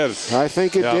 I think it did. I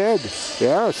think it did.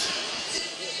 Yes.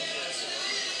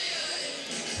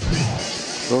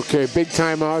 Okay, big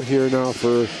timeout here now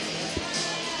for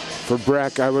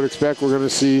Breck. I would expect we're going to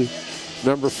see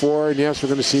number 4, and yes, we're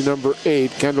going to see number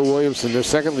 8, Kendall Williamson, their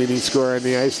second leading scorer on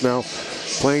the ice now,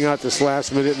 playing out this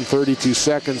last minute and 32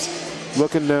 seconds.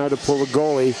 Looking now to pull a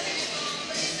goalie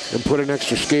and put an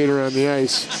extra skater on the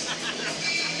ice.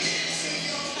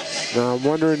 Now I'm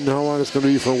wondering how long it's going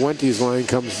to be for Wente's line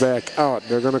comes back out.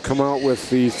 They're going to come out with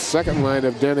the second line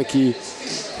of Deneke,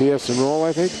 PS and Roll,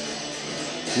 I think.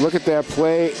 Look at that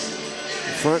play.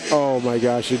 Front. Oh my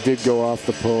gosh, it did go off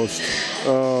the post.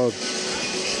 Oh,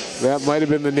 that might have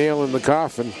been the nail in the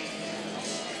coffin.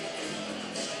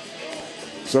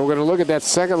 So we're going to look at that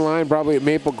second line probably at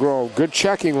Maple Grove. Good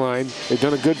checking line. They've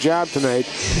done a good job tonight.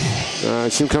 I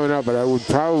see them coming out, but I would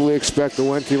probably expect the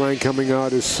Wente line coming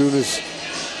out as soon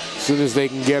as they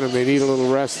can get them. They need a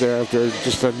little rest there after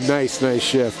just a nice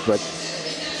shift. But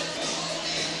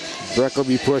Breck will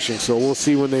be pushing, so we'll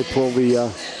see when they pull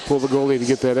the goalie to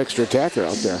get that extra attacker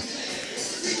out there.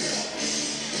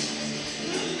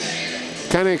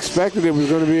 Kind of expected it was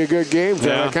going to be a good game, John.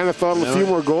 Yeah. I kind of thought a few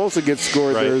more goals would get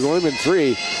scored there. There's only been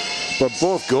 3, but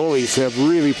both goalies have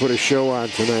really put a show on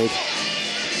tonight.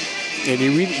 And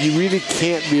you really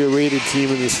can't be a rated team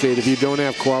in this state if you don't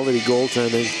have quality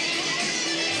goaltending.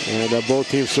 And both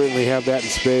teams certainly have that in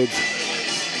spades.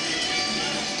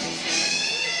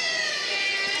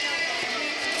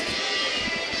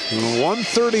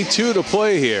 .132 to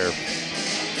play here.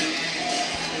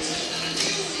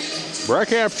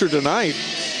 Breck after tonight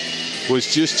was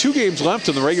just 2 games left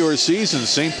in the regular season.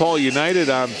 St. Paul United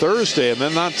on Thursday, and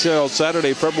then not till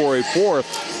Saturday, February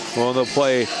 4th, when they'll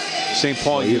play St.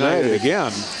 Paul United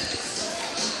again.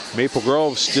 Maple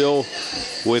Grove still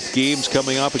with games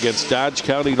coming up against Dodge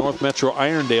County, North Metro,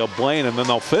 Irondale, Blaine, and then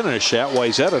they'll finish at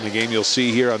Wayzata in the game you'll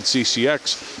see here on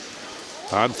CCX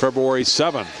on February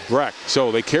 7th. Breck.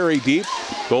 So they carry deep.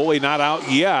 Goalie not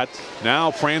out yet. Now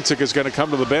Francic is going to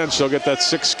come to the bench. They'll get that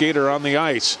sixth skater on the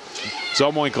ice.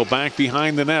 Zumwinkle back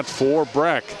behind the net for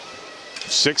Breck.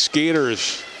 6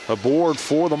 skaters aboard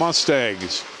for the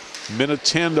Mustangs. Minute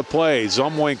 10 to play.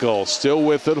 Zumwinkle still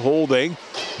with it, holding.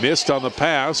 Missed on the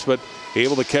pass, but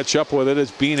able to catch up with it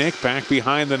as Bieniek back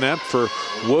behind the net for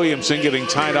Williamson, getting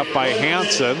tied up by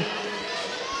Hansen.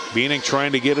 Bieniek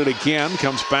trying to get it again,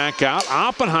 comes back out.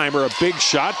 Oppenheimer, a big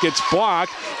shot, gets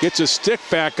blocked, gets a stick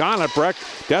back on it. Breck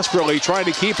desperately trying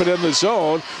to keep it in the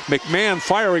zone. McMahon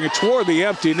firing it toward the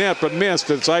empty net, but missed.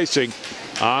 It's icing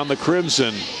on the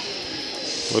Crimson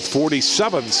with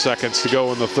 47 seconds to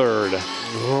go in the third.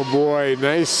 Oh boy,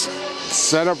 nice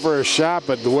setup for a shot,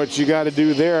 but what you got to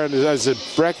do there as a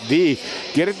Breck D,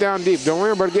 get it down deep. Don't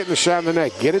worry about getting the shot in the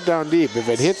net. Get it down deep. If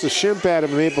it hits the shin pad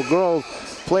of a Maple Grove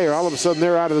player, all of a sudden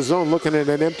they're out of the zone looking at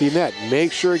an empty net.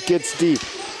 Make sure it gets deep.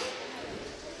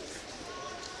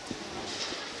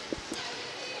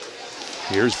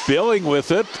 Here's Billing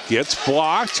with it, gets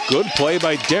blocked. Good play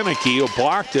by Deneke, who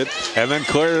blocked it and then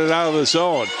cleared it out of the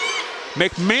zone.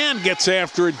 McMahon gets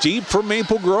after it deep for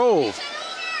Maple Grove.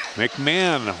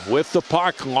 McMahon with the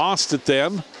puck, lost it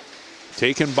then.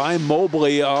 Taken by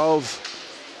Mobley of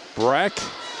Breck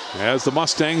as the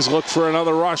Mustangs look for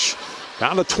another rush.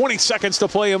 Down to 20 seconds to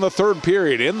play in the third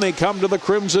period. In they come to the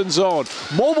Crimson zone.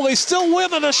 Mobley still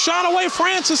with it, a shot away.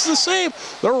 Francis the save.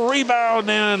 The rebound,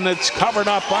 and it's covered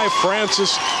up by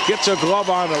Francis. Gets a glove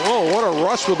on it. Oh, what a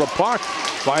rush with the puck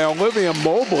by Olivia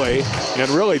Mobley, and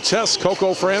really tests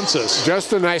Coco Francis.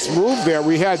 Just a nice move there.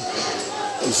 We had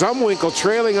Zumwinkle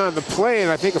trailing on the play,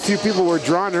 and I think a few people were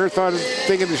drawn to her,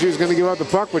 thinking that she was going to give out the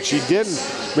puck, but she didn't.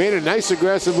 Made a nice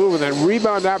aggressive move, and that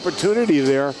rebound opportunity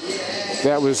there.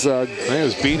 That was I think it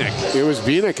was Bieniek. It was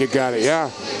Bieniek that got it,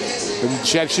 yeah. And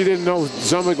she didn't know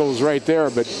Zumwinkle was right there,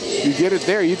 but you get it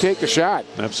there, you take the shot.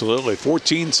 Absolutely.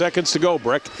 14 seconds to go.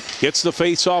 Breck gets the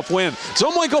face-off win.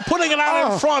 Zumwinkle putting it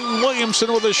out in front, and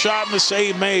Williamson with a shot and the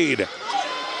save made.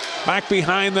 Back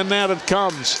behind the net it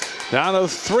comes. Down to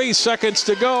 3 seconds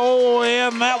to go,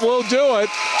 and that will do it.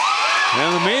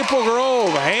 And the Maple Grove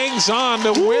hangs on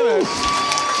to win it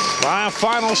by a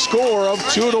final score of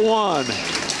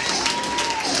 2-1.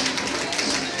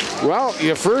 Well,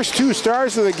 your first 2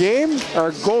 stars of the game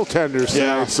are goaltenders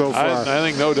tonight so far. I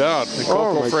think no doubt.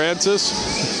 Coco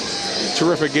Francis,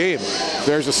 terrific game.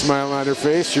 There's a smile on her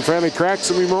face. She finally cracked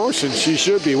some emotion. She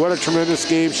should be. What a tremendous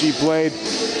game she played.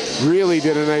 Really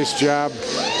did a nice job,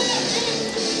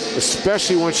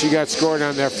 especially once she got scored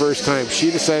on that first time.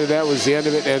 She decided that was the end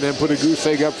of it and then put a goose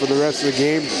egg up for the rest of the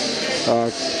game.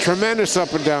 Tremendous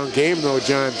up and down game though,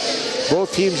 John.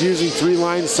 Both teams using 3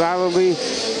 lines solidly,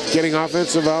 getting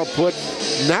offensive output.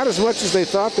 Not as much as they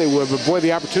thought they would, but boy,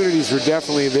 the opportunities were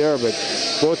definitely there. But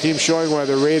both teams showing why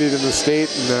they're rated in the state,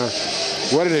 and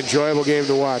what an enjoyable game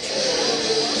to watch.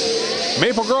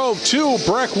 Maple Grove 2,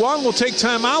 Breck 1. We'll take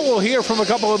time out. We'll hear from a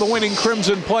couple of the winning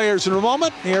Crimson players in a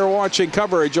moment. You're watching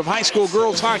coverage of high school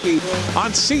girls hockey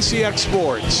on CCX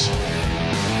Sports.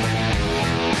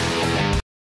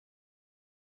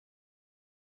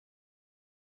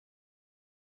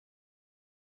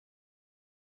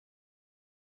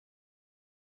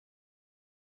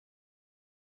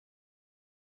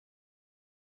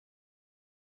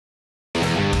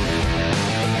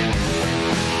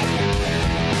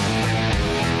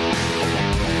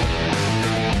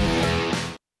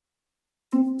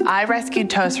 I rescued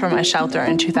Toast from a shelter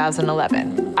in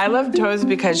 2011. I love Toast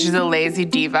because she's a lazy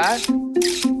diva.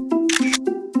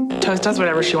 Toast does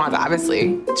whatever she wants,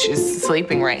 obviously. She's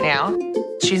sleeping right now.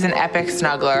 She's an epic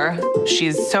snuggler.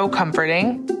 She's so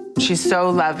comforting. She's so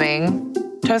loving.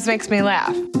 Toast makes me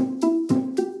laugh.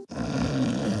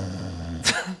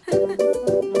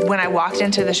 When I walked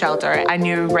into the shelter, I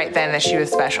knew right then that she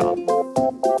was special.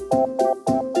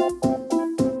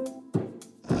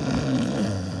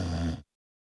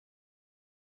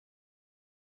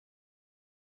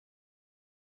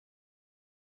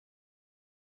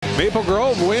 Maple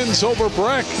Grove wins over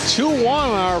Breck 2-1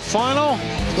 our final.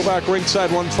 Let's go back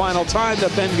ringside one final time to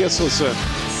Ben Gislason.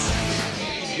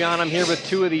 John, I'm here with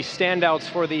 2 of the standouts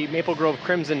for the Maple Grove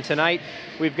Crimson tonight.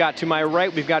 We've got to my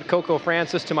right, we've got Coco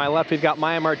Francis. To my left, we've got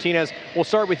Maya Martinez. We'll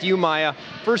start with you, Maya.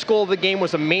 First goal of the game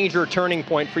was a major turning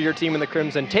point for your team in the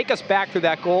Crimson. Take us back through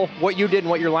that goal, what you did and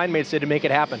what your line mates did to make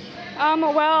it happen.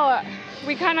 Well,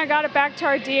 we kind of got it back to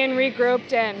our D and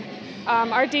regrouped, and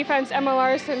our defense, Emma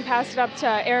Larson, passed it up to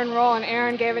Aaron Roll, and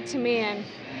Aaron gave it to me, and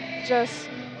just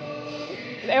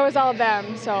was all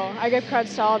them. So I give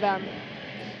credits to all of them.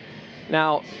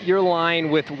 Now, your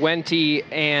line with Wente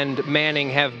and Manning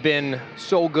have been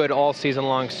so good all season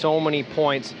long, so many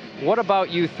points. What about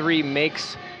you three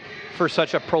makes for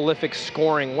such a prolific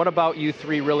scoring? What about you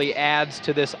three really adds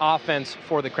to this offense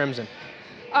for the Crimson?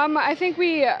 I think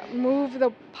we move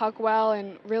the puck well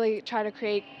and really try to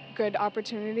create good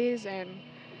opportunities and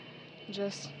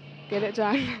just get it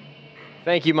done.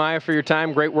 Thank you, Maya, for your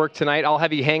time. Great work tonight. I'll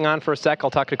have you hang on for a sec.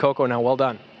 I'll talk to Coco now. Well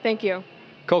done. Thank you.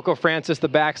 Coco Francis, the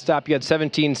backstop. You had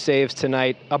 17 saves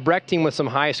tonight. A Breck team with some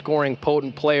high-scoring,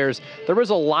 potent players. There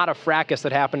was a lot of fracas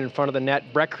that happened in front of the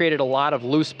net. Breck created a lot of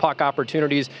loose puck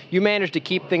opportunities. You managed to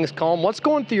keep things calm. What's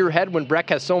going through your head when Breck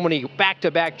has so many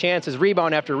back-to-back chances,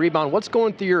 rebound after rebound? What's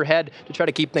going through your head to try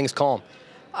to keep things calm?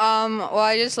 Well,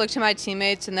 I just look to my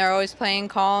teammates, and they're always playing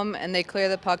calm, and they clear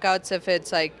the puck outs if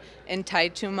it's like in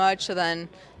tight too much, so then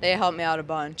they help me out a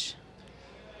bunch.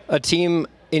 A team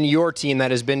in your team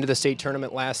that has been to the state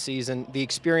tournament last season, the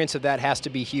experience of that has to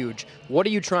be huge. What are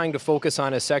you trying to focus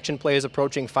on as section play is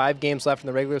approaching 5 games left in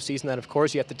the regular season that, of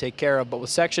course, you have to take care of, but with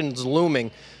sections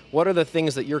looming, what are the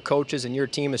things that your coaches and your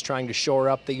team is trying to shore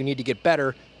up that you need to get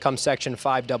better come Section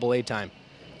 5 AA time?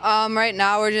 Right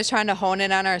now, we're just trying to hone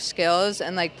in on our skills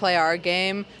and like play our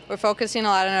game. We're focusing a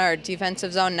lot on our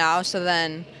defensive zone now, so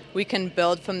then we can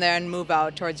build from there and move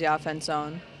out towards the offense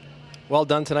zone. Well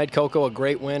done tonight, Coco. A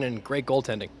great win and great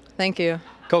goaltending. Thank you.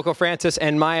 Coco Francis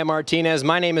and Maya Martinez.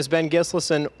 My name is Ben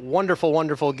Gislason. Wonderful,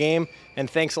 wonderful game, and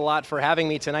thanks a lot for having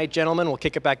me tonight, gentlemen. We'll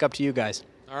kick it back up to you guys.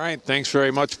 All right, thanks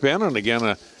very much, Ben, and again,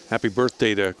 a happy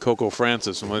birthday to Coco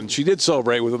Francis. And she did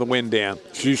celebrate with the win, Dan.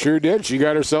 She sure did. She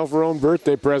got herself her own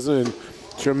birthday present, and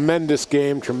tremendous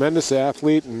game, tremendous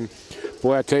athlete, and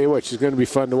boy, I tell you what, she's going to be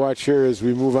fun to watch here as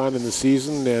we move on in the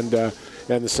season and the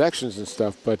sections and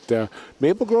stuff. But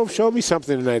Maple Grove showed me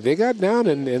something tonight. They got down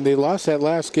and they lost that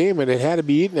last game, and it had to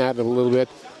be eaten at them a little bit.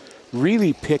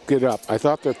 Really picked it up. I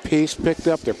thought their pace picked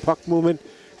up, their puck movement,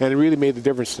 and it really made the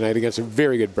difference tonight against a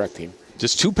very good Breck team.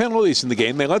 Just 2 penalties in the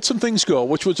game. They let some things go,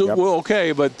 which was well,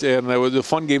 okay, but it was a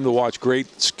fun game to watch.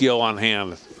 Great skill on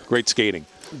hand, great skating.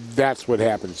 That's what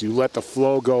happens. You let the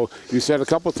flow go. You said a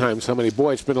couple times how many,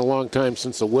 boy, it's been a long time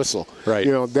since the whistle. Right.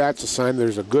 You know, that's a sign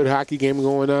there's a good hockey game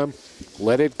going on.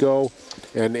 Let it go,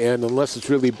 and unless it's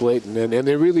really blatant. And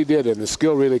they really did, and the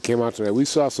skill really came out tonight. We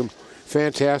saw some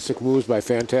fantastic moves by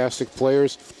fantastic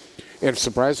players. And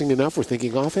surprisingly enough, we're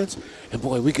thinking offense. And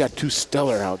boy, we got 2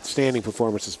 stellar, outstanding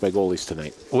performances by goalies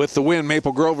tonight. With the win,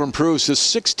 Maple Grove improves to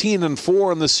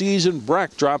 16-4 in the season.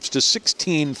 Breck drops to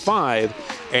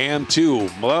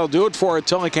 16-5-2. Well, that'll do it for our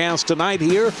telecast tonight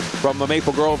here from the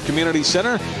Maple Grove Community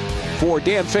Center. For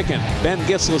Dan Ficken, Ben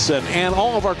Gislason, and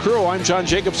all of our crew, I'm John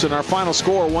Jacobson. Our final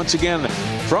score once again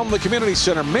from the Community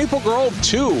Center, Maple Grove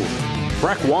 2,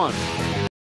 Breck 1.